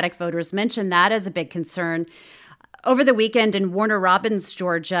 Democratic voters, mention that as a big concern. Over the weekend in Warner Robins,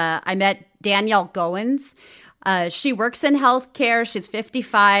 Georgia, I met Danielle Goins. She works in healthcare. She's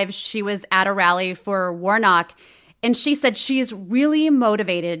 55. She was at a rally for Warnock, and she said she's really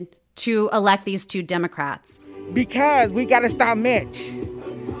motivated to elect these two Democrats. Because we got to stop Mitch.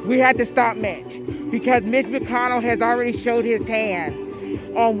 We had to stop Mitch because Mitch McConnell has already showed his hand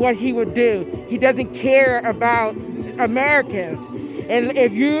on what he would do. He doesn't care about Americans. And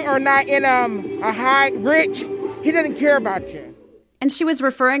if you are not in rich, he doesn't care about you. And she was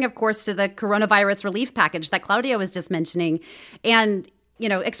referring, of course, to the coronavirus relief package that Claudia was just mentioning and,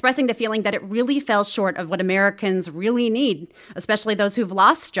 expressing the feeling that it really fell short of what Americans really need, especially those who've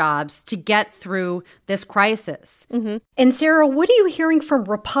lost jobs, to get through this crisis. Mm-hmm. And Sarah, what are you hearing from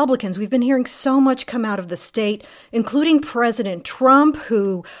Republicans? We've been hearing so much come out of the state, including President Trump,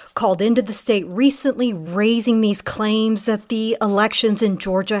 who called into the state recently, raising these claims that the elections in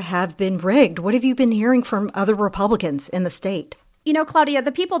Georgia have been rigged. What have you been hearing from other Republicans in the state? Claudia,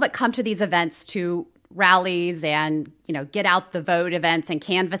 the people that come to these events to rallies and, get out the vote events and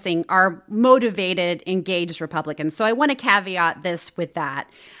canvassing are motivated, engaged Republicans. So I want to caveat this with that.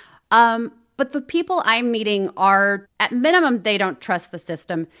 But the people I'm meeting are, at minimum, they don't trust the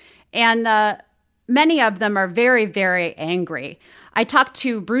system. And many of them are very, very angry. I talked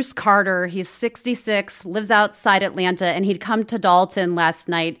to Bruce Carter. He's 66, lives outside Atlanta, and he'd come to Dalton last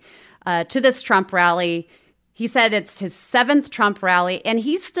night to this Trump rally. He said it's his 7th Trump rally, and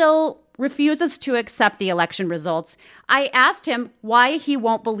he still refuses to accept the election results. I asked him why he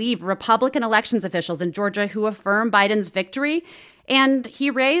won't believe Republican elections officials in Georgia who affirm Biden's victory, and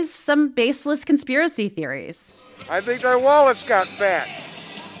he raised some baseless conspiracy theories. I think their wallets got fat.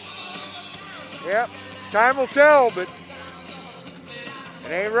 Yep, time will tell, but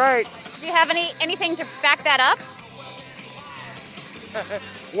it ain't right. Do you have anything to back that up?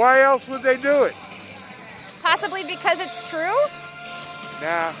 Why else would they do it? Possibly because it's true?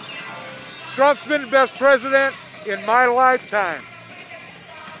 Nah. Trump's been the best president in my lifetime.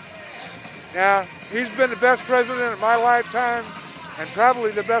 Now, he's been the best president in my lifetime and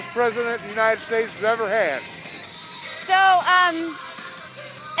probably the best president the United States has ever had. So,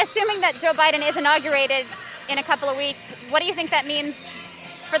 assuming that Joe Biden is inaugurated in a couple of weeks, what do you think that means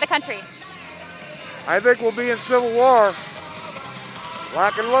for the country? I think we'll be in civil war.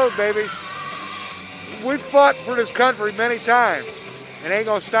 Lock and load, baby. We've fought for this country many times. It ain't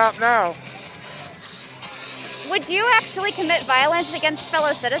gonna stop now. Would you actually commit violence against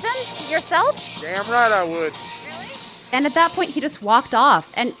fellow citizens yourself? Damn right I would. And at that point, he just walked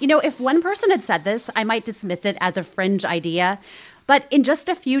off. And, if one person had said this, I might dismiss it as a fringe idea. But in just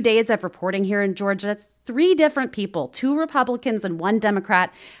a few days of reporting here in Georgia, 3 different people, 2 Republicans and 1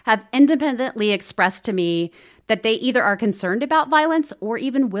 Democrat, have independently expressed to me that they either are concerned about violence or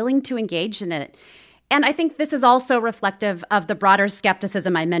even willing to engage in it. And I think this is also reflective of the broader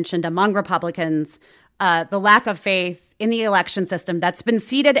skepticism I mentioned among Republicans, the lack of faith in the election system that's been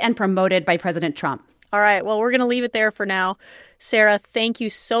seeded and promoted by President Trump. All right, well, we're going to leave it there for now. Sarah, thank you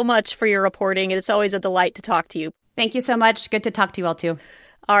so much for your reporting. It's always a delight to talk to you. Thank you so much. Good to talk to you all, too.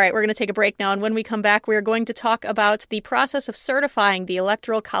 All right, we're going to take a break now, and when we come back, we are going to talk about the process of certifying the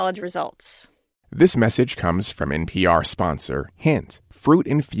Electoral College results. This message comes from NPR sponsor Hint,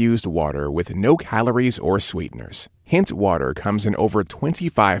 fruit-infused water with no calories or sweeteners. Hint water comes in over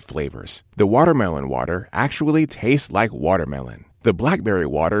 25 flavors. The watermelon water actually tastes like watermelon. The blackberry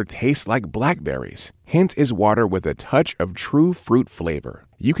water tastes like blackberries. Hint is water with a touch of true fruit flavor.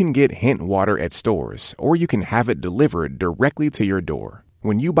 You can get Hint water at stores, or you can have it delivered directly to your door.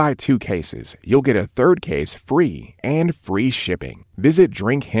 When you buy 2 cases, you'll get a 3rd case free and free shipping. Visit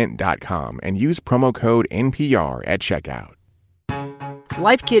drinkhint.com and use promo code NPR at checkout.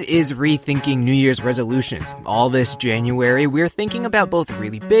 Life Kit is rethinking New Year's resolutions. All this January, we're thinking about both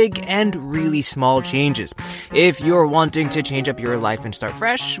really big and really small changes. If you're wanting to change up your life and start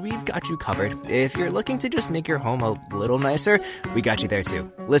fresh, we've got you covered. If you're looking to just make your home a little nicer, we got you there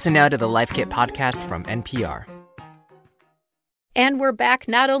too. Listen now to the Life Kit podcast from NPR. And we're back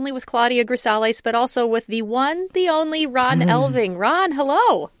not only with Claudia Grisales, but also with the one, the only Ron Elving. Ron,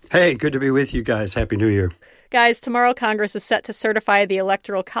 hello. Hey, good to be with you guys. Happy New Year. Guys, tomorrow Congress is set to certify the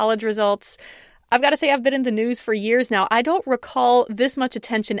Electoral College results. I've got to say I've been in the news for years now. I don't recall this much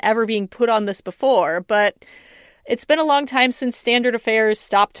attention ever being put on this before, but it's been a long time since standard affairs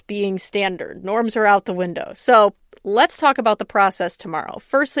stopped being standard. Norms are out the window. So let's talk about the process tomorrow.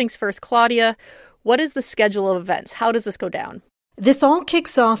 First things first, Claudia, what is the schedule of events? How does this go down? This all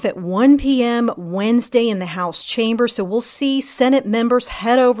kicks off at 1 p.m. Wednesday in the House chamber, so we'll see Senate members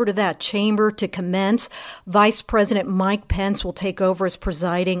head over to that chamber to commence. Vice President Mike Pence will take over as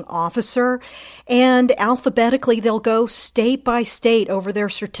presiding officer, and alphabetically they'll go state by state over their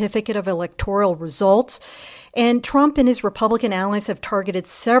certificate of electoral results. And Trump and his Republican allies have targeted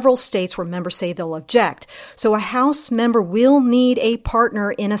several states where members say they'll object. So a House member will need a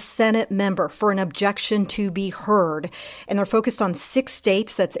partner in a Senate member for an objection to be heard. And they're focused on 6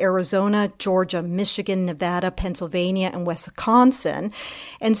 states. That's Arizona, Georgia, Michigan, Nevada, Pennsylvania, and Wisconsin.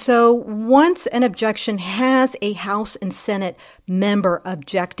 And so once an objection has a House and Senate member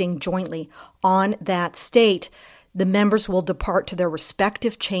objecting jointly on that state, the members will depart to their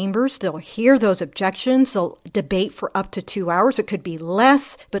respective chambers. They'll hear those objections. They'll debate for up to 2 hours. It could be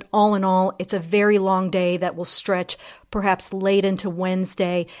less, but all in all, it's a very long day that will stretch perhaps late into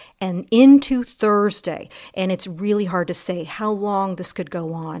Wednesday and into Thursday. And it's really hard to say how long this could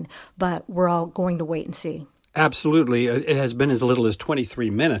go on, but we're all going to wait and see. Absolutely. It has been as little as 23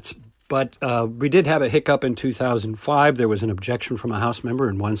 minutes. But we did have a hiccup in 2005. There was an objection from a House member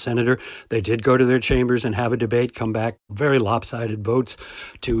and 1 senator. They did go to their chambers and have a debate, come back, very lopsided votes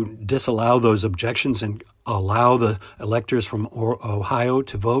to disallow those objections and allow the electors from Ohio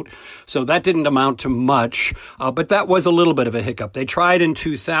to vote. So that didn't amount to much, but that was a little bit of a hiccup. They tried in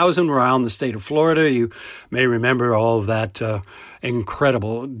 2000 around the state of Florida. You may remember all of that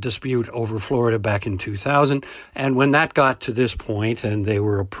incredible dispute over Florida back in 2000. And when that got to this point and they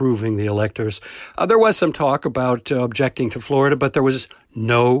were approving the electors, there was some talk about objecting to Florida, but there was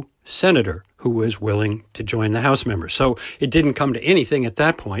no senator who was willing to join the House members. So it didn't come to anything at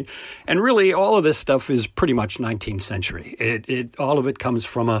that point. And really, all of this stuff is pretty much 19th century. All of it comes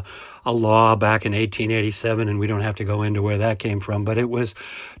from a law back in 1887, and we don't have to go into where that came from, but it was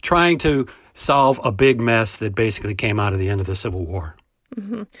trying to solve a big mess that basically came out of the end of the Civil War.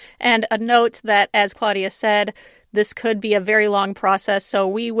 Mm-hmm. And a note that, as Claudia said, This could be a very long process, so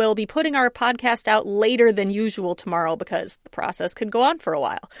we will be putting our podcast out later than usual tomorrow because the process could go on for a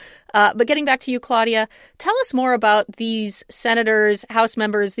while. But getting back to you, Claudia, tell us more about these senators, House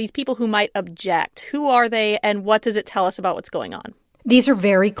members, these people who might object. Who are they, and what does it tell us about what's going on? These are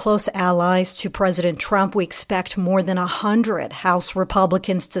very close allies to President Trump. We expect more than 100 House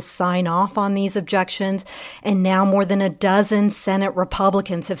Republicans to sign off on these objections. And now more than a dozen Senate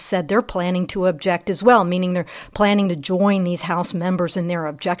Republicans have said they're planning to object as well, meaning they're planning to join these House members in their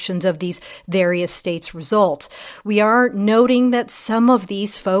objections of these various states' results. We are noting that some of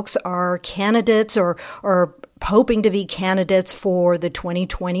these folks are candidates or hoping to be candidates for the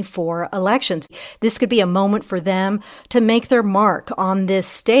 2024 elections. This could be a moment for them to make their mark on this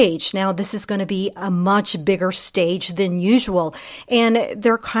stage. Now, this is going to be a much bigger stage than usual, and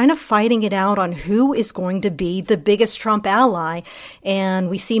they're kind of fighting it out on who is going to be the biggest Trump ally. And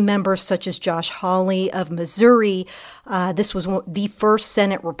we see members such as Josh Hawley of Missouri. This was the first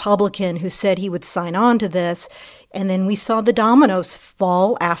Senate Republican who said he would sign on to this. And then we saw the dominoes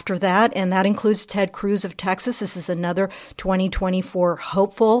fall after that, and that includes Ted Cruz of Texas. This is another 2024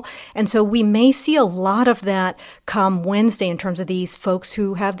 hopeful. And so we may see a lot of that come Wednesday in terms of these folks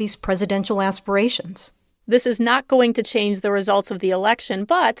who have these presidential aspirations. This is not going to change the results of the election,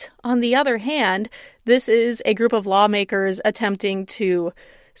 but on the other hand, this is a group of lawmakers attempting to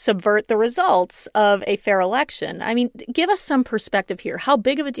subvert the results of a fair election. I mean, give us some perspective here. How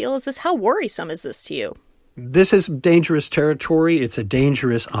big of a deal is this? How worrisome is this to you? This is dangerous territory. It's a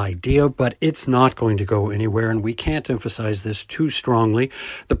dangerous idea, but it's not going to go anywhere, and we can't emphasize this too strongly.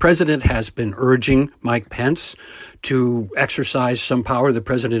 The president has been urging Mike Pence to exercise some power the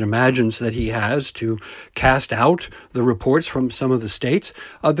president imagines that he has to cast out the reports from some of the states.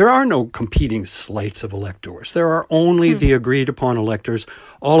 There are no competing slates of electors. There are only the agreed upon electors.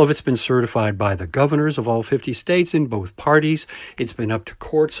 All of it's been certified by the governors of all 50 states in both parties. It's been up to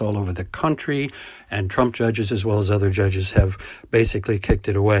courts all over the country, and Trump judges as well as other judges have basically kicked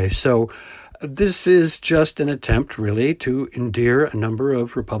it away. So this is just an attempt, really, to endear a number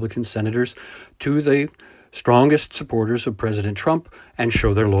of Republican senators to the strongest supporters of President Trump and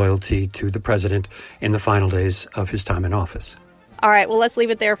show their loyalty to the president in the final days of his time in office. All right, well, let's leave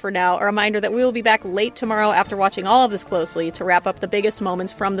it there for now. A reminder that we will be back late tomorrow after watching all of this closely to wrap up the biggest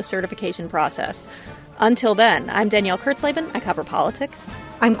moments from the certification process. Until then, I'm Danielle Kurtzleben. I cover politics.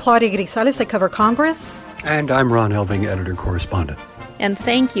 I'm Claudia Grisales. I cover Congress. And I'm Ron Elving, editor-correspondent. And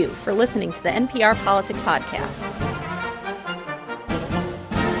thank you for listening to the NPR Politics Podcast.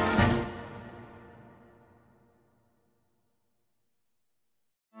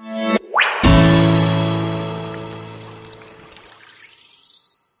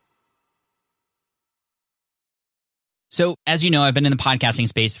 So, as you know, I've been in the podcasting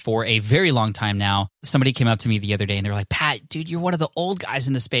space for a very long time now. Somebody came up to me the other day and they were like, Pat, dude, you're one of the old guys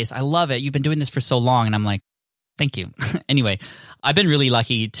in the space. I love it. You've been doing this for so long. And I'm like, thank you. Anyway, I've been really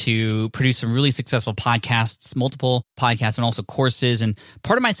lucky to produce some really successful podcasts, multiple podcasts, and also courses. And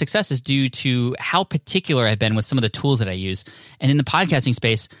part of my success is due to how particular I've been with some of the tools that I use. And in the podcasting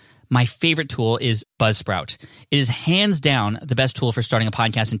space, my favorite tool is Buzzsprout. It is hands down the best tool for starting a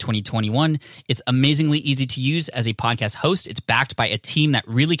podcast in 2021. It's amazingly easy to use as a podcast host. It's backed by a team that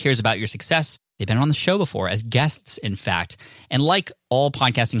really cares about your success. They've been on the show before as guests, in fact. And like all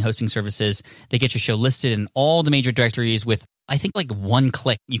podcasting hosting services, they get your show listed in all the major directories with, I think, like one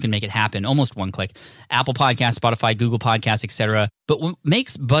click, you can make it happen, almost one click. Apple Podcasts, Spotify, Google Podcasts, etc. But what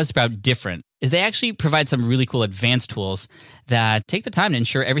makes Buzzsprout different is they actually provide some really cool advanced tools that take the time to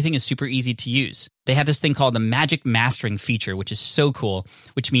ensure everything is super easy to use. They have this thing called the Magic Mastering feature, which is so cool,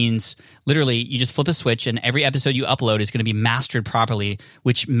 which means literally you just flip a switch and every episode you upload is going to be mastered properly,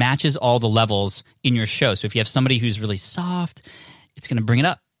 which matches all the levels in your show. So if you have somebody who's really soft, it's going to bring it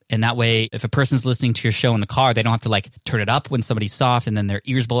up. And that way, if a person's listening to your show in the car, they don't have to like turn it up when somebody's soft and then their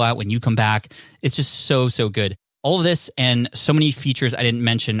ears blow out when you come back. It's just so, so good. All of this and so many features I didn't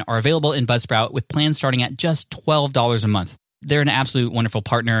mention are available in Buzzsprout with plans starting at just $12 a month. They're an absolute wonderful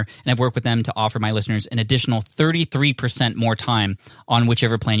partner, and I've worked with them to offer my listeners an additional 33% more time on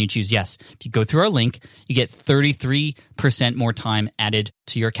whichever plan you choose. Yes, if you go through our link, you get 33% more time added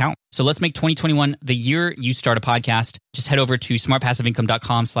to your account. So let's make 2021 the year you start a podcast. Just head over to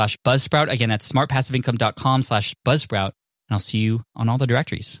smartpassiveincome.com/Buzzsprout. Again, that's smartpassiveincome.com/Buzzsprout, and I'll see you on all the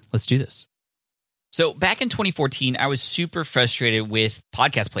directories. Let's do this. So back in 2014, I was super frustrated with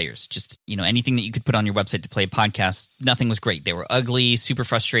podcast players. Just, anything that you could put on your website to play a podcast, nothing was great. They were ugly, super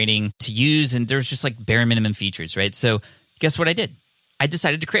frustrating to use, and there's just like bare minimum features, right? So guess what I did? I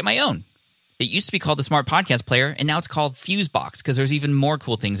decided to create my own. It used to be called the Smart Podcast Player, and now it's called Fusebox because there's even more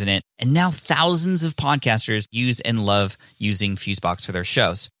cool things in it. And now thousands of podcasters use and love using Fusebox for their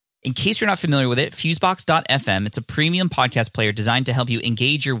shows. In case you're not familiar with it, Fusebox.fm, it's a premium podcast player designed to help you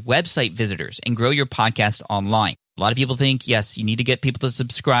engage your website visitors and grow your podcast online. A lot of people think, yes, you need to get people to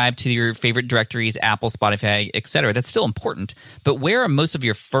subscribe to your favorite directories, Apple, Spotify, etc. That's still important. But where are most of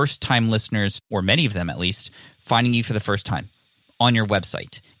your first-time listeners, or many of them at least, finding you for the first time? On your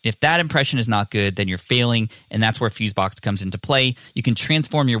website. If that impression is not good, then you're failing, and that's where Fusebox comes into play. You can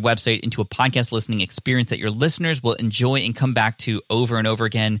transform your website into a podcast listening experience that your listeners will enjoy and come back to over and over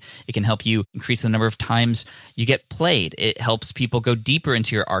again. It can help you increase the number of times you get played. It helps people go deeper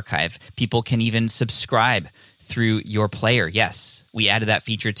into your archive. People can even subscribe through your player. Yes, we added that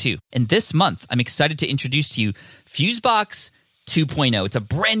feature too. And this month, I'm excited to introduce to you Fusebox 2.0. It's a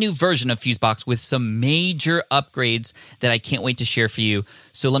brand new version of Fusebox with some major upgrades that I can't wait to share for you.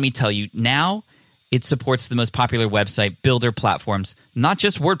 So let me tell you, now it supports the most popular website builder platforms, not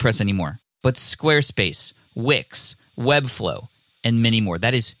just WordPress anymore, but Squarespace, Wix, Webflow, and many more.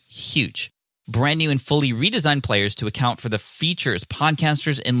 That is huge. Brand new and fully redesigned players to account for the features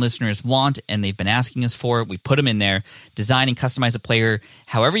podcasters and listeners want, and they've been asking us for. We put them in there. Design and customize a player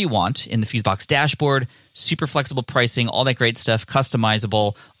however you want in the Fusebox dashboard. Super flexible pricing, all that great stuff,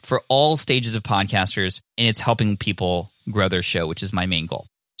 customizable for all stages of podcasters, and it's helping people grow their show, which is my main goal.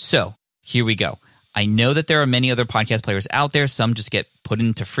 So here we go. I know that there are many other podcast players out there. Some just get put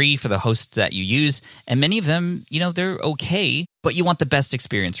into free for the hosts that you use. And many of them, they're okay, but you want the best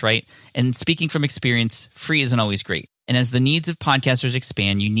experience, right? And speaking from experience, free isn't always great. And as the needs of podcasters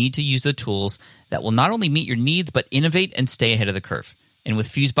expand, you need to use the tools that will not only meet your needs, but innovate and stay ahead of the curve. And with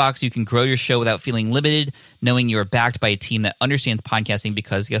Fusebox, you can grow your show without feeling limited, knowing you are backed by a team that understands podcasting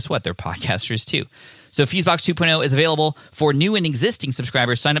because guess what? They're podcasters too. So Fusebox 2.0 is available for new and existing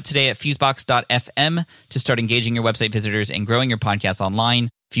subscribers. Sign up today at fusebox.fm to start engaging your website visitors and growing your podcast online.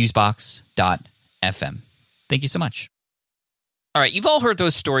 Fusebox.fm. Thank you so much. All right, you've all heard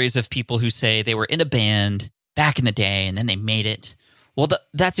those stories of people who say they were in a band back in the day and then they made it. Well,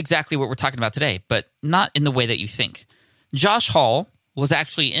 that's exactly what we're talking about today, but not in the way that you think. Josh Hall was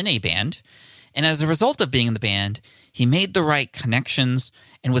actually in a band, and as a result of being in the band, he made the right connections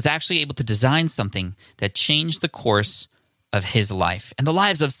and was actually able to design something that changed the course of his life and the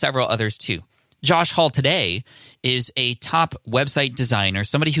lives of several others too. Josh Hall today is a top website designer,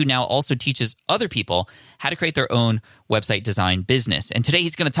 somebody who now also teaches other people how to create their own website design business. And today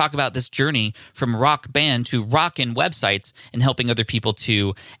he's going to talk about this journey from rock band to rockin' websites and helping other people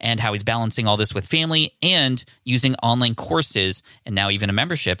too, and how he's balancing all this with family and using online courses and now even a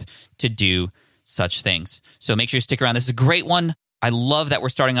membership to do such things. So make sure you stick around. This is a great one. I love that we're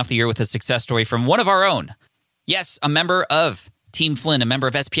starting off the year with a success story from one of our own. Yes, a member of Team Flynn, a member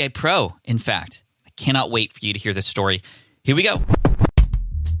of SPI Pro, in fact. I cannot wait for you to hear this story. Here we go.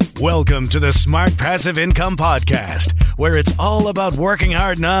 Welcome to the Smart Passive Income Podcast, where it's all about working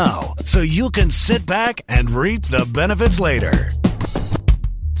hard now so you can sit back and reap the benefits later.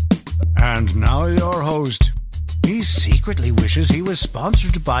 And now your host. He secretly wishes he was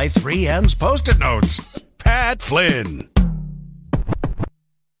sponsored by 3M's Post-it Notes, Pat Flynn.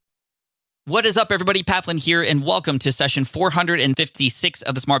 What is up, everybody? Pat Flynn here, and welcome to session 456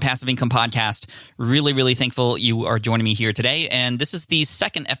 of the Smart Passive Income Podcast. Really, really thankful you are joining me here today, and this is the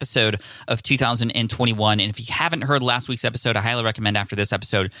second episode of 2021, and if you haven't heard last week's episode, I highly recommend after this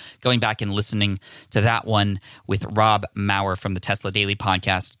episode going back and listening to that one with Rob Maurer from the Tesla Daily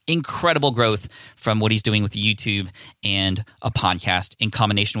Podcast. Incredible growth from what he's doing with YouTube and a podcast in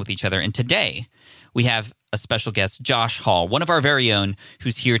combination with each other, and today we have a special guest, Josh Hall, one of our very own,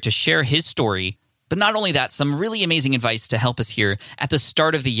 who's here to share his story. But not only that, some really amazing advice to help us here at the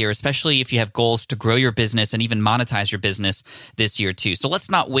start of the year, especially if you have goals to grow your business and even monetize your business this year too. So let's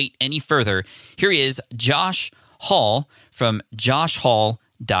not wait any further. Here he is, Josh Hall from joshhall.co.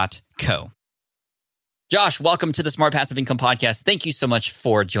 Josh, welcome to the Smart Passive Income Podcast. Thank you so much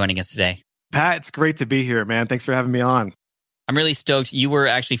for joining us today. Pat, it's great to be here, man. Thanks for having me on. I'm really stoked. You were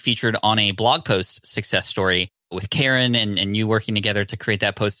actually featured on a blog post success story with Karen and you working together to create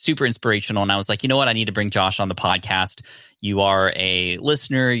that post. Super inspirational. And I was like, you know what? I need to bring Josh on the podcast. You are a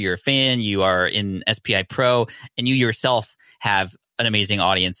listener, you're a fan, you are in SPI Pro, and you yourself have an amazing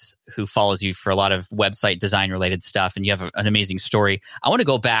audience who follows you for a lot of website design related stuff, and you have an amazing story. I want to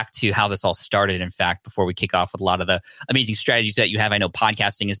go back to how this all started, in fact, before we kick off with a lot of the amazing strategies that you have. I know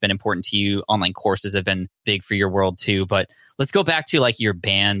podcasting has been important to you. Online courses have been big for your world too, but let's go back to like your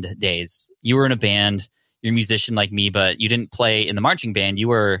band days. You were in a band, you're a musician like me, but you didn't play in the marching band. You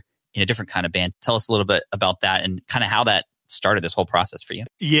were in a different kind of band. Tell us a little bit about that and kind of how that started this whole process for you?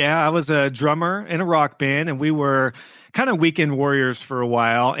 Yeah, I was a drummer in a rock band, and we were kind of weekend warriors for a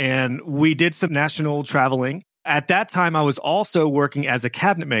while, and we did some national traveling. At that time, I was also working as a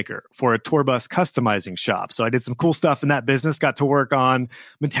cabinet maker for a tour bus customizing shop. So I did some cool stuff in that business, got to work on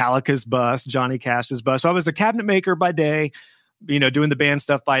Metallica's bus, Johnny Cash's bus. So I was a cabinet maker by day, doing the band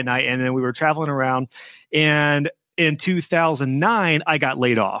stuff by night. And then we were traveling around. And in 2009, I got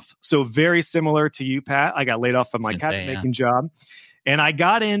laid off. So very similar to you, Pat. I got laid off from my cabinet making job. And I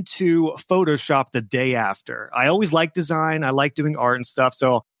got into Photoshop the day after. I always liked design. I like doing art and stuff.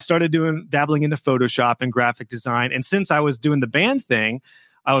 So I started dabbling into Photoshop and graphic design. And since I was doing the band thing,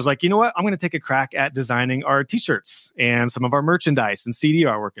 I was like, you know what? I'm going to take a crack at designing our t-shirts and some of our merchandise and CD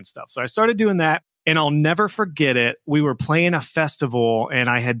artwork and stuff. So I started doing that. And I'll never forget it. We were playing a festival and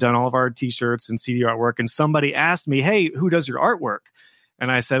I had done all of our t-shirts and CD artwork. And somebody asked me, hey, who does your artwork?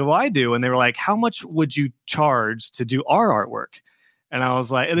 And I said, well, I do. And they were like, how much would you charge to do our artwork? And I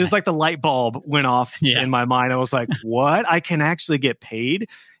was like, it was like the light bulb went off in my mind. I was like, what? I can actually get paid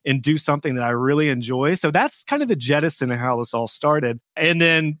and do something that I really enjoy. So that's kind of the jettison of how this all started. And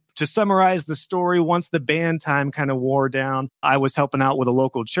then to summarize the story, once the band time kind of wore down, I was helping out with a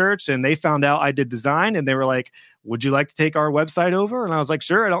local church and they found out I did design and they were like, would you like to take our website over? And I was like,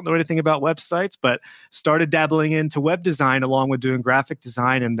 sure. I don't know anything about websites, but started dabbling into web design along with doing graphic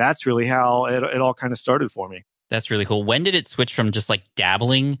design. And that's really how it all kind of started for me. That's really cool. When did it switch from just like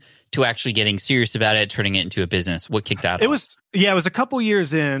dabbling to actually getting serious about it, turning it into a business? What kicked that off? It was a couple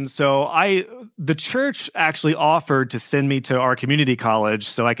years in. So the church actually offered to send me to our community college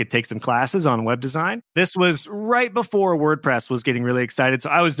so I could take some classes on web design. This was right before WordPress was getting really excited. So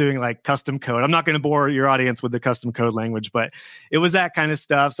I was doing like custom code. I'm not going to bore your audience with the custom code language, but it was that kind of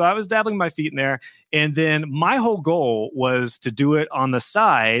stuff. So I was dabbling my feet in there. And then my whole goal was to do it on the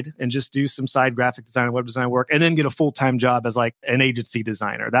side and just do some side graphic design and web design work and then get a full-time job as like an agency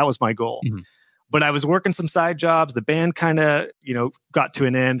designer. That was my goal. Mm-hmm. But I was working some side jobs. The band kind of, got to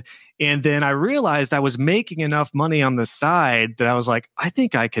an end. And then I realized I was making enough money on the side that I was like, I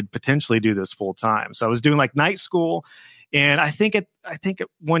think I could potentially do this full time. So I was doing like night school. And I think at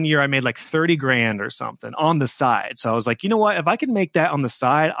 1 year I made like 30 grand or something on the side. So I was like, you know what? If I could make that on the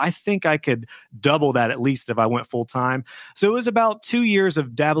side, I think I could double that at least if I went full time. So it was about 2 years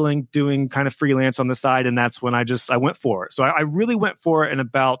of dabbling, doing kind of freelance on the side. And that's when I went for it. So I really went for it in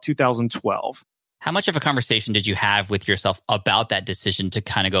about 2012. How much of a conversation did you have with yourself about that decision to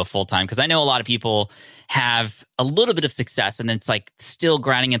kind of go full time? Because I know a lot of people have a little bit of success and then it's like still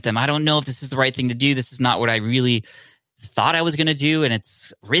grinding at them. I don't know if this is the right thing to do. This is not what I really thought I was going to do, and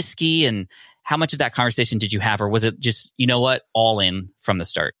it's risky. And how much of that conversation did you have, or was it just, you know what, all in from the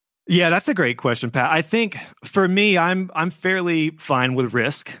start? Yeah, that's a great question, Pat. I think for me, I'm fairly fine with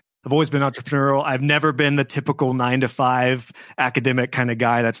risk. I've always been entrepreneurial. I've never been the typical 9-to-5 academic kind of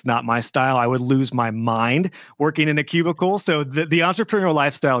guy. That's not my style. I would lose my mind working in a cubicle. So the entrepreneurial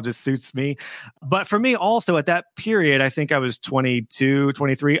lifestyle just suits me. But for me also at that period, I think I was 22,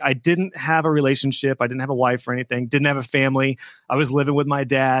 23. I didn't have a relationship. I didn't have a wife or anything. Didn't have a family. I was living with my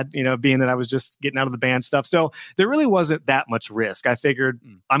dad, being that I was just getting out of the band stuff. So there really wasn't that much risk. I figured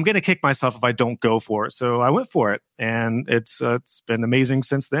I'm going to kick myself if I don't go for it. So I went for it. And it's been amazing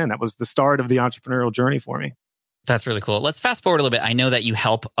since then. That was the start of the entrepreneurial journey for me. That's really cool. Let's fast forward a little bit. I know that you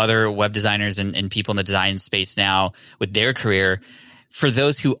help other web designers and people in the design space now with their career. For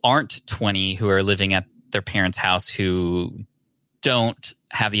those who aren't 20, who are living at their parents' house, who don't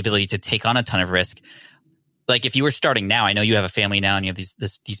have the ability to take on a ton of risk, like if you were starting now, I know you have a family now and you have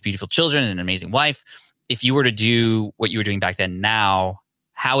these beautiful children and an amazing wife. If you were to do what you were doing back then now,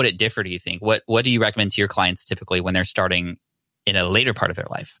 how would it differ, do you think? What do you recommend to your clients typically when they're starting in a later part of their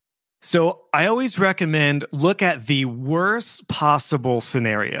life? So I always recommend look at the worst possible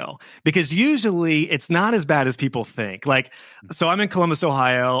scenario, because usually it's not as bad as people think. So I'm in Columbus,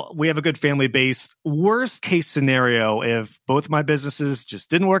 Ohio. We have a good family base. Worst case scenario, if both my businesses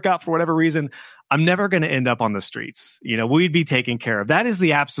just didn't work out for whatever reason, I'm never going to end up on the streets. We'd be taken care of. That is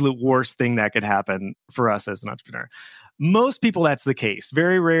the absolute worst thing that could happen for us as an entrepreneur. Most people, that's the case.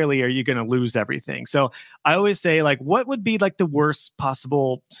 Very rarely are you going to lose everything. So I always say, what would be the worst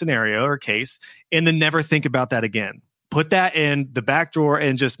possible scenario or case, and then never think about that again. Put that in the back drawer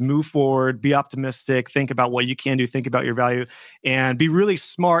and just move forward, be optimistic, think about what you can do, think about your value, and be really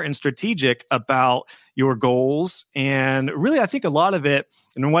smart and strategic about your goals. And really, I think a lot of it,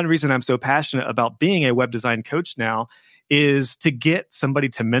 and one reason I'm so passionate about being a web design coach now, is to get somebody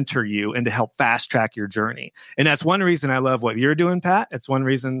to mentor you and to help fast track your journey. And that's one reason I love what you're doing, Pat. It's one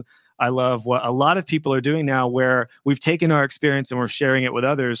reason I love what a lot of people are doing now, where we've taken our experience and we're sharing it with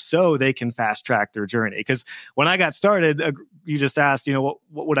others so they can fast track their journey. Because when I got started, you just asked, what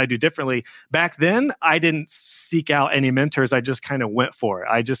would I do differently? Back then, I didn't seek out any mentors. I just kind of went for it.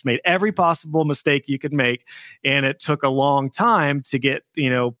 I just made every possible mistake you could make. And it took a long time to get,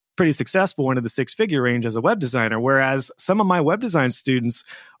 pretty successful into the six-figure range as a web designer, whereas some of my web design students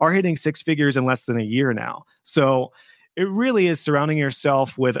are hitting six figures in less than a year now. So it really is surrounding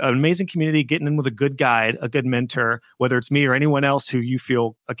yourself with an amazing community, getting in with a good guide, a good mentor, whether it's me or anyone else who you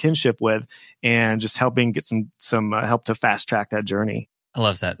feel a kinship with, and just helping get some help to fast track that journey. I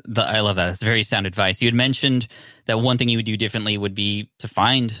love that. I love that. That's very sound advice. You had mentioned that one thing you would do differently would be to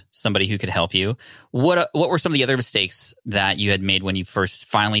find somebody who could help you. What were some of the other mistakes that you had made when you first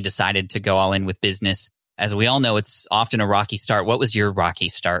finally decided to go all in with business? As we all know, it's often a rocky start. What was your rocky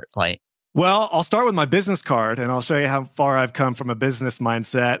start like? Well, I'll start with my business card, and I'll show you how far I've come from a business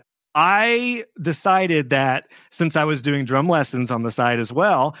mindset. I decided that since I was doing drum lessons on the side as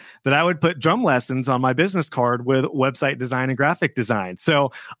well, that I would put drum lessons on my business card with website design and graphic design.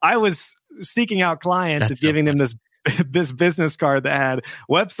 So I was seeking out clients and giving them this business card that had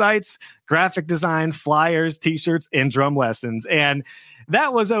websites, graphic design, flyers, t-shirts, and drum lessons. And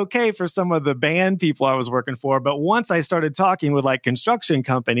that was okay for some of the band people I was working for. But once I started talking with like construction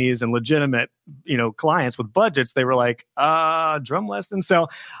companies and legitimate, clients with budgets, they were like, drum lessons. So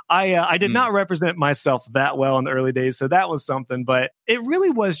I did not represent myself that well in the early days. So that was something, but it really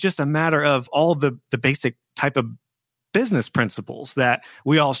was just a matter of all the basic type of business principles that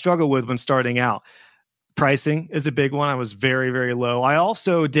we all struggle with when starting out. Pricing is a big one. I was very, very low. I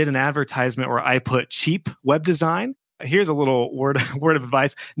also did an advertisement where I put cheap web design. Here's a little word of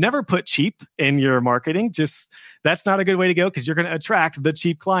advice. Never put cheap in your marketing. That's not a good way to go, because you're going to attract the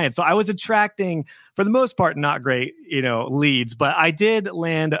cheap clients. So I was attracting, for the most part, not great, leads, but I did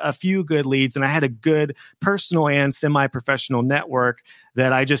land a few good leads, and I had a good personal and semi-professional network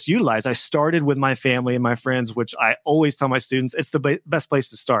that I just utilized. I started with my family and my friends, which I always tell my students, it's the best place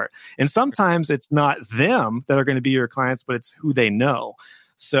to start. And sometimes it's not them that are going to be your clients, but it's who they know.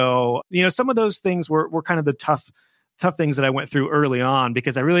 So, some of those things were kind of the tough things that I went through early on,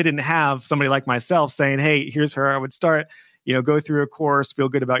 because I really didn't have somebody like myself saying, hey, here's where I would start, go through a course, feel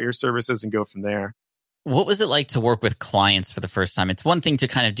good about your services, and go from there. What was it like to work with clients for the first time? It's one thing to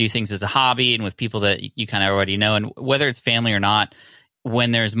kind of do things as a hobby and with people that you kind of already know, and whether it's family or not,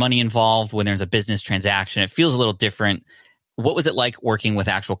 when there's money involved, when there's a business transaction, it feels a little different. What was it like working with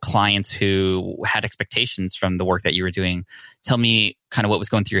actual clients who had expectations from the work that you were doing? Tell me kind of what was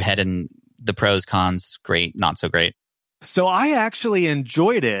going through your head and the pros, cons, great, not so great. So I actually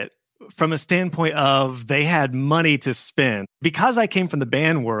enjoyed it from a standpoint of they had money to spend. Because I came from the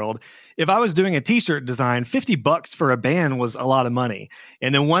band world, if I was doing a t-shirt design, $50 for a band was a lot of money.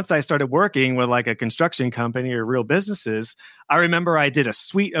 And then once I started working with like a construction company or real businesses, I remember I did a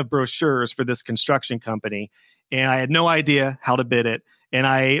suite of brochures for this construction company, and I had no idea how to bid it. And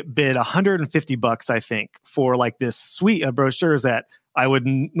I bid $150, I think, for like this suite of brochures that I would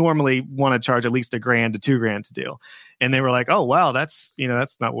normally want to charge at least $1,000 to $2,000 to do. And they were like, oh, wow, that's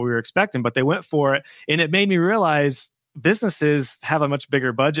not what we were expecting, but they went for it. And it made me realize businesses have a much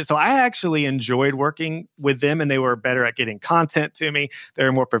bigger budget. So I actually enjoyed working with them, and they were better at getting content to me. They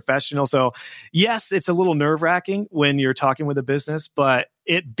were more professional. So yes, it's a little nerve wracking when you're talking with a business, but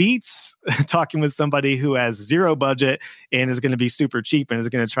it beats talking with somebody who has zero budget and is going to be super cheap and is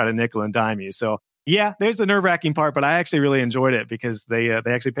going to try to nickel and dime you. So yeah, there's the nerve-wracking part, but I actually really enjoyed it because they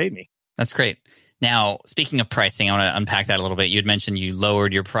actually paid me. That's great. Now, speaking of pricing, I want to unpack that a little bit. You had mentioned you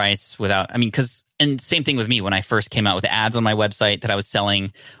lowered your price and same thing with me. When I first came out with ads on my website that I was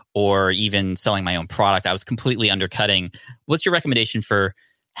selling, or even selling my own product, I was completely undercutting. What's your recommendation for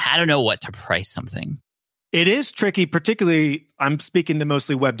how to know what to price something? It is tricky, particularly I'm speaking to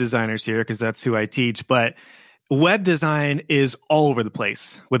mostly web designers here because that's who I teach, but web design is all over the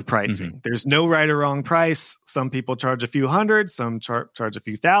place with pricing. Mm-hmm. There's no right or wrong price. Some people charge a few hundred, some charge a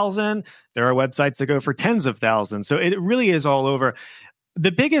few thousand. There are websites that go for tens of thousands. So it really is all over.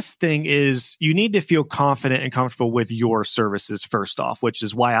 The biggest thing is you need to feel confident and comfortable with your services first off, which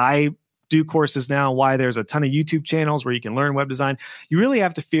is why I do courses now, why there's a ton of YouTube channels where you can learn web design. You really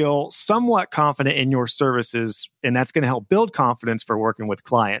have to feel somewhat confident in your services And that's going to help build confidence for working with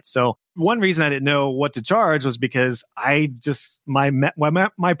clients. So one reason I didn't know what to charge was because my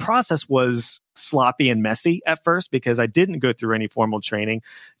process was sloppy and messy at first because I didn't go through any formal training,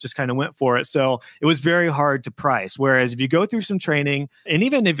 just kind of went for it. So it was very hard to price. Whereas if you go through some training, and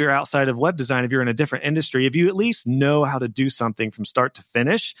even if you're outside of web design, if you're in a different industry, if you at least know how to do something from start to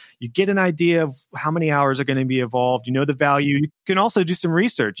finish, you get an idea of how many hours are going to be involved. You know the value. You can also do some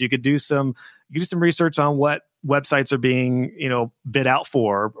research. You could do some research on what websites are being, bid out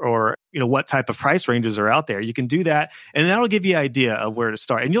for, or, what type of price ranges are out there. You can do that. And that'll give you an idea of where to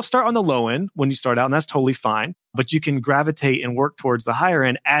start. And you'll start on the low end when you start out, and that's totally fine. But you can gravitate and work towards the higher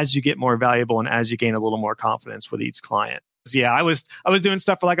end as you get more valuable and as you gain a little more confidence with each client. So yeah, I was doing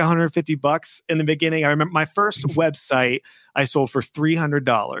stuff for like $150 in the beginning. I remember my first website I sold for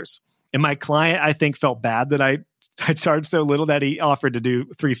 $300. And my client, I think, felt bad that I charged so little that he offered to do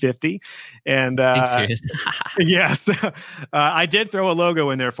 $350. And yes, I did throw a logo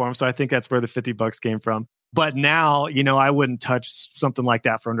in there for him. So I think that's where the $50 came from. But now, I wouldn't touch something like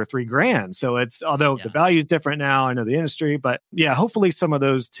that for under $3,000. So although the value is different now, I know the industry, but yeah, hopefully some of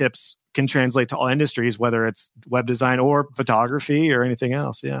those tips can translate to all industries, whether it's web design or photography or anything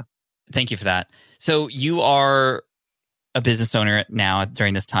else. Yeah. Thank you for that. So you are a business owner now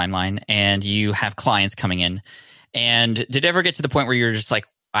during this timeline, and you have clients coming in. And did it ever get to the point where you're just like,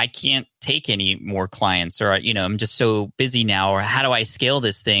 I can't take any more clients, or, I'm just so busy now, or how do I scale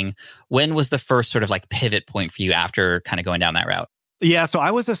this thing? When was the first sort of like pivot point for you after kind of going down that route? Yeah, so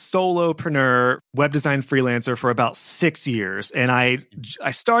I was a solopreneur, web design freelancer for about 6 years. And I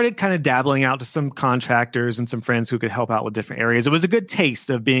started kind of dabbling out to some contractors and some friends who could help out with different areas. It was a good taste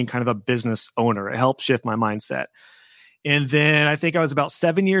of being kind of a business owner. It helped shift my mindset. And then I think I was about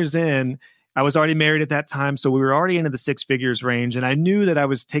 7 years in. I was already married at that time, so we were already into the six figures range, and I knew that I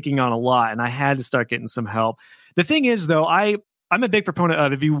was taking on a lot, and I had to start getting some help. The thing is, though, I'm a big proponent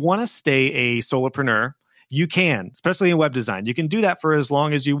of, if you want to stay a solopreneur, you can, especially in web design. You can do that for as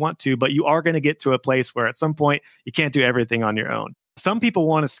long as you want to, but you are going to get to a place where at some point you can't do everything on your own. Some people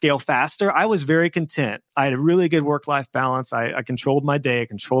want to scale faster. I was very content. I had a really good work-life balance. I controlled my day, I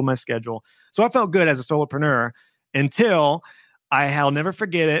controlled my schedule. So I felt good as a solopreneur until I'll never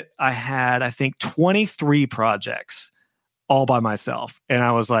forget it. I had, I think, 23 projects all by myself. And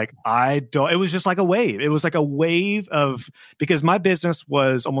I was like, it was just like a wave. It was like a wave because my business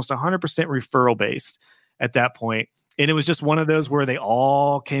was almost 100% referral based at that point. And it was just one of those where they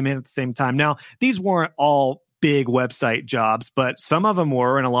all came in at the same time. Now, these weren't all big website jobs, but some of them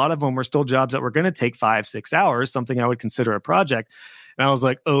were, and a lot of them were still jobs that were going to take 5-6 hours, something I would consider a project. And I was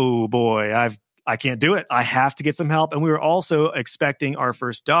like, oh boy, I can't do it. I have to get some help. And we were also expecting our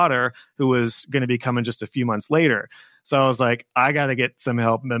first daughter, who was going to be coming just a few months later. So I was like, I got to get some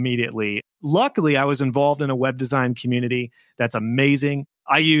help immediately. Luckily, I was involved in a web design community that's amazing.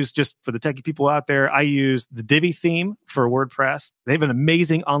 I use, just for the techie people out there, I use the Divi theme for WordPress. They have an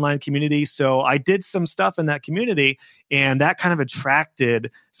amazing online community. So I did some stuff in that community, and that kind of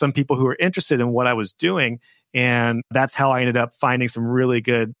attracted some people who were interested in what I was doing. And that's how I ended up finding some really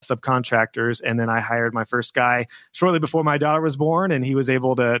good subcontractors. And then I hired my first guy shortly before my daughter was born, and he was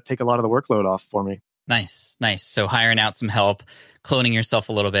able to take a lot of the workload off for me. Nice. So hiring out some help, cloning yourself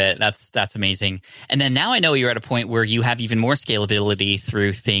a little bit, that's amazing. And then now I know you're at a point where you have even more scalability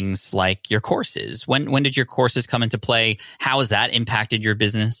through things like your courses. When did your courses come into play? How has that impacted your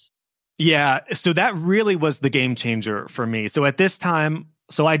business? Yeah, so that really was the game changer for me. So at this time,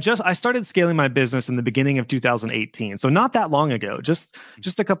 I started scaling my business in the beginning of 2018. So not that long ago, just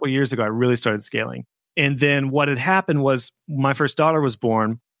a couple of years ago, I really started scaling. And then what had happened was my first daughter was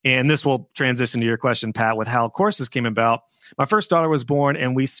born. And this will transition to your question, Pat, with how courses came about. My first daughter was born,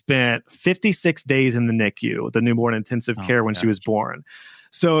 and we spent 56 days in the NICU, the newborn intensive care, when she was born.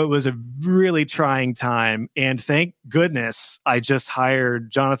 So it was a really trying time. And thank goodness I just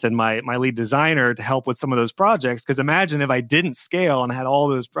hired Jonathan, my lead designer, to help with some of those projects. Because imagine if I didn't scale and had all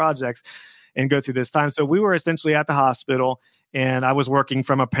those projects and go through this time. So we were essentially at the hospital, and I was working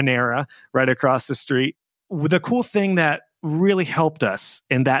from a Panera right across the street. The cool thing that really helped us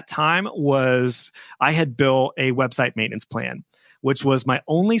in that time was I had built a website maintenance plan, which was my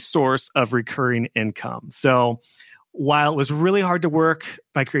only source of recurring income. So while it was really hard to work,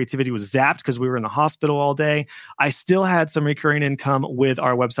 my creativity was zapped because we were in the hospital all day. I still had some recurring income with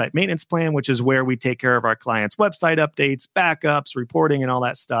our website maintenance plan, which is where we take care of our clients' website updates, backups, reporting, and all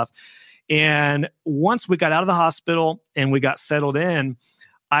that stuff. And once we got out of the hospital and we got settled in,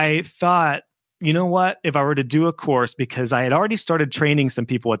 I thought, you know what, if I were to do a course, because I had already started training some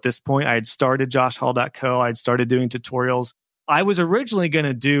people at this point. I had started joshhall.co. I had started doing tutorials. I was originally going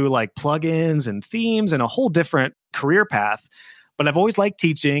to do like plugins and themes and a whole different career path. But I've always liked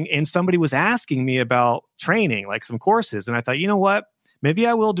teaching, and somebody was asking me about training, like some courses. And I thought, you know what? Maybe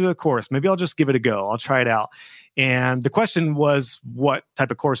I will do a course. Maybe I'll just give it a go. I'll try it out. And the question was, what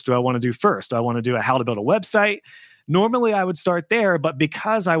type of course do I want to do first? Do I want to do a how to build a website? Normally, I would start there. But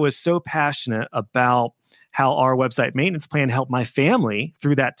because I was so passionate about how our website maintenance plan helped my family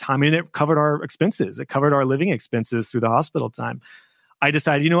through that time, and it covered our expenses. It covered our living expenses through the hospital time. I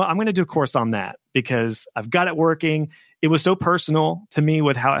decided, you know what, I'm going to do a course on that because I've got it working. It was so personal to me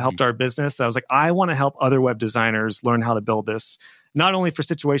with how it helped our business. I was like, I want to help other web designers learn how to build this, not only for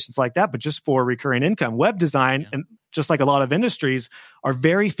situations like that, but just for recurring income. Web design, and just like a lot of industries, are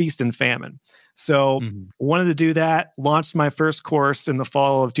very feast and famine. So wanted to do that, launched my first course in the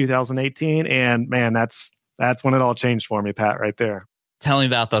fall of 2018. And man, that's when it all changed for me, Pat, right there. Tell me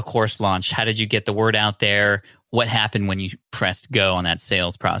about the course launch. How did you get the word out there? What happened when you pressed go on that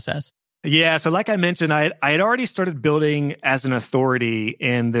sales process? Yeah, so like I mentioned, I had already started building as an authority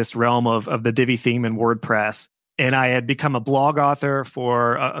in this realm of the Divi theme and WordPress. And I had become a blog author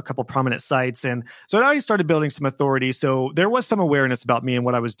for a couple prominent sites. And so I already started building some authority. So there was some awareness about me and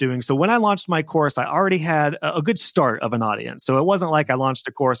what I was doing. So when I launched my course, I already had a good start of an audience. So it wasn't like I launched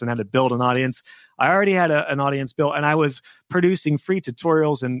a course and had to build an audience. I already had an audience built, and I was producing free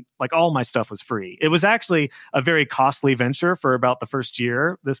tutorials, and like all my stuff was free. It was actually a very costly venture for about the first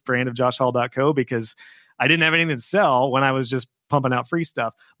year, this brand of JoshHall.co, because I didn't have anything to sell when I was just pumping out free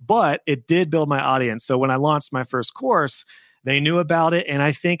stuff, but it did build my audience. So when I launched my first course, they knew about it. And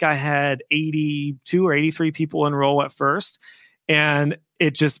I think I had 82 or 83 people enroll at first. And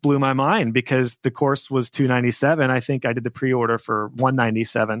it just blew my mind because the course was $297. I think I did the pre-order for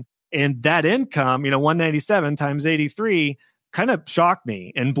 $197. And that income, $197 times 83 kind of shocked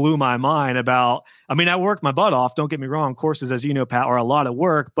me and blew my mind about, I worked my butt off. Don't get me wrong. Courses, as you know, Pat, are a lot of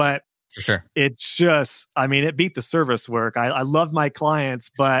work, but for sure. It just, it beat the service work. I love my clients,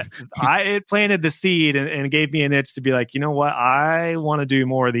 but it planted the seed and gave me an itch to be like, you know what? I want to do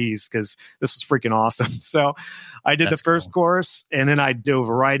more of these because this was freaking awesome. So I did the first course, and then I dove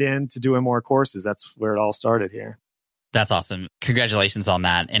right into doing more courses. That's where it all started here. That's awesome. Congratulations on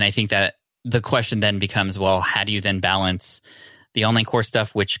that. And I think that the question then becomes, well, how do you then balance the online course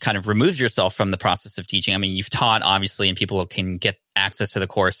stuff, which kind of removes yourself from the process of teaching? You've taught, obviously, and people can get access to the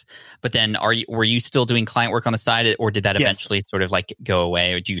course. But then were you still doing client work on the side, or did that eventually sort of like go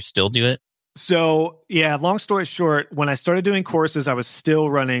away, or do you still do it? So, yeah, long story short, when I started doing courses, I was still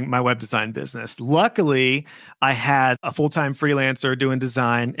running my web design business. Luckily, I had a full-time freelancer doing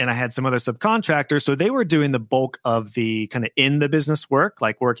design, and I had some other subcontractors. So they were doing the bulk of the kind of in the business work,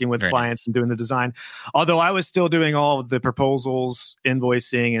 like working with clients and doing the design. Although I was still doing all of the proposals,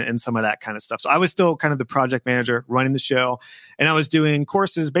 invoicing, and some of that kind of stuff. So I was still kind of the project manager running the show, and I was doing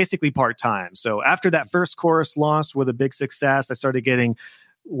courses basically part-time. So after that first course launched with a big success, I started getting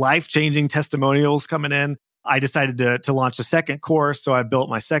life-changing testimonials coming in. I decided to launch a second course. So I built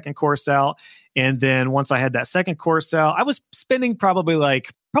my second course out. And then once I had that second course out, I was spending probably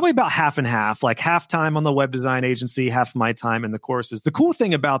about half and half, like half time on the web design agency, half my time in the courses. The cool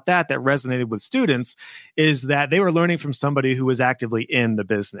thing about that resonated with students is that they were learning from somebody who was actively in the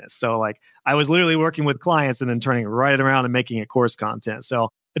business. So like I was literally working with clients and then turning it right around and making it course content. So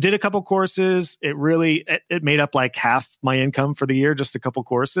I did a couple courses. It made up like half my income for the year, just a couple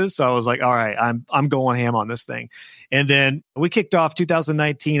courses. So I was like, all right, I'm going ham on this thing. And then we kicked off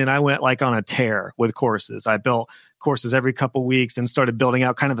 2019, and I went like on a tear with courses. I built courses every couple weeks and started building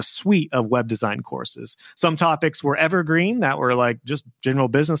out kind of a suite of web design courses. Some topics were evergreen, that were like just general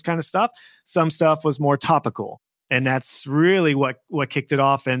business kind of stuff. Some stuff was more topical. And that's really what kicked it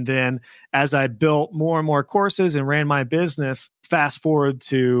off. And then as I built more and more courses and ran my business, fast forward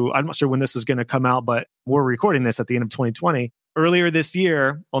to, I'm not sure when this is going to come out, but we're recording this at the end of 2020. Earlier this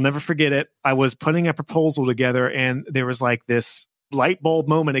year, I'll never forget it, I was putting a proposal together, and there was like this light bulb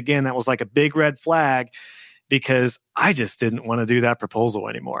moment again that was like a big red flag, because I just didn't want to do that proposal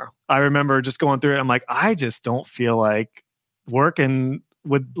anymore. I remember just going through it. I'm like, I just don't feel like working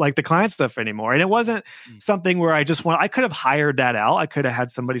with like the client stuff anymore. And it wasn't something where I could have hired that out. I could have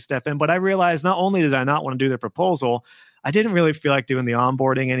had somebody step in, but I realized not only did I not want to do the proposal, I didn't really feel like doing the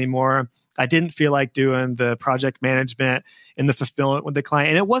onboarding anymore. I didn't feel like doing the project management and the fulfillment with the client.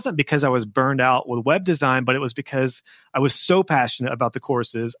 And it wasn't because I was burned out with web design, but it was because I was so passionate about the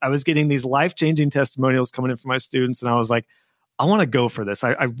courses. I was getting these life-changing testimonials coming in from my students, and I was like, I want to go for this.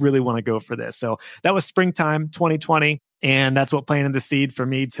 I really want to go for this. So that was springtime 2020. And that's what planted the seed for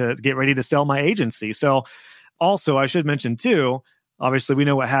me to get ready to sell my agency. So also, I should mention too, obviously we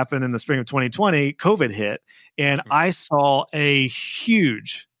know what happened in the spring of 2020, COVID hit. And I saw a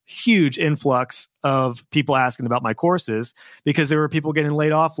huge influx of people asking about my courses because there were people getting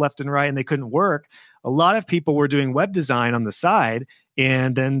laid off left and right and they couldn't work. A lot of people were doing web design on the side,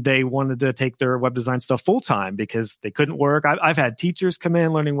 and then they wanted to take their web design stuff full time because they couldn't work. I've had teachers come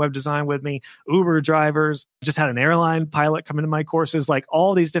in learning web design with me, Uber drivers, just had an airline pilot come into my courses. Like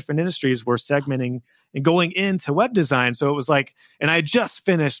all these different industries were segmenting and going into web design. So it was like, and I just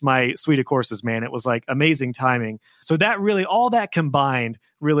finished my suite of courses, man. It was like amazing timing. So that really, all that combined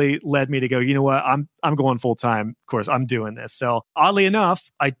really led me to go, you know what, I'm going full time. Of course, I'm doing this. So oddly enough,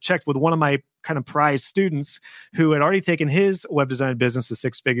 I checked with one of my kind of prized students who had already taken his web design business to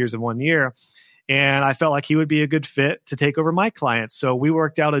 6 figures in 1 year. And I felt like he would be a good fit to take over my clients. So we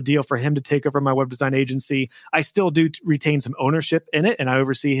worked out a deal for him to take over my web design agency. I still do retain some ownership in it, and I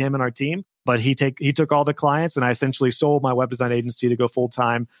oversee him and our team. But he took all the clients, and I essentially sold my web design agency to go full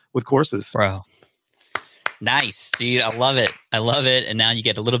time with courses. Bro. Nice, dude. I love it. And now you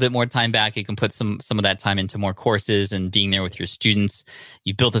get a little bit more time back. You can put some of that time into more courses and being there with your students.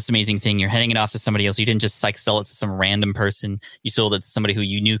 You built this amazing thing. You're handing it off to somebody else. You didn't just sell it to some random person. You sold it to somebody who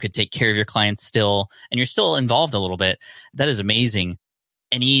you knew could take care of your clients still, and you're still involved a little bit. That is amazing.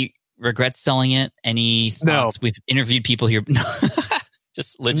 Any regrets selling it? Any thoughts? No. We've interviewed people here.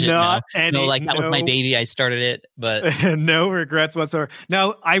 Just legit. No, like that was my baby. I started it, but no regrets whatsoever.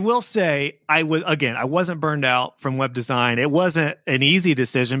 Now, I will say I wasn't burned out from web design. It wasn't an easy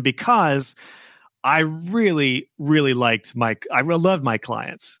decision because I really, really loved my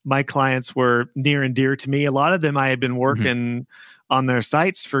clients. My clients were near and dear to me. A lot of them I had been working on their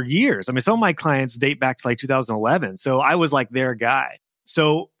sites for years. I mean, some of my clients date back to like 2011. So I was like their guy.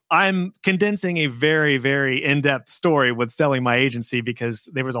 So I'm condensing a very, very in-depth story with selling my agency because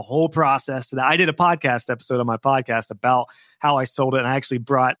there was a whole process to that. I did a podcast episode on my podcast about how I sold it. And I actually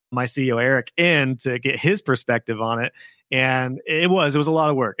brought my CEO, Eric, in to get his perspective on it. And it was a lot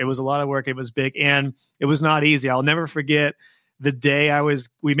of work. It was a lot of work. It was big and it was not easy. I'll never forget the day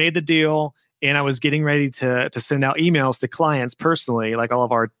we made the deal and I was getting ready to send out emails to clients personally, like all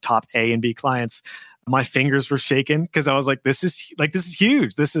of our top A and B clients. My fingers were shaking because I was like, this is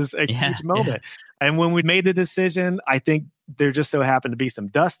huge. This is a huge moment. Yeah. And when we made the decision, I think there just so happened to be some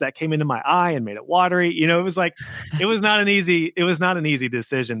dust that came into my eye and made it watery. You know, it was like, it was not an easy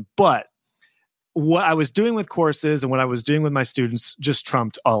decision, but what I was doing with courses and what I was doing with my students just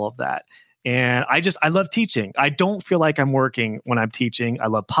trumped all of that. And I love teaching. I don't feel like I'm working when I'm teaching. I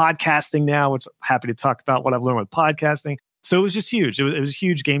love podcasting now, which I'm happy to talk about what I've learned with podcasting. So it was just huge. It was a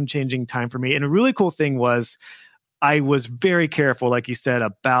huge game-changing time for me. And a really cool thing was I was very careful, like you said,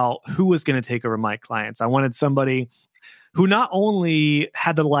 about who was going to take over my clients. I wanted somebody who not only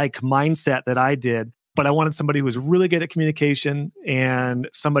had the like mindset that I did, but I wanted somebody who was really good at communication and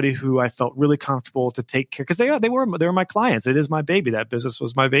somebody who I felt really comfortable to take care, because they were my clients. It is my baby. That business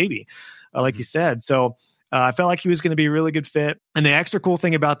was my baby, like you said. So I felt like he was going to be a really good fit. And the extra cool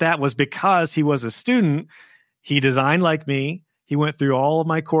thing about that was because he was a student, he designed like me. He went through all of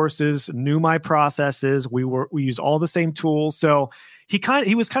my courses, knew my processes. We used all the same tools. So he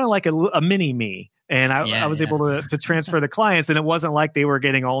was kind of like a mini me. And I was able to transfer the clients, and it wasn't like they were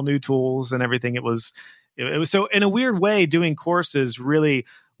getting all new tools and everything. It was so in a weird way, doing courses really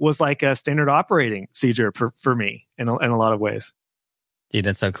was like a standard operating procedure for me in a lot of ways. Dude,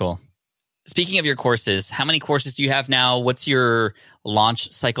 that's so cool. Speaking of your courses, how many courses do you have now? What's your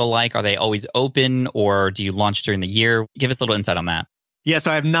launch cycle like? Are they always open or do you launch during the year? Give us a little insight on that. Yeah,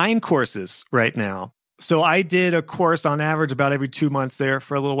 so I have 9 courses right now. So I did a course on average about every 2 months there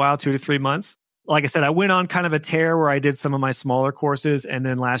for a little while, 2 to 3 months. Like I said, I went on kind of a tear where I did some of my smaller courses. And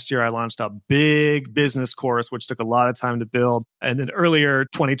then last year I launched a big business course, which took a lot of time to build. And then earlier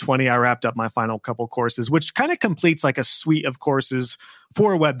 2020, I wrapped up my final couple courses, which kind of completes like a suite of courses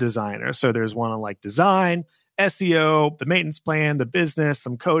for a web designer. So there's one on like design, SEO, the maintenance plan, the business,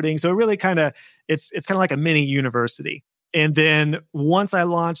 some coding. So it really kind of, it's kind of like a mini university. And then once I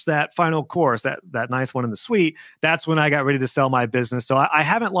launched that final course, that 9th one in the suite, that's when I got ready to sell my business. So I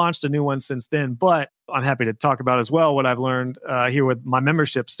haven't launched a new one since then, but I'm happy to talk about as well what I've learned here with my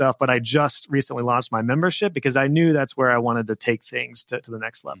membership stuff. But I just recently launched my membership because I knew that's where I wanted to take things to the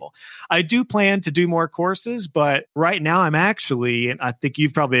next level. I do plan to do more courses, but right now I'm actually, and I think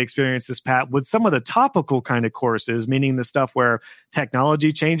you've probably experienced this, Pat, with some of the topical kind of courses, meaning the stuff where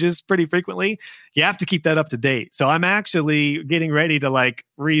technology changes pretty frequently. You have to keep that up to date. So I'm actually getting ready to like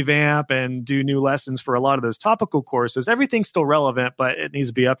revamp and do new lessons for a lot of those topical courses. Everything's still relevant, but it needs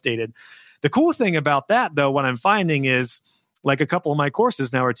to be updated. The cool thing about that, though, what I'm finding is like a couple of my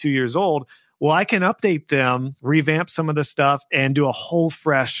courses now are 2 years old. Well, I can update them, revamp some of the stuff, and do a whole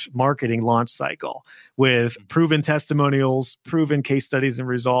fresh marketing launch cycle with proven testimonials, proven case studies and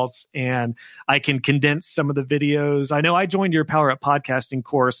results. And I can condense some of the videos. I know I joined your Power Up Podcasting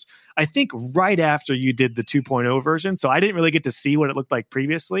course, I think right after you did the 2.0 version. So I didn't really get to see what it looked like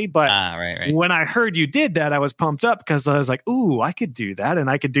previously. But when I heard you did that, I was pumped up because I was like, ooh, I could do that. And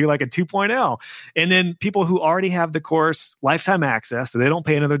I could do like a 2.0. And then people who already have the course, lifetime access, so they don't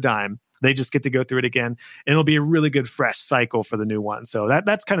pay another dime. They just get to go through it again. And it'll be a really good fresh cycle for the new one. So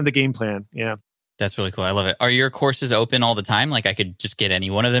that's kind of the game plan. Yeah. That's really cool. I love it. Are your courses open all the time? Like I could just get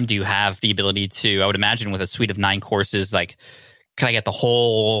any one of them? Do you have the ability to, I would imagine with a suite of 9 courses, like can I get the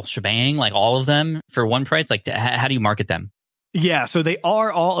whole shebang, like all of them for one price? Like how do you market them? Yeah, so they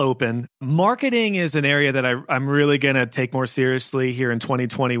are all open. Marketing is an area that I'm really going to take more seriously here in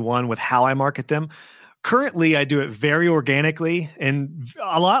 2021 with how I market them. Currently, I do it very organically and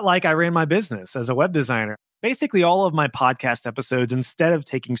a lot like I ran my business as a web designer. Basically, all of my podcast episodes, instead of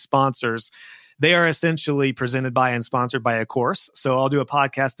taking sponsors, they are essentially presented by and sponsored by a course. So I'll do a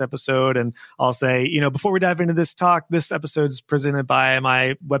podcast episode and I'll say, before we dive into this talk, this episode is presented by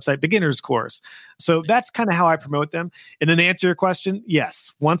my website beginners course. So that's kind of how I promote them. And then to answer your question,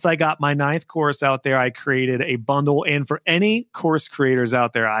 yes, once I got my 9th course out there, I created a bundle. And for any course creators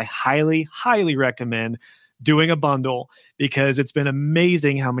out there, I highly, highly recommend doing a bundle because it's been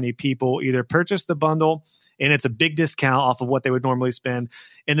amazing how many people either purchase the bundle and it's a big discount off of what they would normally spend.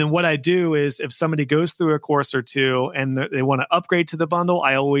 And then what I do is if somebody goes through a course or two and they want to upgrade to the bundle,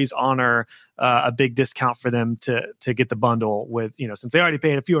 I always honor a big discount for them to get the bundle with, since they already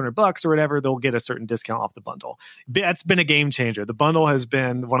paid a few $100 or whatever, they'll get a certain discount off the bundle. That's been a game changer. The bundle has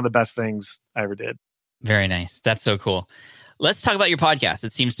been one of the best things I ever did. Very nice. That's so cool. Let's talk about your podcast.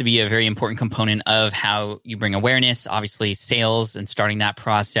 It seems to be a very important component of how you bring awareness, obviously sales and starting that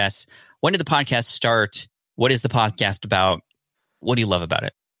process. When did the podcast start? What is the podcast about? What do you love about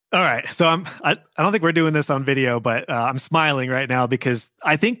it? All right. So I don't think we're doing this on video, but I'm smiling right now because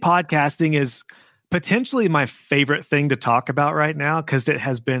I think podcasting is potentially my favorite thing to talk about right now because it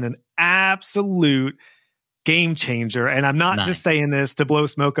has been an absolute game changer. And I'm not just saying this to blow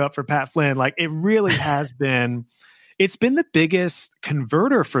smoke up for Pat Flynn. Like it really has been, it's been the biggest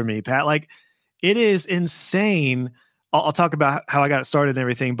converter for me, Pat. Like it is insane. I'll talk about how I got started and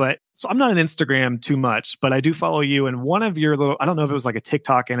everything, but so I'm not on Instagram too much, but I do follow you. And one of your I don't know if it was like a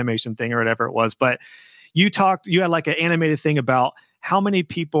TikTok animation thing or whatever it was, but you had like an animated thing about how many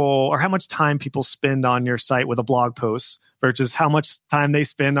people or how much time people spend on your site with a blog post versus how much time they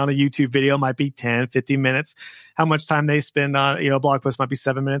spend on a YouTube video might be 10, 15 minutes. How much time they spend on, a blog post might be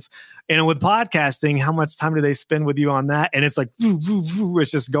 7 minutes. And with podcasting, how much time do they spend with you on that? And it's like,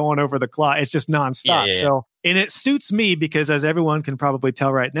 it's just going over the clock. It's just nonstop. Yeah. So, and it suits me because as everyone can probably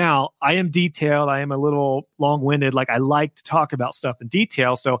tell right now, I am detailed. I am a little long-winded. Like I like to talk about stuff in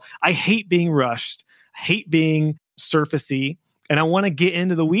detail. So I hate being rushed. I hate being surfacey. And I want to get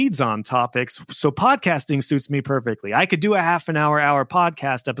into the weeds on topics. So podcasting suits me perfectly. I could do a half an hour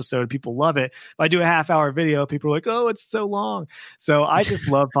podcast episode. People love it. If I do a half-hour video, people are like, oh, it's so long. So I just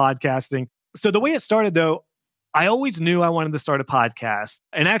love podcasting. So the way it started, though, I always knew I wanted to start a podcast.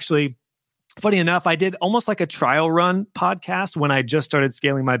 And actually, funny enough, I did almost like a trial run podcast when I just started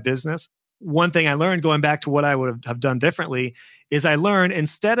scaling my business. One thing I learned going back to what I would have done differently is I learned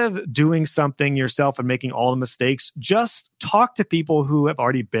instead of doing something yourself and making all the mistakes, just talk to people who have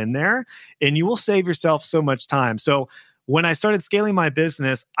already been there and you will save yourself so much time. So when I started scaling my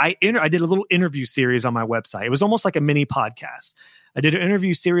business, I did a little interview series on my website. It was almost like a mini podcast. I did an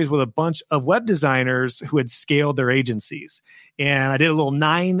interview series with a bunch of web designers who had scaled their agencies. And I did a little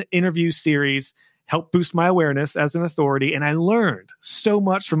 9 interview series, helped boost my awareness as an authority. And I learned so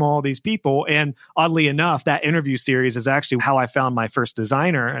much from all these people. And oddly enough, that interview series is actually how I found my first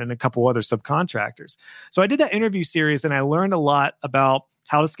designer and a couple other subcontractors. So I did that interview series and I learned a lot about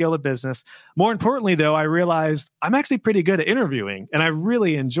how to scale a business. More importantly, though, I realized I'm actually pretty good at interviewing and I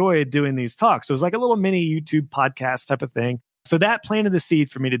really enjoyed doing these talks. So it was like a little mini YouTube podcast type of thing. So that planted the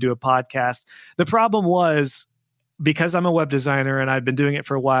seed for me to do a podcast. The problem was because I'm a web designer and I've been doing it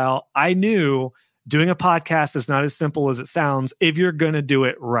for a while, I knew doing a podcast is not as simple as it sounds if you're going to do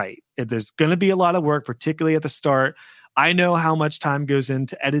it right. If there's going to be a lot of work, particularly at the start. I know how much time goes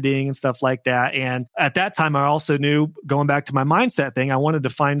into editing and stuff like that. And at that time, I also knew, going back to my mindset thing, I wanted to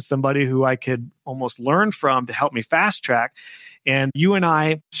find somebody who I could almost learn from to help me fast track. And you and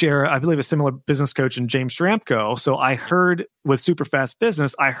I share, I believe, a similar business coach in James Schramko. So I heard with Superfast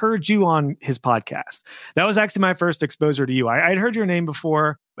Business, I heard you on his podcast. That was actually my first exposure to you. I'd heard your name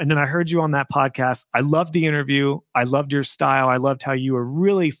before And then I heard you on that podcast. I loved the interview. I loved your style. I loved how you were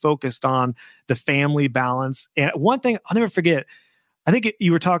really focused on the family balance. And one thing I'll never forget, I think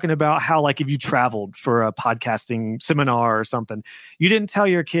you were talking about how, like, if you traveled for a podcasting seminar or something, you didn't tell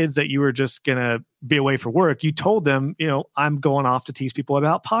your kids that you were just going to be away for work. You told them, I'm going off to teach people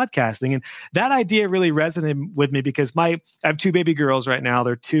about podcasting. And that idea really resonated with me because I have 2 baby girls right now.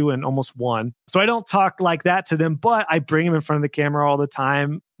 They're 2 and almost 1. So I don't talk like that to them, but I bring them in front of the camera all the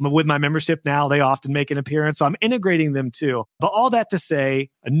time. With my membership now, they often make an appearance. So I'm integrating them too. But all that to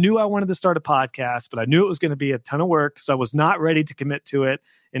say, I knew I wanted to start a podcast, but I knew it was going to be a ton of work. So I was not ready to commit to it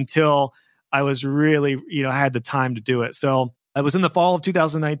until I was really, I had the time to do it. So I was in the fall of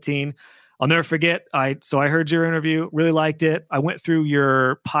 2019. I'll never forget. I heard your interview, really liked it. I went through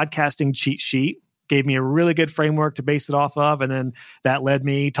your podcasting cheat sheet, gave me a really good framework to base it off of. And then that led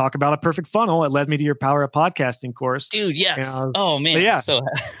me talk about a perfect funnel. It led me to your Power of Podcasting course. Dude, yes. Oh man. Yeah. So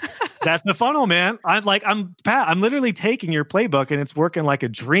that's the funnel, man. Pat, I'm literally taking your playbook and it's working like a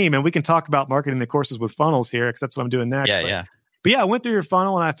dream. And we can talk about marketing the courses with funnels here because that's what I'm doing next. But I went through your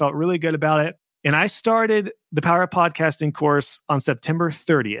funnel and I felt really good about it. And I started the Power of Podcasting course on September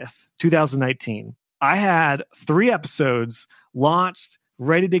 30th, 2019. I had 3 episodes launched,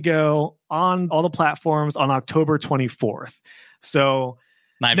 ready to go on all the platforms on October 24th. So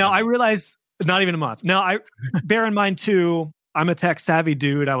now I realize not even a month. Now I bear in mind too, I'm a tech savvy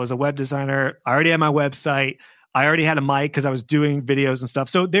dude. I was a web designer. I already had my website. I already had a mic because I was doing videos and stuff.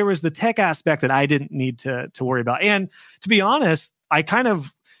 So there was the tech aspect that I didn't need to worry about. And to be honest, I kind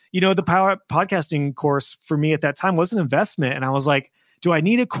of, the Power Podcasting course for me at that time was an investment. And I was like, do I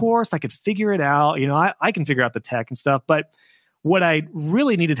need a course? I could figure it out. I can figure out the tech and stuff. But what I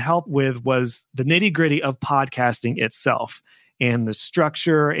really needed help with was the nitty gritty of podcasting itself and the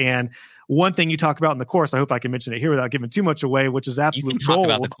structure. And one thing you talk about in the course, I hope I can mention it here without giving too much away, which is absolute gold. You can talk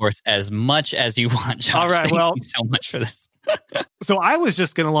about the course as much as you want, Josh. All right, Thank you so much for this. So I was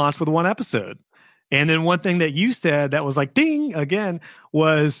just going to launch with 1 episode. And then one thing that you said that was like, ding, again,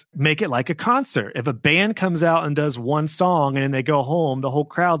 was make it like a concert. If a band comes out and does 1 song and then they go home, the whole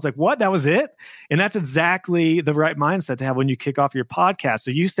crowd's like, what? That was it? And that's exactly the right mindset to have when you kick off your podcast.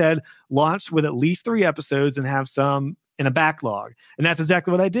 So you said launch with at least 3 episodes and have some in a backlog. And that's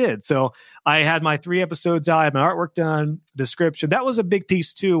exactly what I did. So I had my 3 episodes out, I had my artwork done, description. That was a big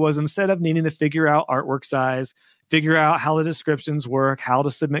piece too, was instead of needing to figure out artwork size, figure out how the descriptions work, how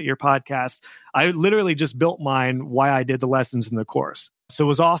to submit your podcast, I literally just built mine why I did the lessons in the course. So it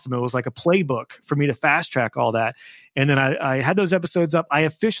was awesome. It was like a playbook for me to fast track all that. And then I had those episodes up. I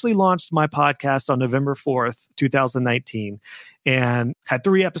officially launched my podcast on November 4th, 2019, and had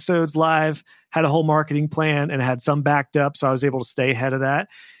 3 episodes live, had a whole marketing plan, and had some backed up. So I was able to stay ahead of that.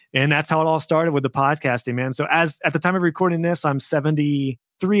 And that's how it all started with the podcasting, man. So at the time of recording this, I'm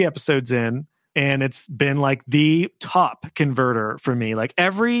 73 episodes in. And it's been like the top converter for me. Like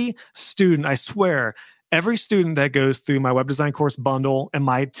every student, I swear, every student that goes through my web design course bundle and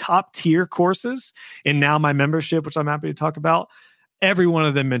my top tier courses, and now my membership, which I'm happy to talk about, every one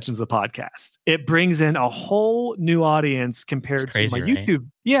of them mentions the podcast. It brings in a whole new audience compared to my YouTube.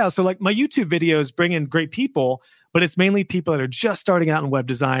 Yeah. So like my YouTube videos bring in great people, but it's mainly people that are just starting out in web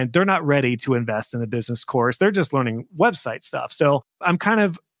design. They're not ready to invest in a business course. They're just learning website stuff. So I'm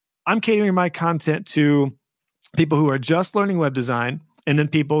catering my content to people who are just learning web design, and then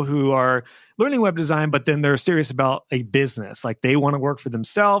people who are learning web design, but then they're serious about a business. Like they want to work for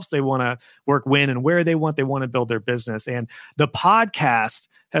themselves. They want to work when and where they want. They want to build their business. And the podcast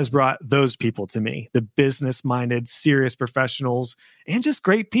has brought those people to me, the business-minded, serious professionals, and just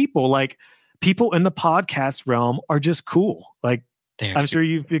great people. Like people in the podcast realm are just cool. Like I'm sure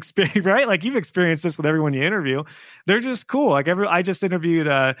you've experienced, right? Like you've experienced this with everyone you interview. They're just cool. Like I just interviewed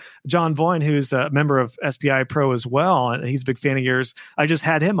John Boyne, who's a member of SPI Pro as well, and he's a big fan of yours. I just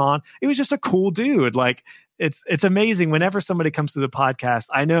had him on. It was just a cool dude. Like it's amazing. Whenever somebody comes to the podcast,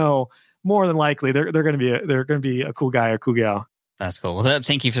 I know more than likely they're going to be a cool guy or cool gal. That's cool. Well,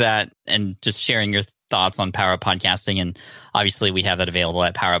 thank you for that, and just sharing your thoughts on Power of Podcasting. And obviously we have that available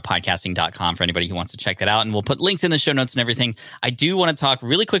at powerofpodcasting.com for anybody who wants to check that out. And we'll put links in the show notes and everything. I do want to talk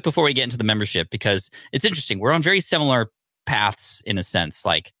really quick before we get into the membership, because it's interesting. We're on very similar paths in a sense,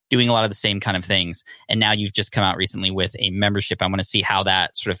 like doing a lot of the same kind of things. And now you've just come out recently with a membership. I want to see how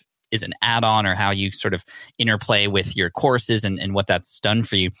that sort of is an add-on, or how you sort of interplay with your courses and what that's done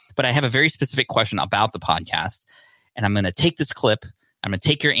for you. But I have a very specific question about the podcast, and I'm going to take this clip, I'm going to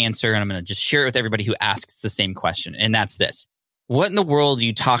take your answer, and I'm going to just share it with everybody who asks the same question. And that's this. What in the world do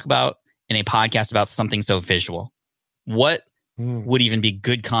you talk about in a podcast about something so visual? What would even be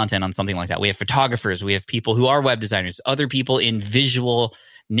good content on something like that. We have photographers, we have people who are web designers, other people in visual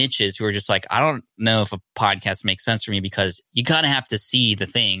niches who are just like, I don't know if a podcast makes sense for me because you kind of have to see the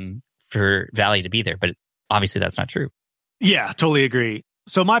thing for value to be there. But obviously that's not true. Yeah, totally agree.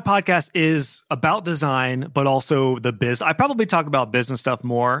 So my podcast is about design, but also the biz. I probably talk about business stuff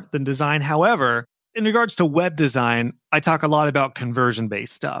more than design. However, in regards to web design, I talk a lot about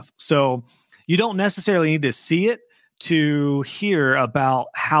conversion-based stuff. So you don't necessarily need to see it to hear about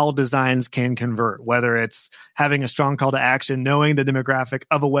how designs can convert, whether it's having a strong call to action, knowing the demographic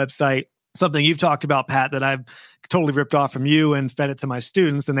of a website, something you've talked about, Pat, that I've totally ripped off from you and fed it to my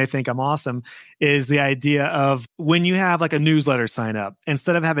students, and they think I'm awesome, is the idea of when you have like a newsletter sign up,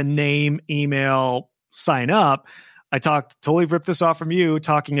 instead of having name, email, sign up, I totally ripped this off from you,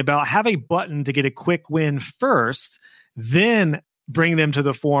 talking about have a button to get a quick win first, then bring them to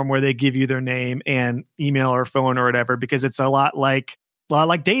the form where they give you their name and email or phone or whatever, because it's a lot like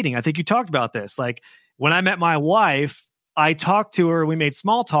dating. I think you talked about this. Like when I met my wife, I talked to her. We made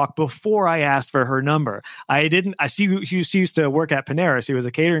small talk before I asked for her number. She used to work at Panera. She was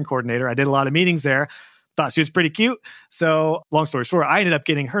a catering coordinator. I did a lot of meetings there. Thought she was pretty cute. So long story short, I ended up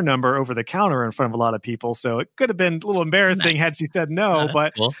getting her number over the counter in front of a lot of people. So it could have been a little embarrassing had she said no,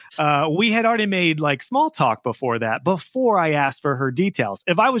 but cool. We had already made like small talk before that, before I asked for her details.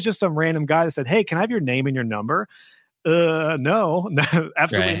 If I was just some random guy that said, hey, can I have your name and your number? No,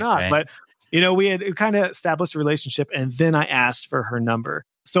 absolutely not. Right. But we had kind of established a relationship, and then I asked for her number.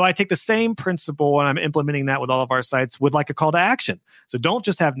 So I take the same principle and I'm implementing that with all of our sites with like a call to action. So don't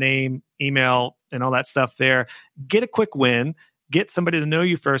just have name, email, and all that stuff there. Get a quick win, get somebody to know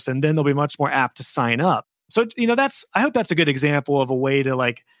you first, and then they'll be much more apt to sign up. So, I hope that's a good example of a way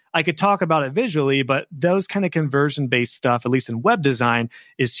to I could talk about it visually, but those kind of conversion-based stuff, at least in web design,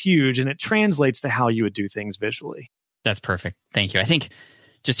 is huge, and it translates to how you would do things visually. That's perfect. Thank you. I think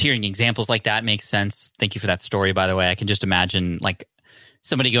just hearing examples like that makes sense. Thank you for that story, by the way. I can just imagine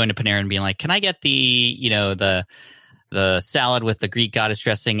somebody going to Panera and being like, can I get the salad with the Greek goddess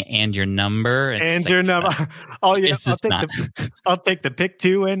dressing and your number? And your number. Oh, yeah. I'll take the pick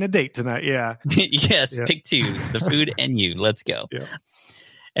 2 and a date tonight. Yeah. Yes. Yeah. Pick 2, the food and you. Let's go. Yeah.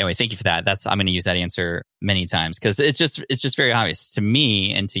 Anyway, thank you for that. I'm going to use that answer many times because it's just very obvious to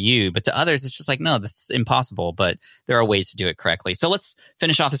me and to you, but to others, it's just like, no, that's impossible. But there are ways to do it correctly. So let's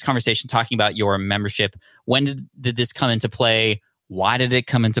finish off this conversation talking about your membership. When did this come into play? Why did it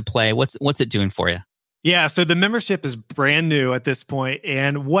come into play? What's it doing for you? Yeah, so the membership is brand new at this point.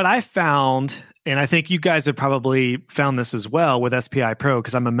 And what I found, and I think you guys have probably found this as well with SPI Pro,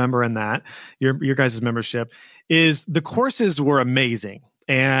 because I'm a member in that, your guys' membership, is the courses were amazing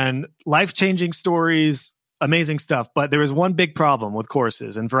and life-changing stories, amazing stuff. But there was one big problem with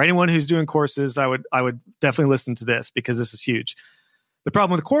courses. And for anyone who's doing courses, I would definitely listen to this because this is huge. The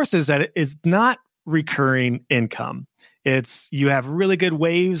problem with courses is that it is not recurring income. You have really good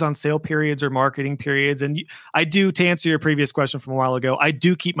waves on sale periods or marketing periods. And I do, to answer your previous question from a while ago, I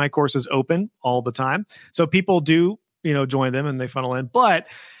do keep my courses open all the time. So people do, join them and they funnel in. But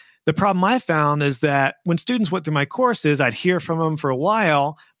the problem I found is that when students went through my courses, I'd hear from them for a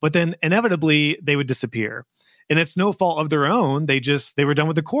while, but then inevitably they would disappear. And it's no fault of their own. They were done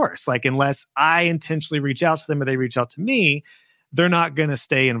with the course. Unless I intentionally reach out to them or they reach out to me, they're not going to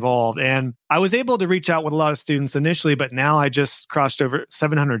stay involved. And I was able to reach out with a lot of students initially, but now I just crossed over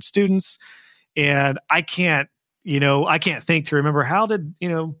 700 students, and I can't think to remember how's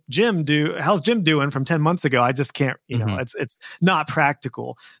Jim doing from 10 months ago. I just can't, it's not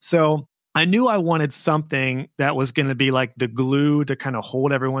practical. So I knew I wanted something that was going to be like the glue to kind of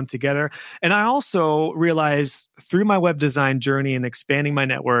hold everyone together. And I also realized through my web design journey and expanding my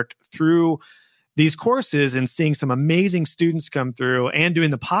network through these courses and seeing some amazing students come through and doing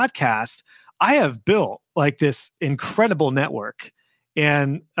the podcast, I have built this incredible network.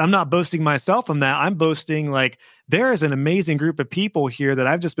 And I'm not boasting myself on that. I'm boasting there is an amazing group of people here that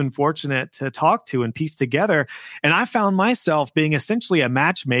I've just been fortunate to talk to and piece together. And I found myself being essentially a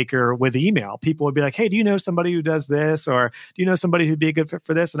matchmaker with email. People would be like, hey, do you know somebody who does this? Or do you know somebody who'd be a good fit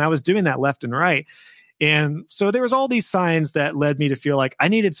for this? And I was doing that left and right. And so there was all these signs that led me to feel like I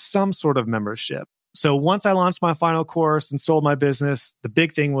needed some sort of membership. So once I launched my final course and sold my business, the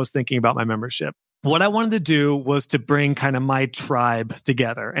big thing was thinking about my membership. What I wanted to do was to bring kind of my tribe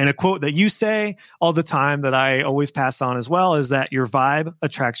together. And a quote that you say all the time that I always pass on as well is that your vibe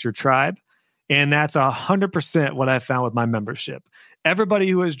attracts your tribe. And that's 100% what I found with my membership. Everybody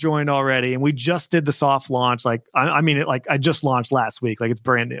who has joined already, and we just did the soft launch. I just launched last week. Like, it's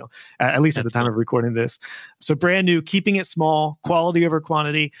brand new, at least at the time of recording this. So brand new, keeping it small, quality over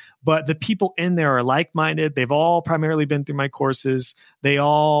quantity. But the people in there are like-minded. They've all primarily been through my courses. They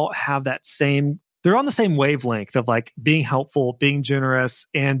all have that same, they're on the same wavelength of like being helpful, being generous,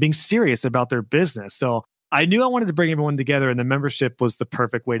 and being serious about their business. So I knew I wanted to bring everyone together, and the membership was the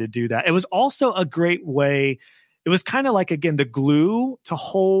perfect way to do that. It was also a great way. It was kind of like, again, the glue to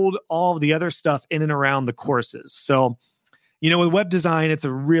hold all of the other stuff in and around the courses. So, with web design, it's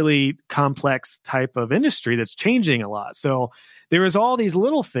a really complex type of industry that's changing a lot. So there was all these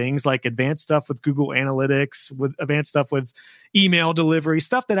little things like advanced stuff with Google Analytics, with advanced stuff with email delivery,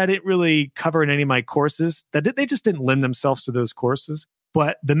 stuff that I didn't really cover in any of my courses, that they just didn't lend themselves to those courses.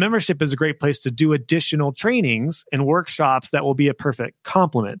 But the membership is a great place to do additional trainings and workshops that will be a perfect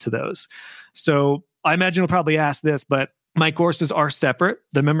complement to those. So I imagine you'll probably ask this, but my courses are separate.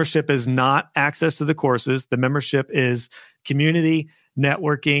 The membership is not access to the courses. The membership is community,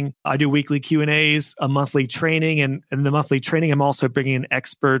 networking. I do weekly Q&As, a monthly training. And in the monthly training, I'm also bringing in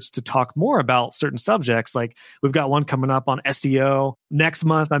experts to talk more about certain subjects. Like, we've got one coming up on SEO. Next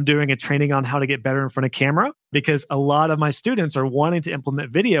month, I'm doing a training on how to get better in front of camera, because a lot of my students are wanting to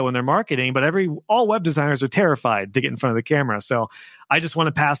implement video in their marketing, but all web designers are terrified to get in front of the camera. So I just want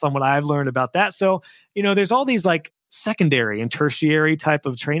to pass on what I've learned about that. So, there's all these like secondary and tertiary type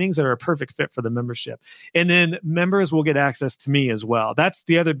of trainings that are a perfect fit for the membership. And then members will get access to me as well. That's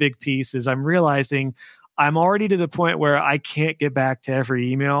the other big piece, is I'm realizing I'm already to the point where I can't get back to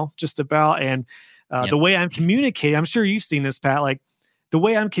every email just about. And the way I'm communicating, I'm sure you've seen this, Pat, like the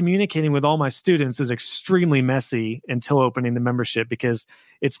way I'm communicating with all my students is extremely messy until opening the membership, because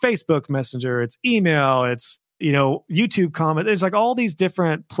it's Facebook Messenger, it's email, it's YouTube comment. There's like all these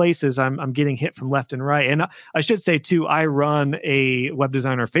different places I'm getting hit from left and right. And I should say too, I run a web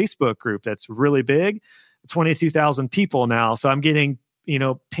designer Facebook group that's really big, 22,000 people now. So I'm getting,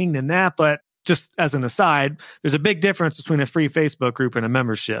 pinged in that. But just as an aside, there's a big difference between a free Facebook group and a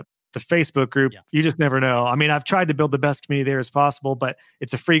membership. The Facebook group, you just never know. I mean, I've tried to build the best community there as possible, but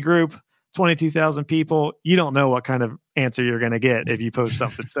it's a free group. 22,000 people, you don't know what kind of answer you're going to get if you post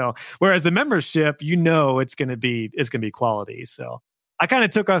something. So whereas the membership, it's going to be quality. So I kind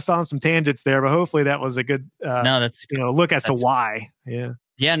of took us on some tangents there, but hopefully that was a good look as to why. Yeah.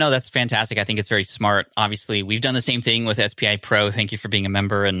 Yeah, no, that's fantastic. I think it's very smart. Obviously, we've done the same thing with SPI Pro. Thank you for being a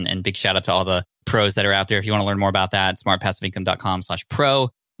member, and big shout out to all the pros that are out there. If you want to learn more about that, smartpassiveincome.com/pro.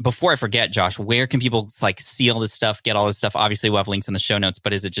 Before I forget, Josh, where can people see all this stuff, get all this stuff? Obviously, we'll have links in the show notes,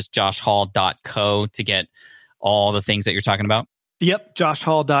 but is it just joshhall.co to get all the things that you're talking about? Yep,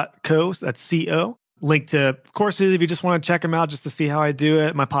 joshhall.co. That's CO. Link to courses if you just want to check them out just to see how I do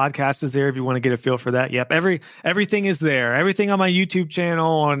it. My podcast is there if you want to get a feel for that. Yep, everything is there. Everything on my YouTube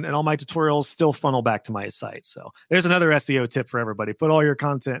channel and all my tutorials still funnel back to my site. So there's another SEO tip for everybody. Put all your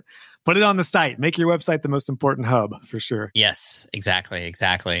content, put it on the site. Make your website the most important hub for sure. Yes, exactly.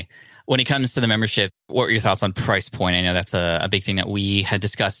 When it comes to the membership, what were your thoughts on price point? I know that's a big thing that we had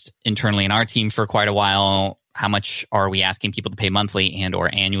discussed internally in our team for quite a while. How much are we asking people to pay monthly and or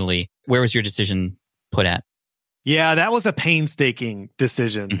annually? Where was your decision put at? Yeah, that was a painstaking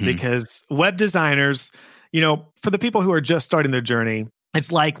decision because web designers, for the people who are just starting their journey,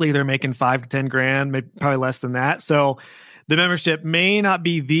 it's likely they're making $5 to 10 grand, maybe probably less than that. So the membership may not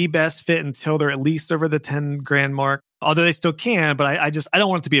be the best fit until they're at least over the 10 grand mark, although they still can. But I don't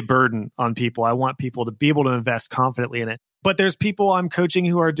want it to be a burden on people. I want people to be able to invest confidently in it. But there's people I'm coaching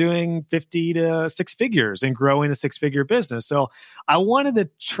who are doing 50 to 6 figures and growing a 6-figure business. So I wanted to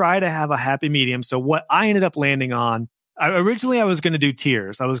try to have a happy medium. So what I ended up landing on, originally I was going to do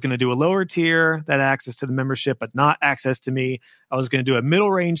tiers. I was going to do a lower tier that had access to the membership, but not access to me. I was going to do a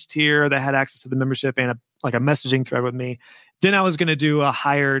middle range tier that had access to the membership and a messaging thread with me. Then I was going to do a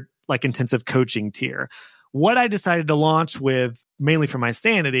higher intensive coaching tier. What I decided to launch with, mainly for my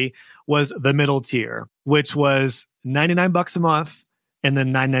sanity, was the middle tier, which was $99 a month and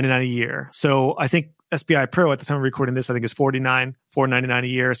then $9.99 a year. So I think SPI Pro at the time of recording this, I think is $4.99 a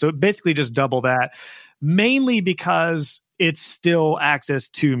year. So basically just double that, mainly because it's still access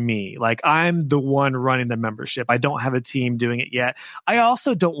to me. I'm the one running the membership. I don't have a team doing it yet. I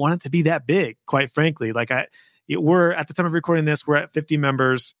also don't want it to be that big, quite frankly. We're at the time of recording this, we're at 50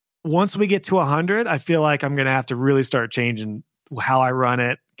 members. Once we get to 100, I feel like I'm going to have to really start changing how I run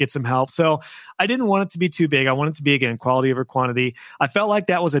it, get some help. So I didn't want it to be too big. I wanted it to be, again, quality over quantity. I felt like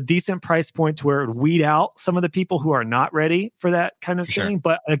that was a decent price point to where it would weed out some of the people who are not ready for that kind of thing.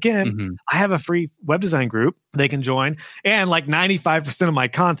 But again, I have a free web design group they can join. And like 95% of my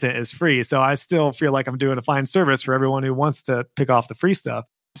content is free. So I still feel like I'm doing a fine service for everyone who wants to pick off the free stuff.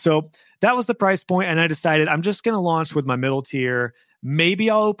 So that was the price point. And I decided I'm just going to launch with my middle tier. Maybe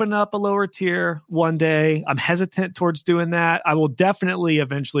I'll open up a lower tier one day. I'm hesitant towards doing that. I will definitely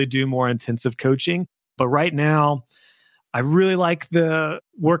eventually do more intensive coaching. But right now, I really like the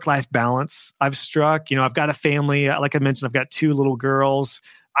work-life balance I've struck. You know, I've got a family. Like I mentioned, I've got 2 little girls.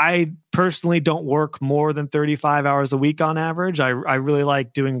 I personally don't work more than 35 hours a week on average. I really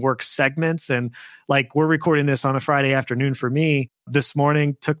like doing work segments. And like we're recording this on a Friday afternoon for me. This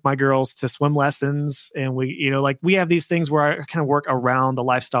morning, took my girls to swim lessons. And we have these things where I kind of work around the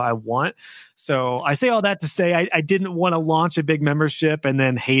lifestyle I want. So I say all that to say I didn't want to launch a big membership and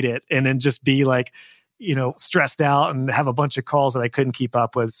then hate it and then just be like, stressed out and have a bunch of calls that I couldn't keep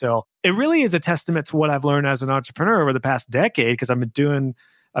up with. So it really is a testament to what I've learned as an entrepreneur over the past decade, because I've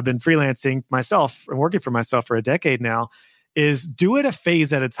been freelancing myself and working for myself for a decade now, is do it a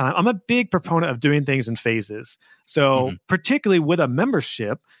phase at a time. I'm a big proponent of doing things in phases. So particularly with a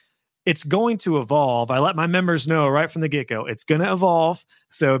membership, it's going to evolve. I let my members know right from the get-go, it's going to evolve.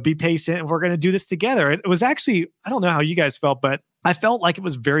 So be patient and we're going to do this together. It was actually, I don't know how you guys felt, but I felt like it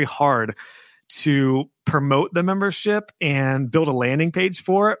was very hard to promote the membership and build a landing page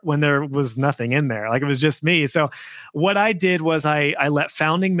for it when there was nothing in there. Like it was just me. So what I did was I let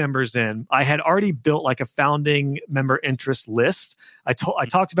founding members in. I had already built like a founding member interest list. I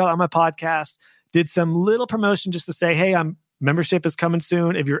talked about it on my podcast, did some little promotion just to say, hey, membership is coming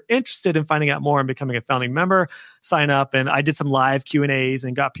soon. If you're interested in finding out more and becoming a founding member, sign up. And I did some live Q&As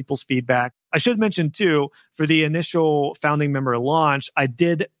and got people's feedback. I should mention too, for the initial founding member launch, I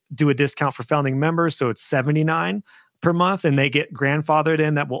did do a discount for founding members. So it's $79 per month and they get grandfathered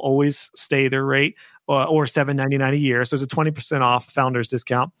in. That will always stay their rate or $7.99 a year. So it's a 20% off founders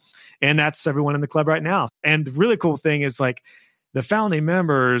discount. And that's everyone in the club right now. And the really cool thing is like the founding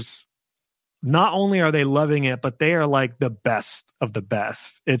members, not only are they loving it, but they are like the best of the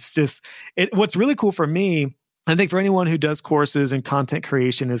best. It's just, what's really cool for me, I think for anyone who does courses and content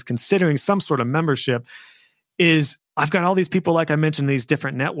creation is considering some sort of membership, is I've got all these people, like I mentioned, these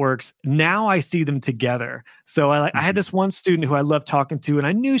different networks. Now I see them together. So I had this one student who I loved talking to, and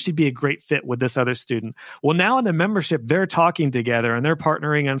I knew she'd be a great fit with this other student. Well, now in the membership, they're talking together and they're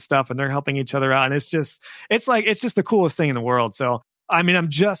partnering on stuff and they're helping each other out. And it's just the coolest thing in the world. So, I mean, I'm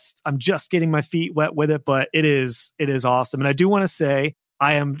just getting my feet wet with it, but it is awesome. And I do want to say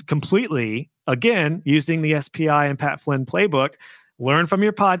I am completely, again, using the SPI and Pat Flynn playbook. Learn from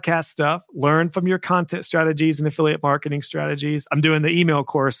your podcast stuff, learn from your content strategies and affiliate marketing strategies. I'm doing the email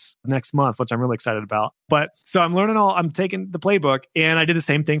course next month, which I'm really excited about. But so I'm taking the playbook and I did the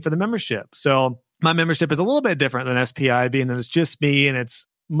same thing for the membership. So my membership is a little bit different than SPI, being that it's just me and it's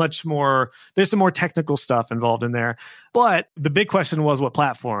much more, there's some more technical stuff involved in there. But the big question was, what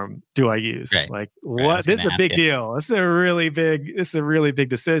platform do I use? Right. Like, what? This is a big deal. This is a really big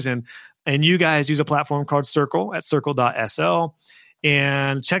decision. And you guys use a platform called Circle at circle.so.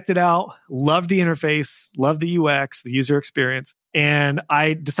 And checked it out, loved the interface, loved the UX, the user experience. And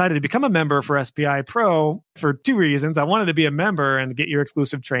I decided to become a member for SPI Pro for 2 reasons. I wanted to be a member and get your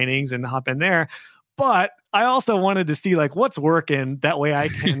exclusive trainings and hop in there. But I also wanted to see like what's working. That way I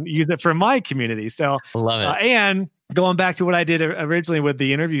can use it for my community. So love it. And going back to what I did originally with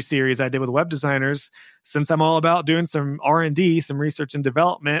the interview series I did with web designers, since I'm all about doing some R&D, some research and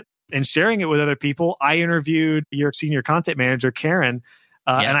development, and sharing it with other people, I interviewed your senior content manager, Karen,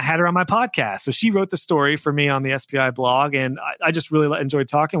 and I had her on my podcast. So she wrote the story for me on the SPI blog, and I just really enjoyed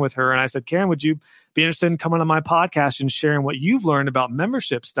talking with her. And I said, Karen, would you be interested in coming on my podcast and sharing what you've learned about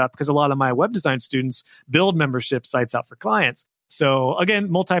membership stuff? Because a lot of my web design students build membership sites out for clients. So again,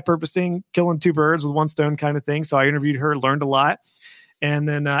 multi-purposing, killing 2 birds with 1 stone kind of thing. So I interviewed her, learned a lot. And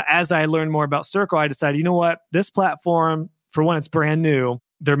then as I learned more about Circle, I decided, you know what, this platform, for one, it's brand new.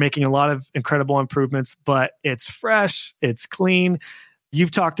 They're making a lot of incredible improvements, but it's fresh, it's clean. You've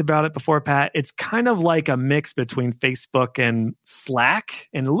talked about it before, Pat. It's kind of like a mix between Facebook and Slack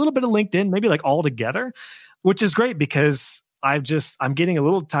and a little bit of LinkedIn, maybe like all together, which is great because I'm getting a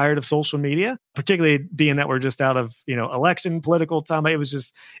little tired of social media, particularly being that we're just out of, election, political time.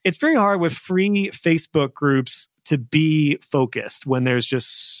 It's very hard with free Facebook groups to be focused when there's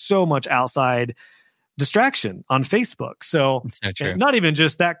just so much outside distraction on Facebook. So not even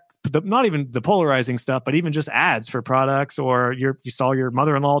just that, not even the polarizing stuff, but even just ads for products, or you saw your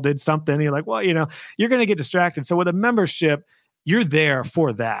mother-in-law did something. And you're like, well, you're going to get distracted. So with a membership, you're there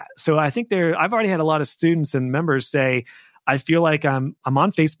for that. So I think I've already had a lot of students and members say, I feel like I'm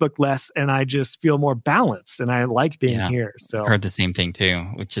on Facebook less and I just feel more balanced and I like being here. So I heard the same thing too,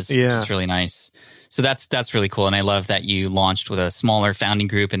 which is really nice. So that's really cool. And I love that you launched with a smaller founding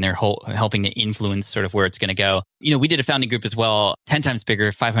group and they're helping to influence sort of where it's going to go. We did a founding group as well, 10 times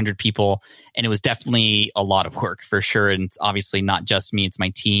bigger, 500 people. And it was definitely a lot of work for sure. And it's obviously not just me, it's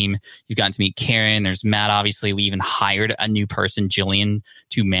my team. You've gotten to meet Karen. There's Matt, obviously. We even hired a new person, Jillian,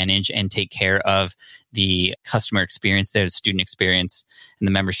 to manage and take care of the customer experience, the student experience, and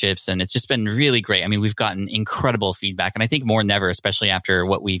the memberships. And it's just been really great. I mean, we've gotten incredible feedback. And I think more than ever, especially after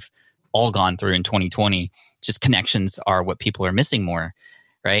what we've all gone through in 2020, just connections are what people are missing more,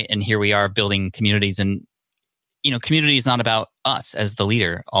 right? And here we are building communities, and community is not about us as the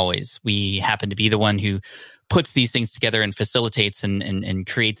leader always. We happen to be the one who puts these things together and facilitates and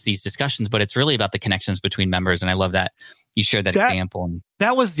creates these discussions, but it's really about the connections between members. And I love that you shared that example.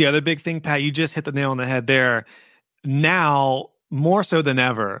 That was the other big thing, Pat. You just hit the nail on the head there. Now, more so than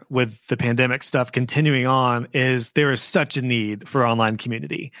ever, with the pandemic stuff continuing on, there is such a need for online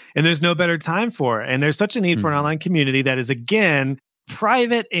community. And there's no better time for it. And there's such a need for an online community that is, again,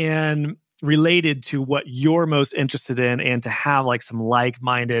 private and related to what you're most interested in, and to have like some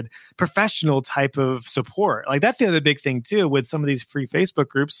like-minded professional type of support. Like that's the other big thing too with some of these free Facebook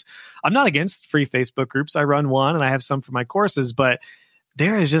groups. I'm not against free Facebook groups. I run one and I have some for my courses, but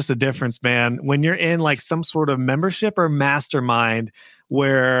there is just a difference, man, when you're in like some sort of membership or mastermind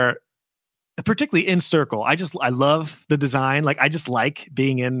where, particularly in Circle, I love the design. Like I just like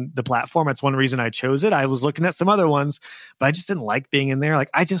being in the platform. That's one reason I chose it. I was looking at some other ones, but I just didn't like being in there. Like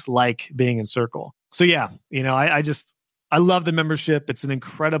I just like being in Circle. So yeah, I love the membership. It's an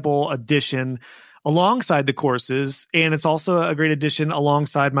incredible addition alongside the courses. And it's also a great addition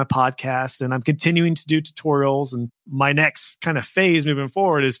alongside my podcast. And I'm continuing to do tutorials. And my next kind of phase moving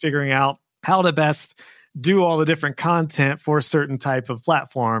forward is figuring out how to best do all the different content for a certain type of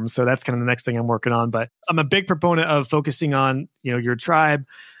platform. So that's kind of the next thing I'm working on. But I'm a big proponent of focusing on, your tribe.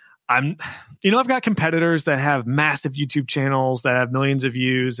 I've got competitors that have massive YouTube channels that have millions of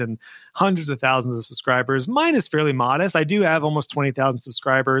views and hundreds of thousands of subscribers. Mine is fairly modest. I do have almost 20,000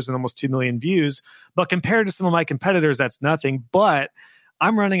 subscribers and almost 2 million views. But compared to some of my competitors, that's nothing. But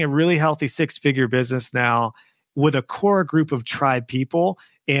I'm running a really healthy 6-figure business now with a core group of tribe people.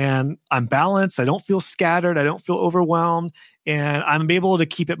 And I'm balanced. I don't feel scattered. I don't feel overwhelmed. And I'm able to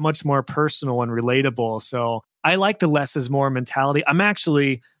keep it much more personal and relatable. So I like the less is more mentality. I've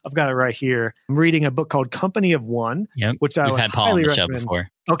got it right here. I'm reading a book called Company of One, which I would had Paul highly on the show recommend. before.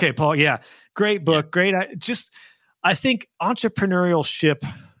 Okay, Paul. Yeah. Great book. Yeah. Great. I think entrepreneurship,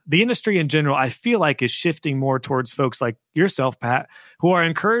 the industry in general, I feel like is shifting more towards folks like yourself, Pat, who are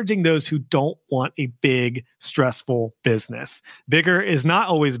encouraging those who don't want a big, stressful business. Bigger is not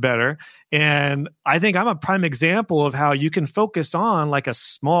always better. And I think I'm a prime example of how you can focus on like a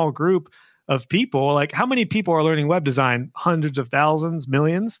small group of people. Like how many people are learning web design? Hundreds of thousands,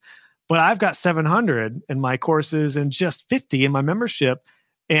 millions. But I've got 700 in my courses and just 50 in my membership.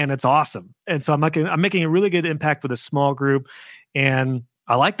 And it's awesome. And so I'm making a really good impact with a small group. And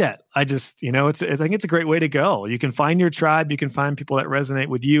I like that. I just, I think it's a great way to go. You can find your tribe. You can find people that resonate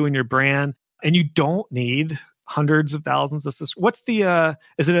with you and your brand. And you don't need hundreds of thousands. What's the,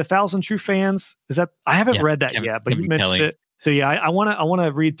 is it 1,000 True Fans? I haven't read that yet, but you mentioned it. So yeah, I want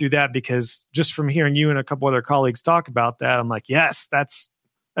to read through that because just from hearing you and a couple other colleagues talk about that, I'm like, yes, that's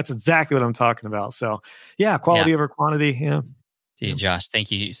exactly what I'm talking about. So yeah, quality over quantity. Yeah. Dude, Josh,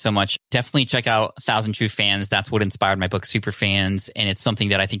 thank you so much. Definitely check out 1,000 True Fans. That's what inspired my book, Super Fans. And it's something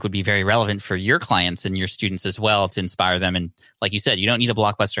that I think would be very relevant for your clients and your students as well to inspire them. And like you said, you don't need a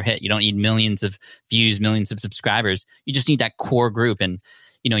blockbuster hit. You don't need millions of views, millions of subscribers. You just need that core group. And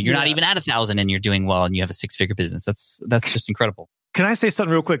you're not even at 1,000 and you're doing well and you have a 6-figure business. That's just incredible. Can I say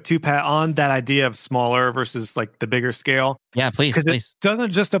something real quick too, Pat, on that idea of smaller versus like the bigger scale? Yeah, please. Because it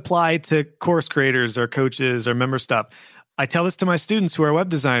doesn't just apply to course creators or coaches or member stuff. I tell this to my students who are web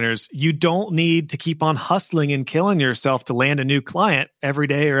designers. You don't need to keep on hustling and killing yourself to land a new client every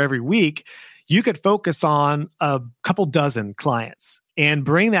day or every week. You could focus on a couple dozen clients and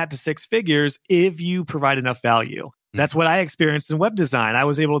bring that to 6 figures if you provide enough value. That's what I experienced in web design. I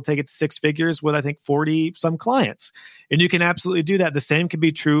was able to take it to 6 figures with, I think, 40 some clients. And you can absolutely do that. The same can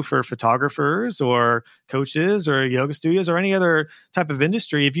be true for photographers or coaches or yoga studios or any other type of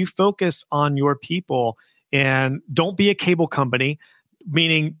industry. If you focus on your people and don't be a cable company,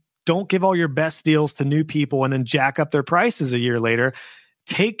 meaning don't give all your best deals to new people and then jack up their prices a year later.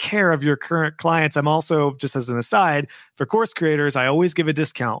 take care of your current clients. I'm also, just as an aside, for course creators, I always give a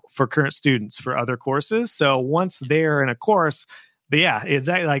discount for current students for other courses. So once they're in a course, but yeah,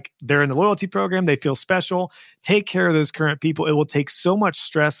 exactly, like they're in the loyalty program, they feel special. Take care of those current people. It will take so much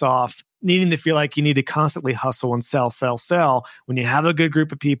stress off needing to feel like you need to constantly hustle and sell when you have a good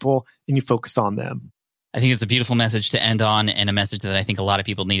group of people and you focus on them. I think it's a beautiful message to end on, and a message that I think a lot of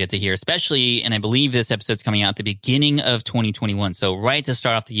people needed to hear, especially, and I believe this episode's coming out at the beginning of 2021. So right to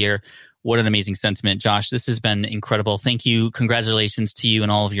start off the year, what an amazing sentiment. Josh, this has been incredible. Thank you. Congratulations to you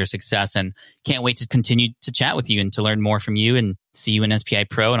and all of your success, and can't wait to continue to chat with you and to learn more from you and see you in SPI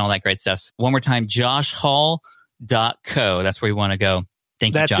Pro and all that great stuff. One more time, joshhall.co. That's where you want to go.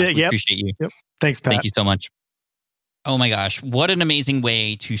 Thank you, Josh. We appreciate you. Yep. Thanks, Pat. Thank you so much. Oh my gosh, what an amazing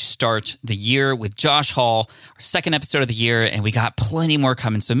way to start the year with Josh Hall, our second episode of the year, and we got plenty more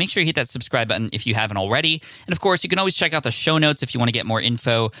coming. So make sure you hit that subscribe button if you haven't already. And of course, you can always check out the show notes if you want to get more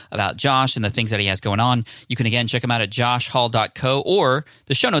info about Josh and the things that he has going on. You can, again, check him out at joshhall.co or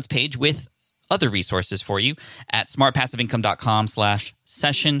the show notes page with other resources for you at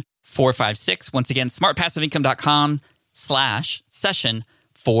smartpassiveincome.com/session456. Once again,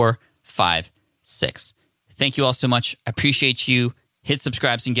 smartpassiveincome.com/session456. Thank you all so much. I appreciate you. Hit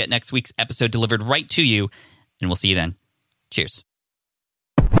subscribe so you can get next week's episode delivered right to you. And we'll see you then. Cheers.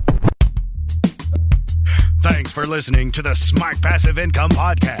 Thanks for listening to the Smart Passive Income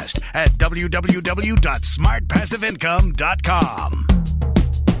Podcast at www.smartpassiveincome.com.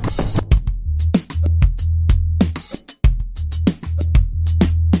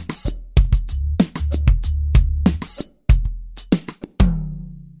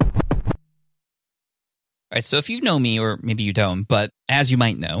 All right, so if you know me, or maybe you don't, but as you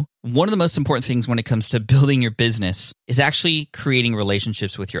might know, one of the most important things when it comes to building your business is actually creating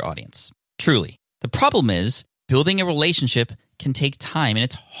relationships with your audience. Truly. The problem is building a relationship can take time, and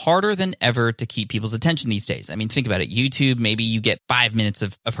it's harder than ever to keep people's attention these days. I mean, think about it. YouTube, maybe you get 5 minutes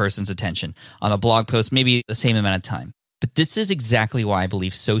of a person's attention. On a blog post, maybe the same amount of time. But this is exactly why I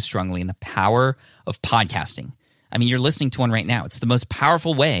believe so strongly in the power of podcasting. I mean, you're listening to one right now. It's the most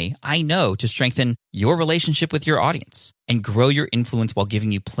powerful way I know to strengthen your relationship with your audience and grow your influence while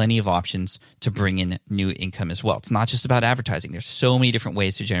giving you plenty of options to bring in new income as well. It's not just about advertising. There's so many different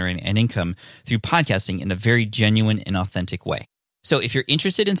ways to generate an income through podcasting in a very genuine and authentic way. So if you're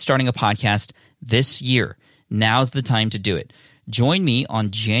interested in starting a podcast this year, now's the time to do it. Join me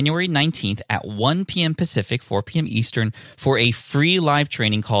on January 19th at 1 p.m. Pacific, 4 p.m. Eastern for a free live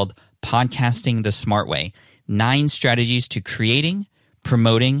training called Podcasting the Smart Way. 9 strategies to creating,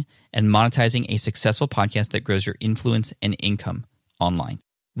 promoting, and monetizing a successful podcast that grows your influence and income online.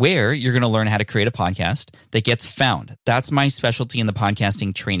 Where you're going to learn how to create a podcast that gets found. That's my specialty in the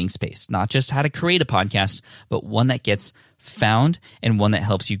podcasting training space. Not just how to create a podcast, but one that gets found and one that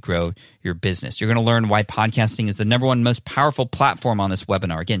helps you grow your business. You're going to learn why podcasting is the number one most powerful platform on this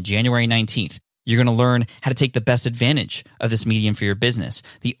webinar. Again, January 19th. You're going to learn how to take the best advantage of this medium for your business.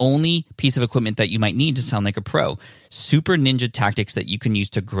 The only piece of equipment that you might need to sound like a pro. Super ninja tactics that you can use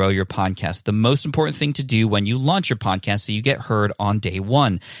to grow your podcast. The most important thing to do when you launch your podcast so you get heard on day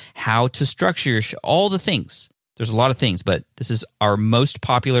one. How to structure your show. All the things. There's a lot of things, but this is our most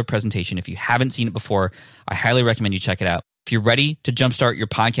popular presentation. If you haven't seen it before, I highly recommend you check it out. If you're ready to jumpstart your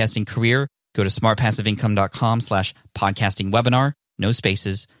podcasting career, go to smartpassiveincome.com/podcasting webinar. No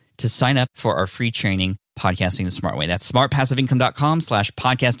spaces. To sign up for our free training, Podcasting the Smart Way. That's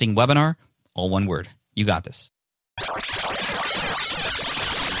smartpassiveincome.com/podcasting webinar. All one word. You got this.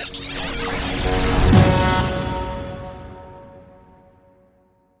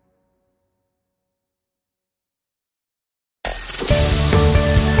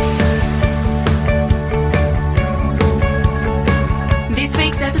 This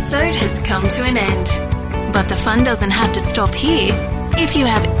week's episode has come to an end. But the fun doesn't have to stop here. If you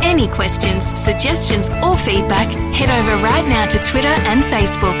have any questions, suggestions, or feedback, head over right now to Twitter and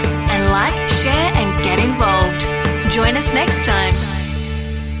Facebook and like, share, and get involved. Join us next time.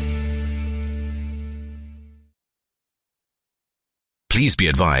 Please be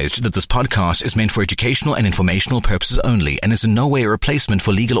advised that this podcast is meant for educational and informational purposes only and is in no way a replacement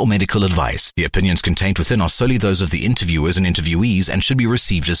for legal or medical advice. The opinions contained within are solely those of the interviewers and interviewees and should be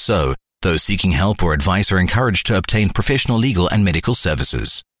received as so. Those seeking help or advice are encouraged to obtain professional legal and medical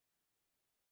services.